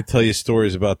 Ah, I could tell you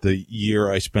stories about the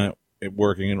year I spent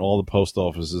working in all the post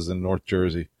offices in North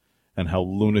Jersey, and how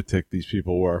lunatic these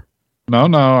people were. No,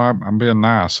 I'm being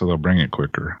nice, so they'll bring it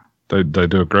quicker. They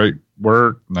do a great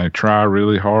work, and they try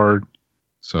really hard.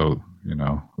 So,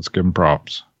 let's give them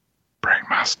props. Bring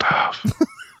my stuff.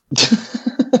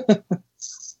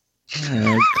 All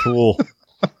right, cool.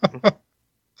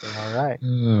 all right.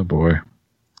 Oh, boy.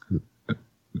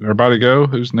 Everybody go?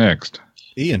 Who's next?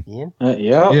 Ian. Ian?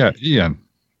 Yeah. Yeah, Ian.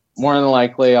 More than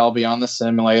likely, I'll be on the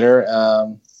simulator,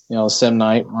 Sim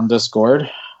Night on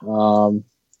Discord.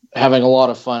 Having a lot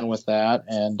of fun with that.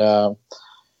 And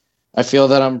I feel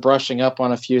that I'm brushing up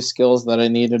on a few skills that I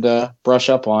needed to brush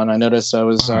up on. I noticed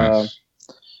Nice.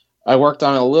 I worked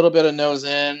on a little bit of nose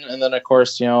in, and then, of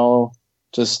course,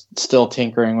 just still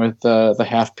tinkering with the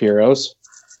half Pyros.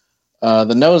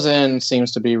 The nose in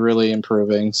seems to be really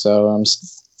improving, so I'm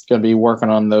going to be working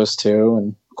on those two,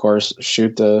 and of course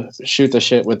shoot the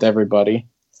shit with everybody.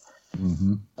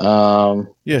 Mm-hmm.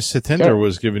 Yeah, Satinder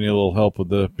was giving you a little help with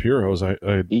the Puros. I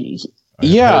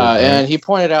Yeah, heard, and he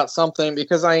pointed out something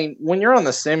because when you're on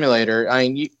the simulator,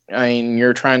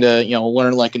 you're trying to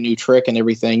learn like a new trick and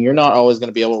everything. You're not always going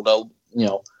to be able to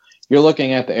you're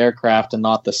looking at the aircraft and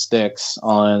not the sticks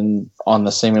on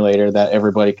the simulator that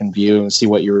everybody can view and see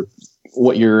what your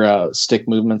stick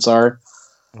movements are.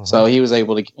 Mhm. So he was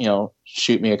able to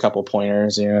shoot me a couple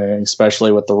pointers,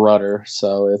 especially with the rudder.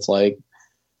 So it's like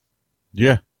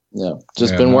yeah.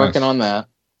 just Yeah, been nice. working on that.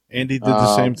 Andy did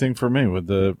the same thing for me with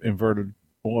the inverted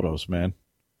autos, man.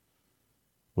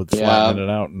 With Yeah. flattening it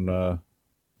out and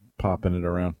popping it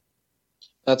around.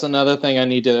 That's another thing I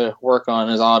need to work on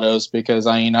is autos because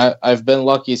I've been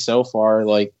lucky so far.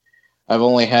 Like I've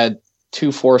only had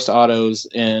 2 forced autos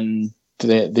in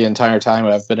the entire time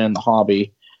I've been in the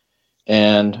hobby,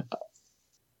 and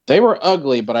they were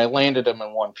ugly, but I landed them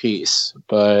in one piece.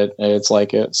 But it's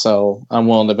like it, so I'm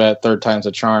willing to bet third time's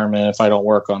a charm, and if I don't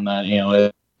work on that,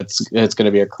 it's going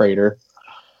to be a crater.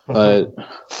 But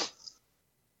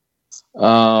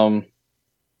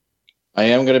I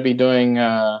am going to be doing.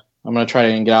 I'm going to try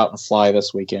and get out and fly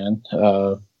this weekend.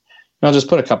 I'll just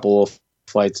put a couple of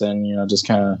flights in. Just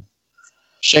kind of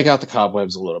shake out the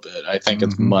cobwebs a little bit. I think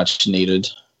it's Mhm. much needed.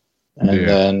 And Yeah.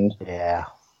 then Yeah.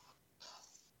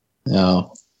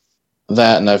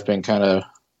 that, and I've been kind of.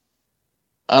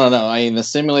 I don't know. The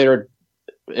simulator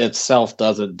itself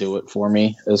doesn't do it for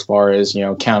me as far as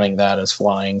counting that as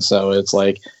flying. So it's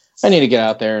like I need to get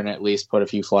out there and at least put a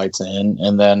few flights in,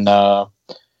 and then gotta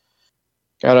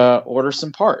order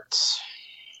some parts.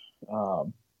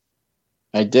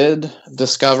 I did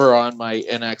discover on my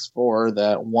NX4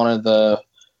 that one of the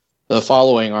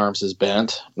following arms is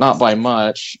bent, not by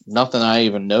much, nothing I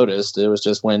even noticed. It was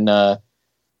just when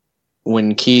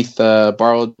Keith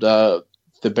borrowed the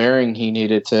bearing he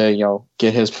needed to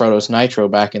get his Protos Nitro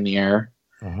back in the air.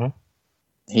 Mhm.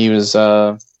 He was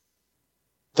the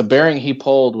bearing he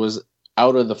pulled was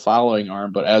out of the following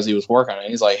arm, but as he was working on it,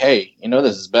 he's like, "Hey,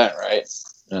 this is bent, right?"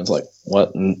 And it's like,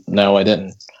 "What? No, I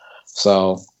didn't."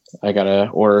 So I gotta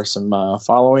order some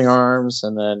following arms,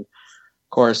 and then of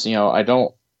course I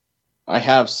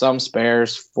have some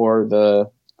spares for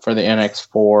the for the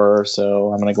NX4,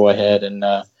 so I'm going to go ahead and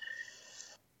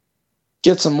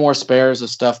get some more spares of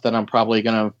stuff that I'm probably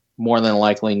going to more than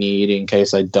likely need in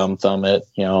case I dumb thumb it,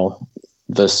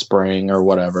 this spring or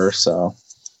whatever. So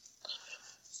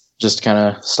just kind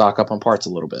of stock up on parts a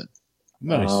little bit.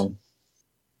 Nice.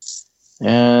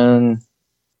 And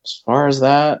as far as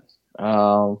that,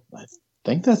 I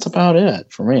think that's about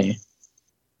it for me.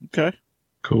 Okay.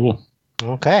 Cool.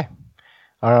 Okay.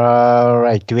 All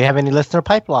right. Do we have any listener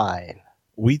pipeline?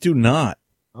 We do not.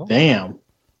 Oh. Damn.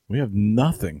 We have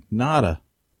nothing. Nada.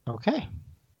 Okay.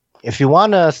 If you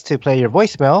want us to play your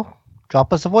voicemail,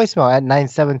 drop us a voicemail at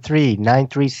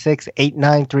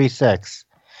 973-936-8936.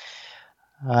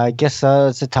 I guess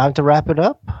it's the time to wrap it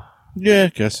up. Yeah, I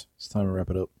guess it's time to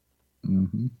wrap it up.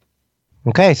 Mm-hmm.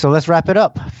 Okay, so let's wrap it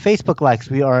up. Facebook likes,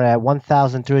 we are at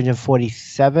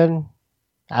 1,347.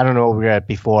 I don't know what we were at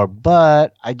before,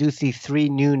 but I do see 3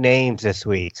 new names this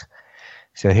week.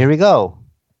 So here we go.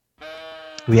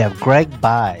 We have Greg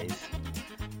Buys,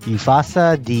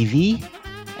 Ufasa DV,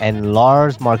 and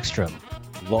Lars Markstrom.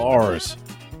 Lars.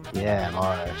 Yeah,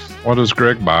 Lars. What does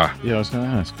Greg buy? Yeah, I was going to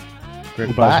ask. Greg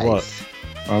He buys what?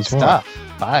 That's what? Stuff.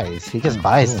 Buys. He just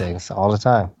buys things all the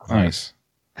time. Nice.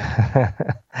 All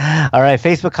right,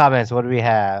 Facebook comments. What do we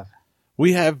have?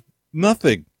 We have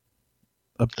nothing.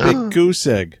 A big goose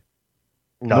egg.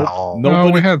 No. Nope. No,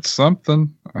 Nobody- we had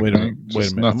something. Wait a minute.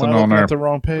 Just Am I nothing looking on our at the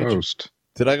wrong page? post.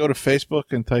 Did I go to Facebook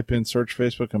and type in search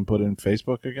Facebook and put in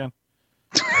Facebook again?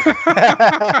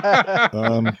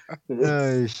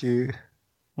 Oh, shoot.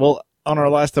 Well, on our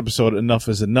last episode, Enough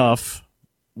is Enough,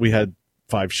 we had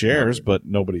 5 shares, but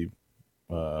nobody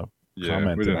Yeah,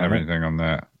 commented we didn't on have it. anything on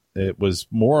that. It was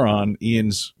more on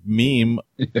Ian's meme.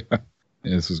 Yeah,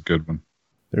 this is a good one.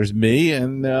 There's me,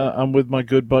 and I'm with my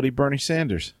good buddy Bernie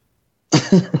Sanders.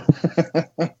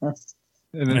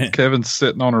 And then Kevin's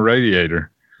sitting on a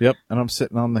radiator. Yep, and I'm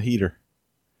sitting on the heater.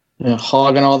 Yeah,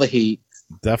 hogging all the heat.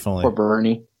 Definitely. Poor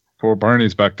Bernie. Poor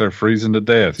Bernie's back there freezing to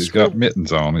death. He's got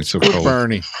mittens on. He's so Poor cold.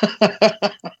 Bernie.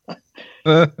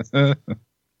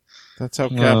 That's how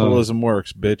capitalism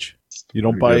works, bitch. You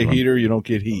don't Pretty buy good a one. heater, you don't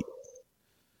get heat.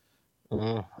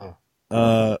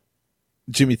 Mhm.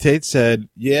 Jimmy Tate said,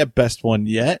 yeah, best one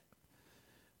yet.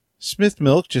 Smith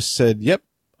Milk just said, yep,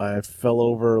 I fell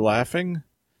over laughing.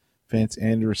 Vance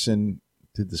Anderson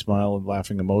did the smile and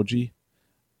laughing emoji.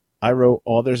 I wrote,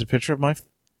 oh, there's a picture of my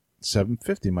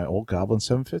 750, my old Goblin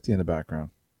 750 in the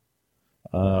background.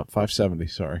 570,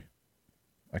 sorry.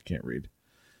 I can't read.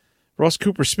 Ross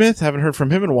Cooper Smith, haven't heard from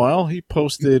him in a while. He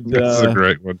posted This is a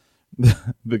great one.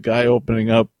 the guy opening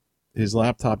up his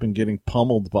laptop and getting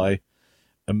pummeled by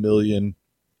a million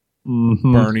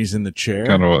Bernies in the chair.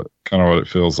 Kind of what it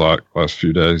feels like last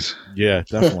few days. Yeah,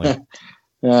 definitely.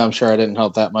 Yeah, I'm sure I didn't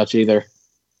help that much either.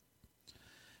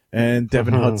 And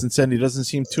Devin Hudson said he doesn't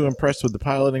seem too impressed with the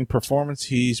piloting performance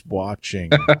he's watching.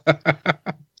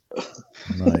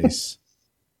 Nice.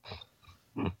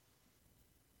 That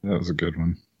was a good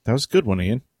one. That was a good one,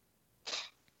 Ian.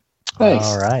 Thanks.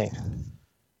 All right.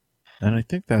 And I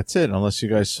think that's it, unless you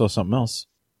guys saw something else.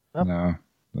 Yep. No,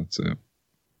 that's it.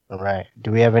 All right.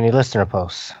 Do we have any listener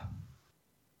posts?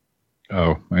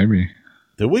 Oh, maybe.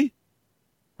 Did we?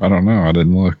 I don't know. I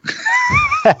didn't look.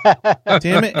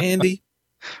 Damn it, Andy.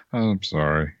 I'm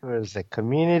sorry. Where's the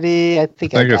community? I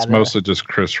think I think got it's mostly just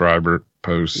Chris Rybert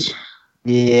posts.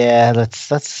 Yeah, let's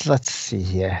see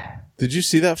here. Did you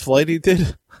see that flight he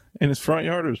did in his front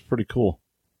yard? It was pretty cool.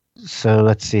 So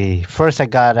let's see. First, I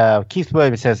got Keith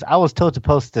Williams says, I was told to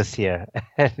post this here.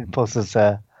 And he posts us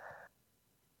a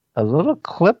little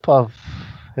clip of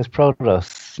his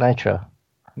Protoss Nitro.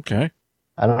 Okay.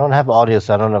 I don't have audio,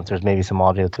 so I don't know if there's maybe some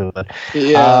audio to it.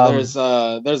 Yeah, there's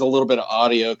a little bit of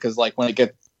audio because like when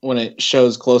it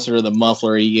shows closer to the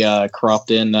muffler, he cropped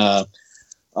in. Yeah,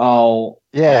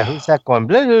 who's that going?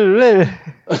 Blah, blah, blah.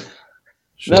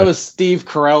 That was Steve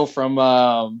Carell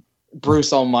from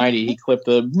Bruce Almighty. He clipped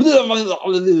the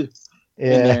in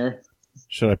Yeah. there.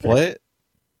 Should I play it?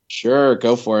 Sure,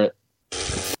 go for it.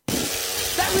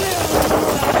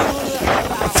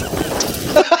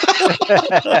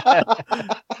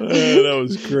 That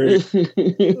was great.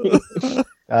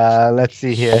 Let's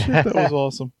see here. That was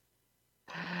awesome.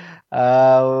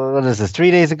 What is this?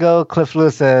 3 days ago, Cliff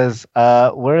Lewis says,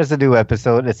 where is the new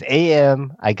episode? It's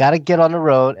AM. I got to get on the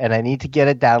road, and I need to get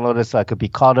it downloaded so I could be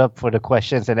caught up for the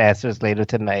questions and answers later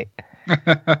tonight.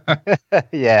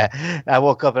 Yeah. I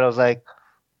woke up and I was like,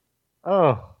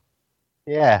 oh,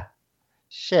 yeah.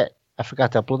 Shit. I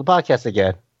forgot to upload the podcast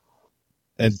again.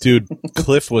 And dude,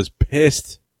 Cliff was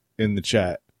pissed in the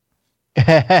chat.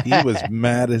 He was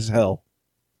mad as hell.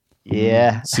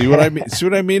 Yeah. See what I mean? See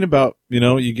what I mean about,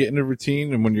 you get in a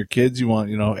routine, and when you're kids, you want,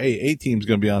 hey, A-Team's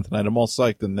going to be on tonight. I'm all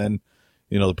psyched. And then,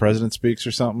 the president speaks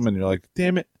or something, and you're like,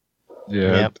 damn it.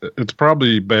 Yeah, it's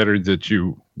probably better that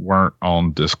you weren't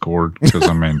on Discord because,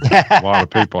 a lot of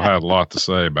people had a lot to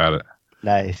say about it.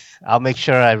 Nice. I'll make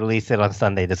sure I release it on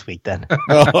Sunday this week then.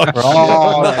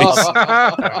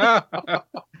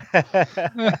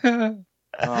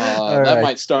 That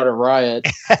might start a riot.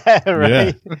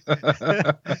 Right?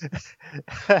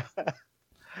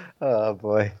 Oh,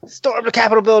 boy. Storm the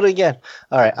Capitol building again.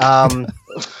 All right.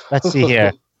 Let's see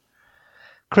here.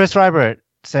 Chris Rybert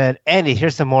said, Andy,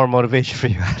 here's some more motivation for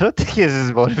you. I don't think this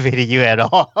is motivating you at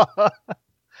all.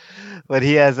 But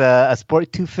he has a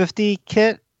Sport 250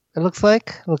 kit, it looks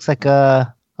like. It looks like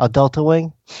a Delta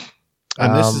Wing.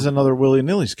 And this is another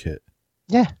Willy-Nilly's kit.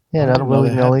 Yeah, another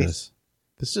Willy-Nilly's.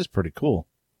 This is pretty cool.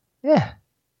 Yeah.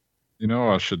 You know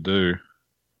what I should do?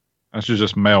 I should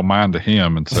just mail mine to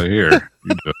him and say, here,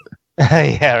 you do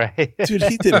it. Yeah, right. Dude,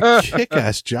 he did a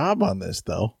kick-ass job on this,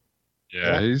 though.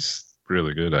 Yeah, he's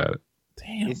really good at it.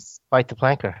 Damn. He's quite the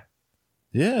planker.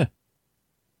 Yeah.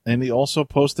 And he also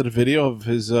posted a video of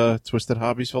his Twisted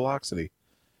Hobbies Velocity.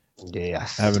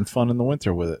 Yes. Having fun in the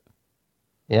winter with it.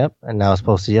 Yep. And that was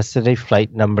posted yesterday,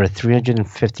 flight number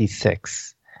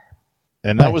 356.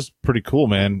 And that was pretty cool,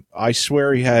 man. I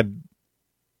swear he had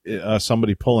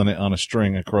somebody pulling it on a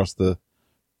string across the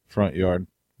front yard.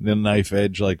 The knife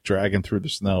edge, like, dragging through the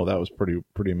snow. That was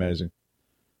pretty amazing.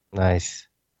 Nice.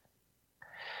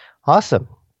 Awesome.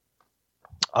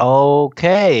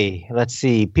 Okay. Let's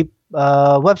see.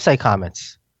 Website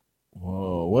comments.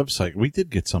 Whoa, website. We did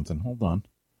get something. Hold on.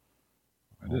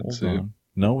 I didn't see it.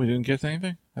 No, we didn't get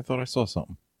anything? I thought I saw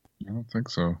something. I don't think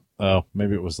so. Oh,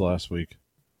 maybe it was last week.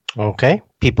 Okay.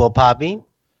 People of Podbean.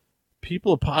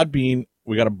 People of Podbean,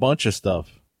 we got a bunch of stuff.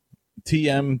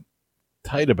 TM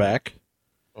Tideback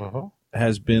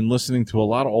has been listening to a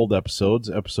lot of old episodes.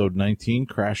 Episode 19,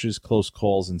 Crashes, Close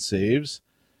Calls, and Saves.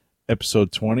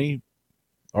 Episode 20,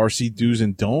 RC Do's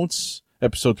and Don'ts.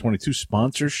 Episode 22,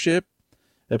 Sponsorship.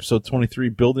 Episode 23,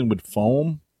 Building with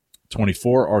Foam.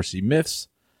 24, RC Myths.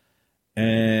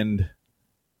 And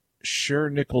Sure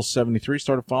Nichols 73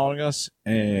 started following us.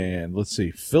 And let's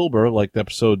see, Filber liked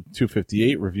episode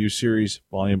 258, Review Series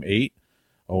Volume 8,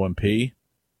 OMP,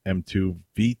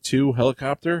 M2V2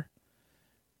 Helicopter.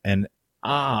 And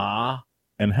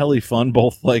and Heli Fun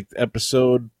both liked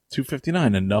episode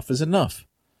 259, Enough is Enough.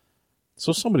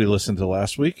 So somebody listened to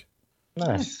last week.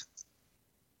 Nice.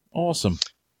 Awesome.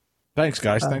 Thanks,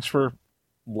 guys. Thanks for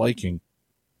liking.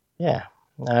 Yeah.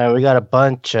 We got a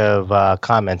bunch of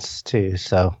comments, too.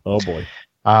 So. Oh, boy.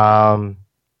 I'm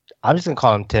just going to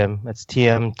call him Tim. It's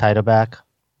TM Titleback.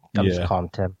 I'm just calling him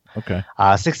Tim. Okay.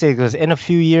 6 days goes, in a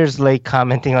few years late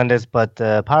commenting on this, but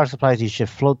the power supplies, you should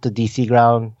float the DC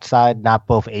ground side, not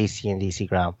both AC and DC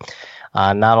ground.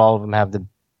 Not all of them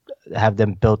have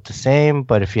them built the same,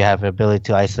 but if you have the ability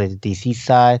to isolate the DC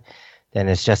side, then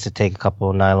it's just to take a couple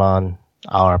of nylon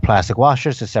or plastic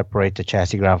washers to separate the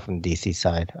chassis ground from the DC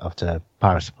side of the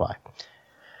power supply.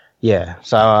 Yeah,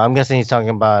 so I'm guessing he's talking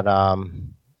about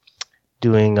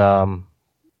doing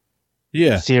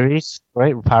series,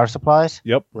 right? Power supplies.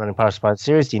 Yep. Running power supply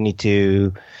series. You need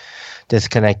to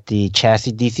disconnect the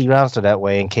chassis DC ground so that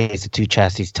way, in case the two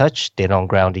chassis touch, they don't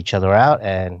ground each other out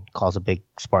and cause a big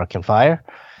spark and fire.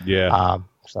 Yeah.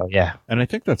 So yeah. And I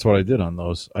think that's what I did on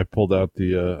those. I pulled out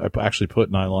I actually put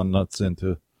nylon nuts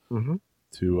into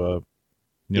to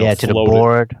the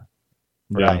board.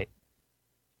 Yeah. Right.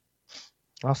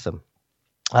 Awesome.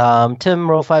 Tim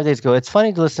wrote 5 days ago, it's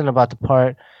funny to listen about the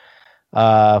part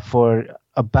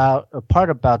about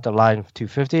the Line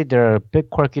 250. They're a bit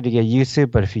quirky to get used to,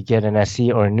 but if you get an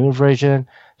SE or a new version,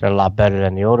 they're a lot better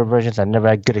than the older versions. I never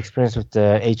had good experience with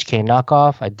the HK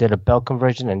knockoff. I did a belt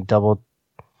conversion and double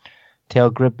tail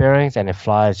grip bearings, and it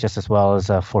flies just as well as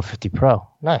a 450 Pro.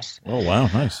 Nice. Oh, wow.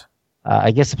 Nice.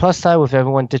 I guess the plus side with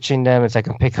everyone ditching them is I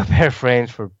can pick up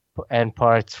airframes and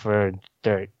parts for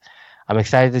dirt. I'm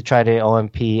excited to try the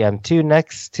OMP M2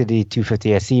 next to the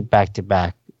 250 SE back to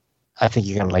back. I think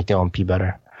you're going to like the OMP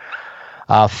better.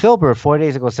 Filber 4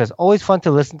 days ago says, always fun to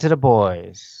listen to the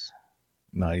boys.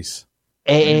 Nice.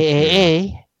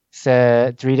 AAAA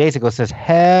said 3 days ago says,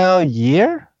 hell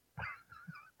yeah?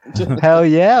 Hell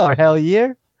yeah or hell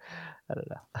year? I don't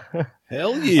know.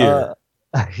 Hell yeah.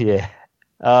 Yeah.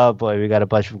 Oh boy, we got a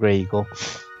bunch from Grey Eagle.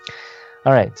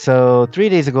 All right, so 3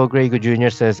 days ago, Grey Eagle Jr.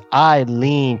 says, I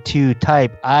lean to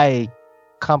type, I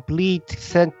complete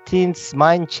sentence,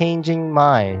 mind-changing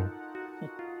mind.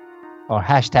 Or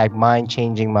hashtag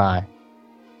mind-changing mind.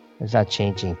 It's not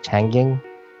changing, changing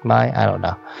mind? I don't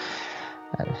know.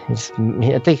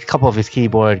 I think a couple of his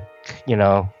keyboard,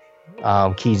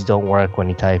 keys don't work when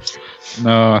he types.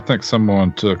 No, I think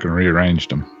someone took and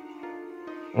rearranged them.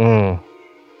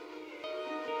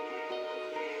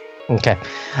 Okay.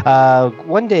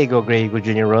 One day ago, Grey Eagle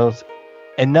Jr. wrote,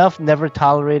 enough never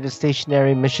tolerated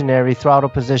stationary missionary throttle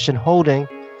position holding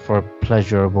for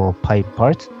pleasurable pipe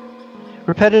parts.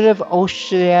 Repetitive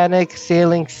oceanic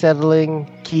sailing, settling,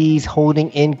 keys, holding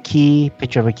in key,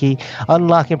 picture of a key,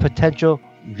 unlocking potential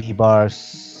V-bar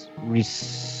reuse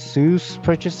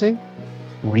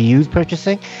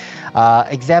purchasing.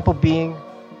 Example being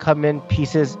come in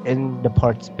pieces in the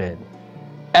parts bin.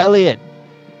 Elliot.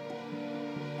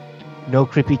 No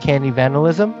creepy candy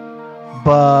vandalism,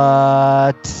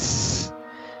 but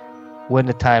when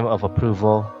the time of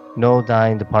approval, no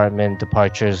dying department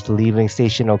departures, leaving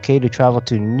station okay to travel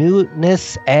to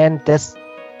newness and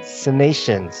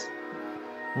destinations.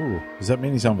 Ooh, does that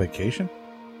mean he's on vacation?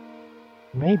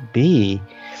 Maybe.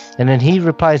 And then he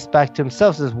replies back to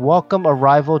himself, says, welcome,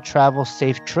 arrival, travel,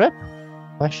 safe trip?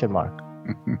 Question mark.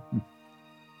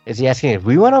 Is he asking if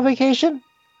we went on vacation?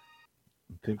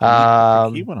 I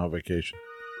think he went on vacation.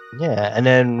 Yeah, and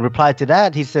then reply to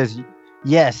that, he says,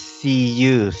 yes, see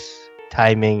yous,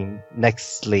 timing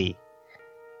nextly.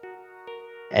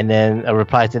 And then a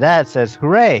reply to that says,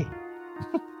 hooray.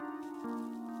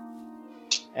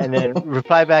 And then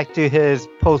reply back to his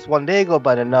post one day ago,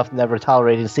 but enough never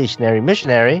tolerating stationary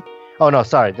missionary. Oh, no,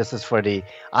 sorry. This is for the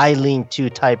I lean to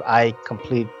type I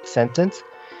complete sentence.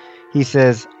 He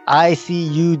says, I see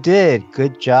you did.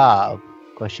 Good job.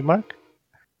 Question mark.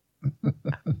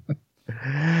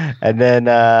 And then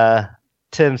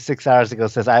Tim 6 hours ago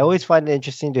says, I always find it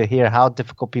interesting to hear how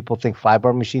difficult people think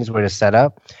flybar machines were to set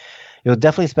up. You'll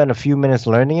definitely spend a few minutes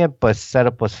learning it, but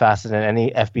setup was faster than any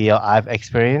FBL I've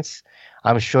experienced.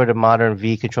 I'm sure the modern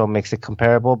V control makes it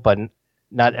comparable, but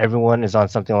not everyone is on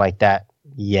something like that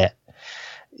yet.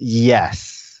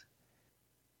 Yes.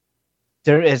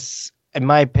 There is, in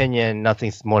my opinion,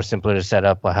 nothing more simpler to set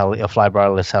up a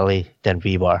flybarless heli than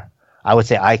V-bar. I would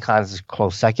say Icons is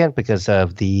close second because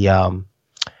of the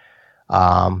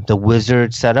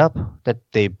wizard setup that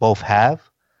they both have,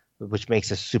 which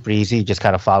makes it super easy. You just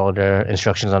kind of follow their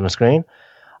instructions on the screen.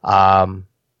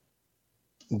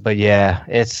 But yeah,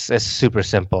 it's super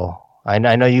simple. I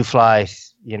know you fly,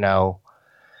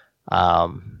 I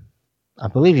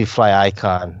believe you fly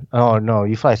Icon. Oh no,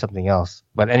 you fly something else.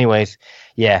 But anyways,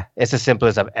 yeah, it's as simple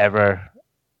as I've ever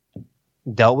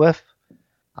dealt with.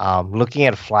 Looking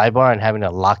at a flybar and having to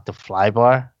lock the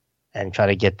flybar and try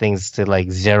to get things to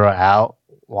like zero out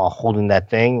while holding that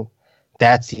thing,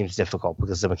 that seems difficult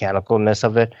because of the mechanicalness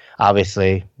of it.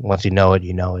 Obviously, once you know it,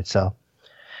 you know it. So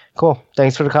cool.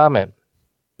 Thanks for the comment.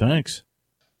 Thanks.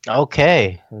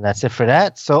 Okay, and that's it for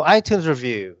that. So iTunes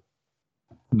review.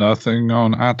 Nothing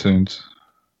on iTunes.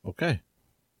 Okay.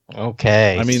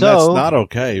 Okay. I mean, so, that's not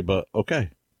okay, but okay.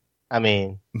 I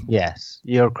mean, yes,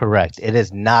 you're correct. It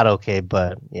is not okay,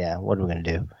 but yeah, what are we going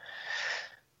to do?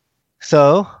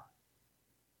 So,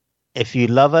 if you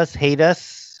love us, hate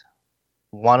us,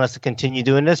 want us to continue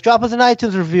doing this, drop us an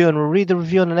iTunes review and we'll read the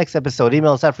review on the next episode.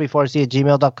 Email us at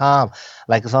free4c@gmail.com.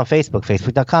 Like us on Facebook,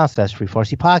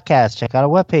 facebook.com/free4c podcast. Check out our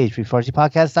webpage,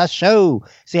 free4ckpodcast.show.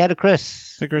 Say hi to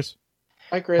Chris. Hey, Chris.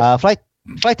 Hi, Chris. Flight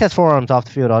Test Forums, off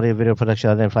the field, audio, video production,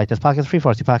 other than Flight Test Podcast, Free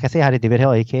 4C Podcast. Say hi to David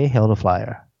Hill, a.k.a. Hill the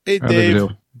Flyer. Hey, Dave.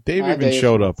 Dave Hi, even Dave.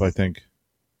 showed up, I think.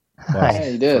 Hi.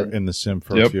 Yeah, he did. In the sim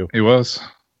for a few. He was.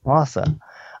 Awesome.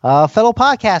 Fellow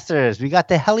podcasters, we got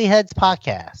the Heliheads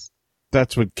podcast.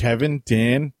 That's with Kevin,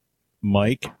 Dan,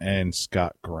 Mike, and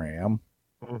Scott Graham.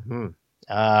 Mm-hmm.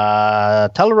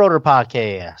 Telerotor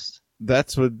podcast.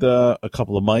 That's with a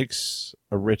couple of Mikes,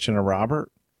 a Rich and a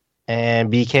Robert.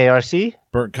 And BKRC.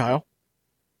 Bert Kyle.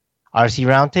 RC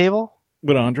Roundtable.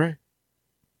 With Andre.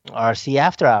 RC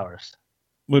After Hours.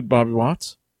 With Bobby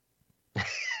Watts.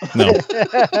 No.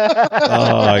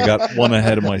 I got one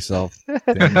ahead of myself.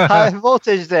 Damn it. High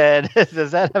Voltage then.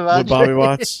 Does that have With Bobby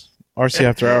Watts. RC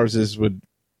After Hours is with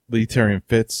Lee Terry and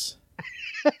Fitz.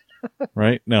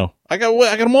 Right? No. I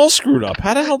got them all screwed up.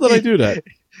 How the hell did I do that?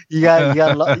 You got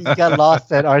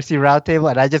lost at RC Roundtable,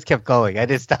 and I just kept going. I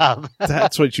didn't stop.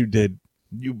 That's what you did,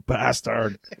 you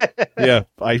bastard. Yeah,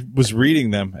 I was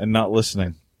reading them and not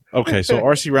listening. Okay, so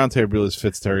RC Roundtable is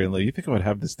Fitz, Terry, and Lee. You think I would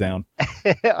have this down?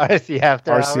 RC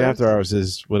After Hours. RC After Hours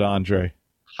is with Andre.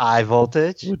 High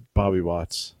Voltage. With Bobby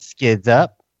Watts. Skids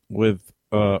Up. With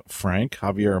Frank,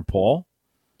 Javier, and Paul.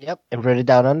 Yep. Inverted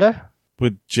Down Under.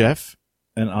 With Jeff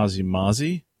and Ozzy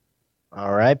Mozzie.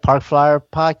 All right. Park Flyer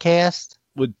podcast.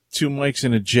 With two Mikes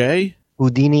and a J.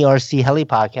 Houdini RC Heli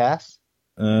podcast.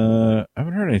 I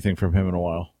haven't heard anything from him in a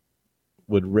while.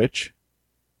 With Rich.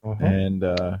 And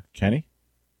Kenny?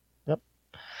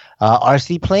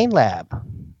 RC Plane Lab.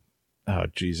 Oh,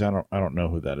 geez, I don't know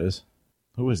who that is.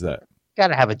 Who is that?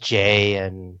 Gotta have a J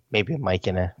and maybe a Mike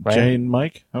in it, right? Jay and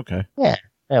Mike? Okay. Yeah,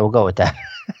 we'll go with that.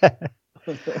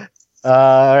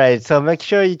 All right, so make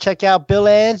sure you check out Bill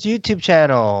Ann's YouTube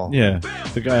channel. Yeah,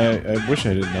 the guy, I wish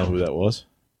I didn't know who that was.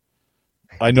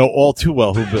 I know all too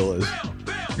well who Bill is.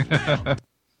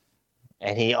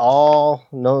 And he all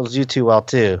knows you too well,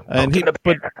 too. And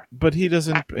but he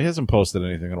hasn't posted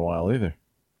anything in a while either.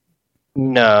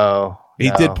 No. He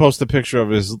did post a ppicture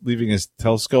of leaving his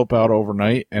telescope out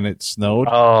overnight and it snowed.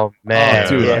 Oh, man. Oh,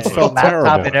 dude, yeah, I felt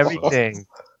laptop terrible. and everything.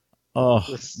 Oh,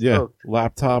 yeah,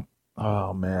 laptop.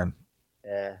 Oh, man.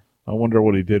 Yeah. I wonder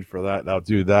what he did for that. Now,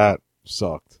 dude, that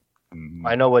sucked.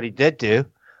 I know what he did do.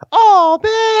 Oh,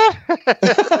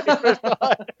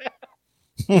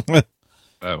 man.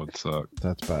 That would suck.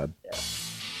 That's bad.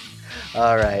 Yeah.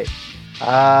 All right.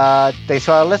 Thanks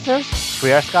for our listeners.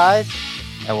 Free our skies.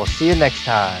 And we'll see you next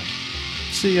time.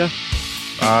 See ya.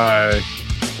 Bye.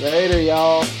 Later,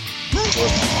 y'all.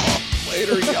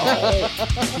 Later, y'all.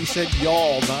 He said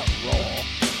y'all, not raw.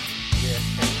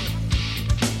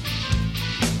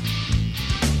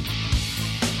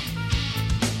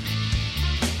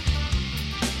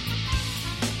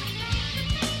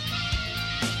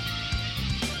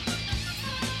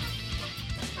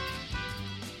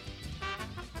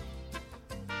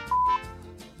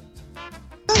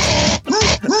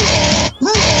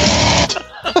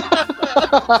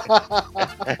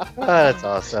 Oh, that's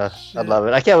awesome. I love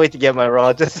it. I can't wait to get my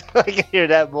Raw just so I can hear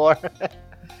that more.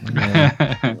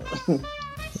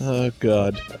 Oh,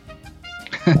 God.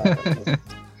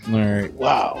 All right.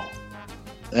 Wow.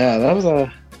 Yeah, that was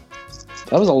a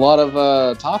lot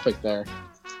of topic there.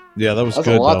 Yeah, that was That's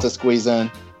good. a lot though. to squeeze in.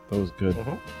 That was good.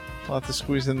 A lot to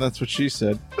squeeze in. That's what she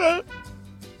said.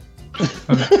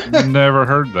 I've never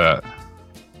heard that.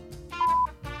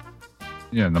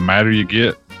 Yeah, the madder you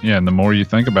get, and the more you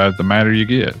think about it, the madder you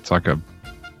get. It's like a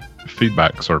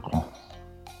feedback circle.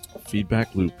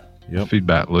 Feedback loop. Yep.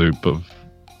 Feedback loop of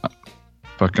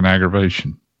fucking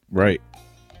aggravation. Right.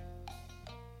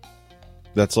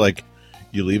 That's like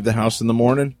you leave the house in the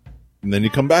morning, and then you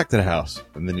come back to the house,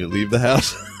 and then you leave the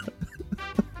house.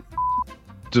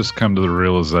 Just come to the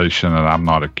realization that I'm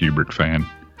not a Kubrick fan.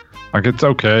 Like, it's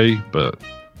okay, but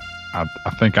I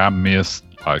think I missed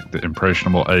like the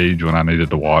impressionable age when I needed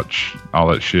to watch all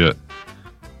that shit.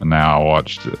 And now I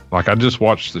watched it. Like, I just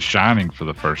watched The Shining for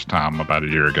the first time about a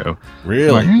year ago.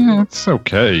 Really? Like, yeah, it's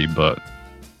okay, but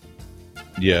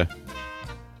Yeah.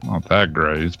 not that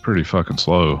great. It's pretty fucking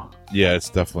slow. Yeah, it's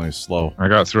definitely slow. I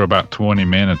got through about 20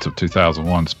 minutes of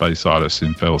 2001 Space Odyssey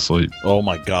and fell asleep. Oh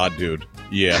my God, dude.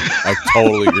 Yeah, I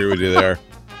totally agree with you there.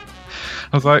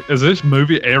 I was like, is this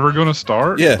movie ever going to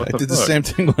start? Yeah, What I did the fuck? same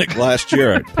thing like last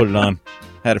year. I put it on,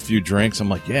 had a few drinks. I'm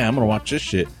like, yeah, I'm going to watch this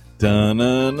shit.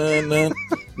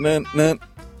 Dun-dun-dun-dun-dun-dun.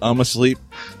 I'm asleep.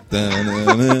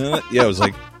 Dun-dun-dun-dun. Yeah, I was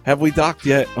like, have we docked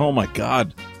yet? Oh my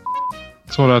God.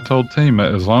 That's what I told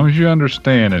Tima. As long as you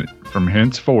understand it, from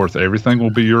henceforth, everything will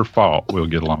be your fault. We'll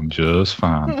get along just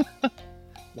fine.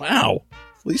 Wow.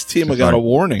 At least Tima She's got like- a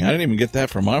warning. I didn't even get that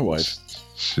from my wife.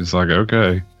 She's like,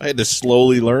 okay. I had to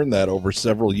slowly learn that over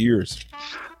several years.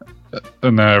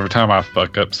 And then every time I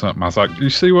fuck up something, I was like, you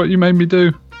see what you made me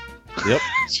do? Yep.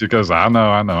 She goes, I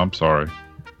know, I'm sorry.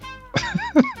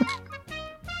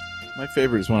 My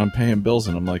favorite is when I'm paying bills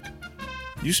and I'm like,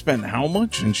 you spent how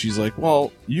much? And she's like,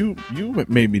 well, you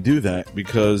made me do that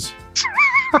because...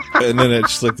 And then it's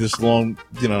just like this long,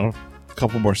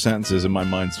 couple more sentences and my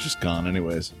mind's just gone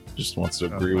anyways. Just wants to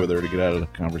agree with her to get out of the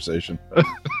conversation.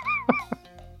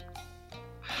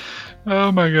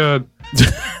 Oh my God.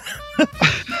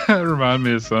 That reminded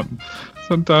me of something.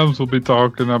 Sometimes I'll be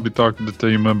talking to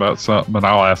Tima about something and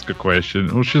I'll ask a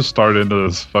question. We'll just start into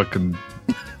this fucking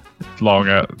long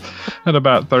out. And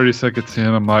about 30 seconds in,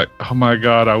 I'm like, oh my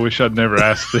God, I wish I'd never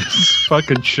asked this.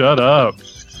 Fucking shut up.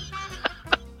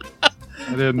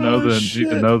 I didn't know need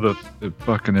to know the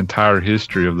fucking entire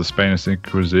history of the Spanish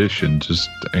Inquisition just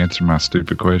to answer my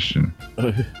stupid question.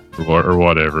 Or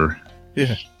whatever.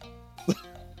 Yeah.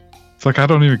 It's like, I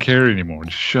don't even care anymore.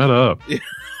 Just shut up.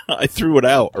 I threw it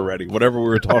out already. Whatever we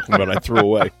were talking about, I threw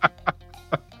away.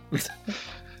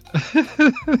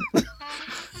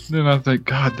 Then I think,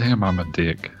 God damn, I'm a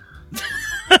dick.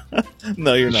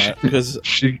 No, you're not. Because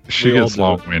She we all gets do it.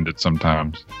 long-winded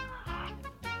sometimes.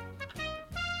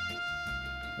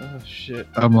 oh shit.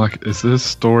 I'm like, does this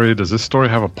story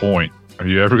have a point? Are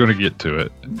you ever going to get to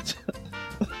it?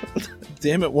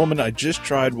 Damn it, woman! I just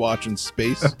tried watching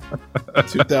Space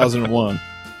 2001,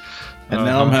 and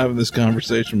now I'm having this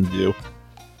conversation with you.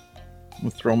 I'm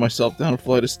gonna throw myself down a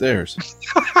flight of stairs.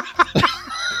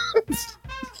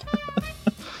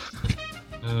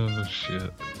 Oh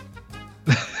shit.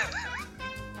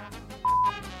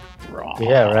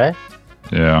 Yeah, right?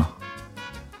 Yeah.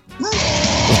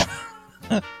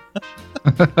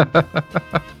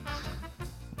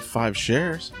 5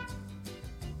 shares.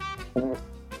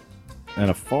 And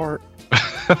a fart.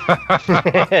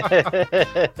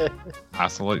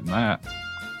 Isolating that.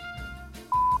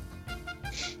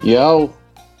 Yo,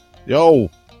 Yo,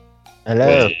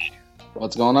 Hello.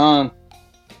 what's going on?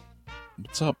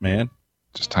 what's up, man?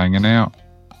 Just hanging out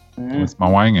Mm. with my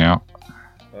wang out.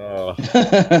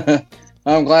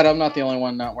 I'm glad I'm not the only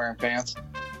one not wearing pants.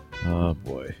 Oh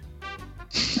boy.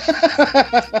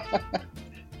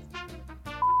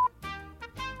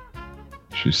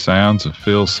 She sounds and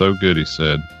feels so good, he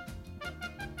said.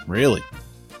 Really?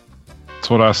 That's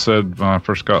what I said when I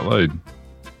first got laid.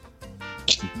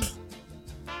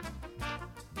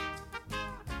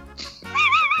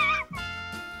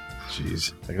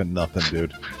 Jeez, I got nothing,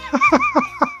 dude. I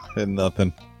had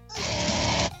nothing.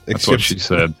 That's what she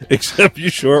said. Except you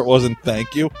sure it wasn't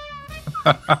thank you?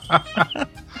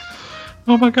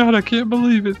 Oh my God, I can't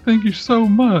believe it. Thank you so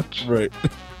much. Right.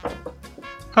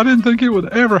 I didn't think it would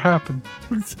ever happen.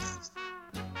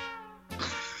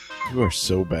 You are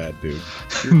so bad, dude.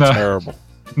 You're No. terrible.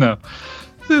 No.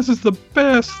 This is the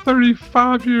best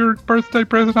 35-year birthday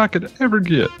present I could ever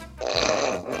get.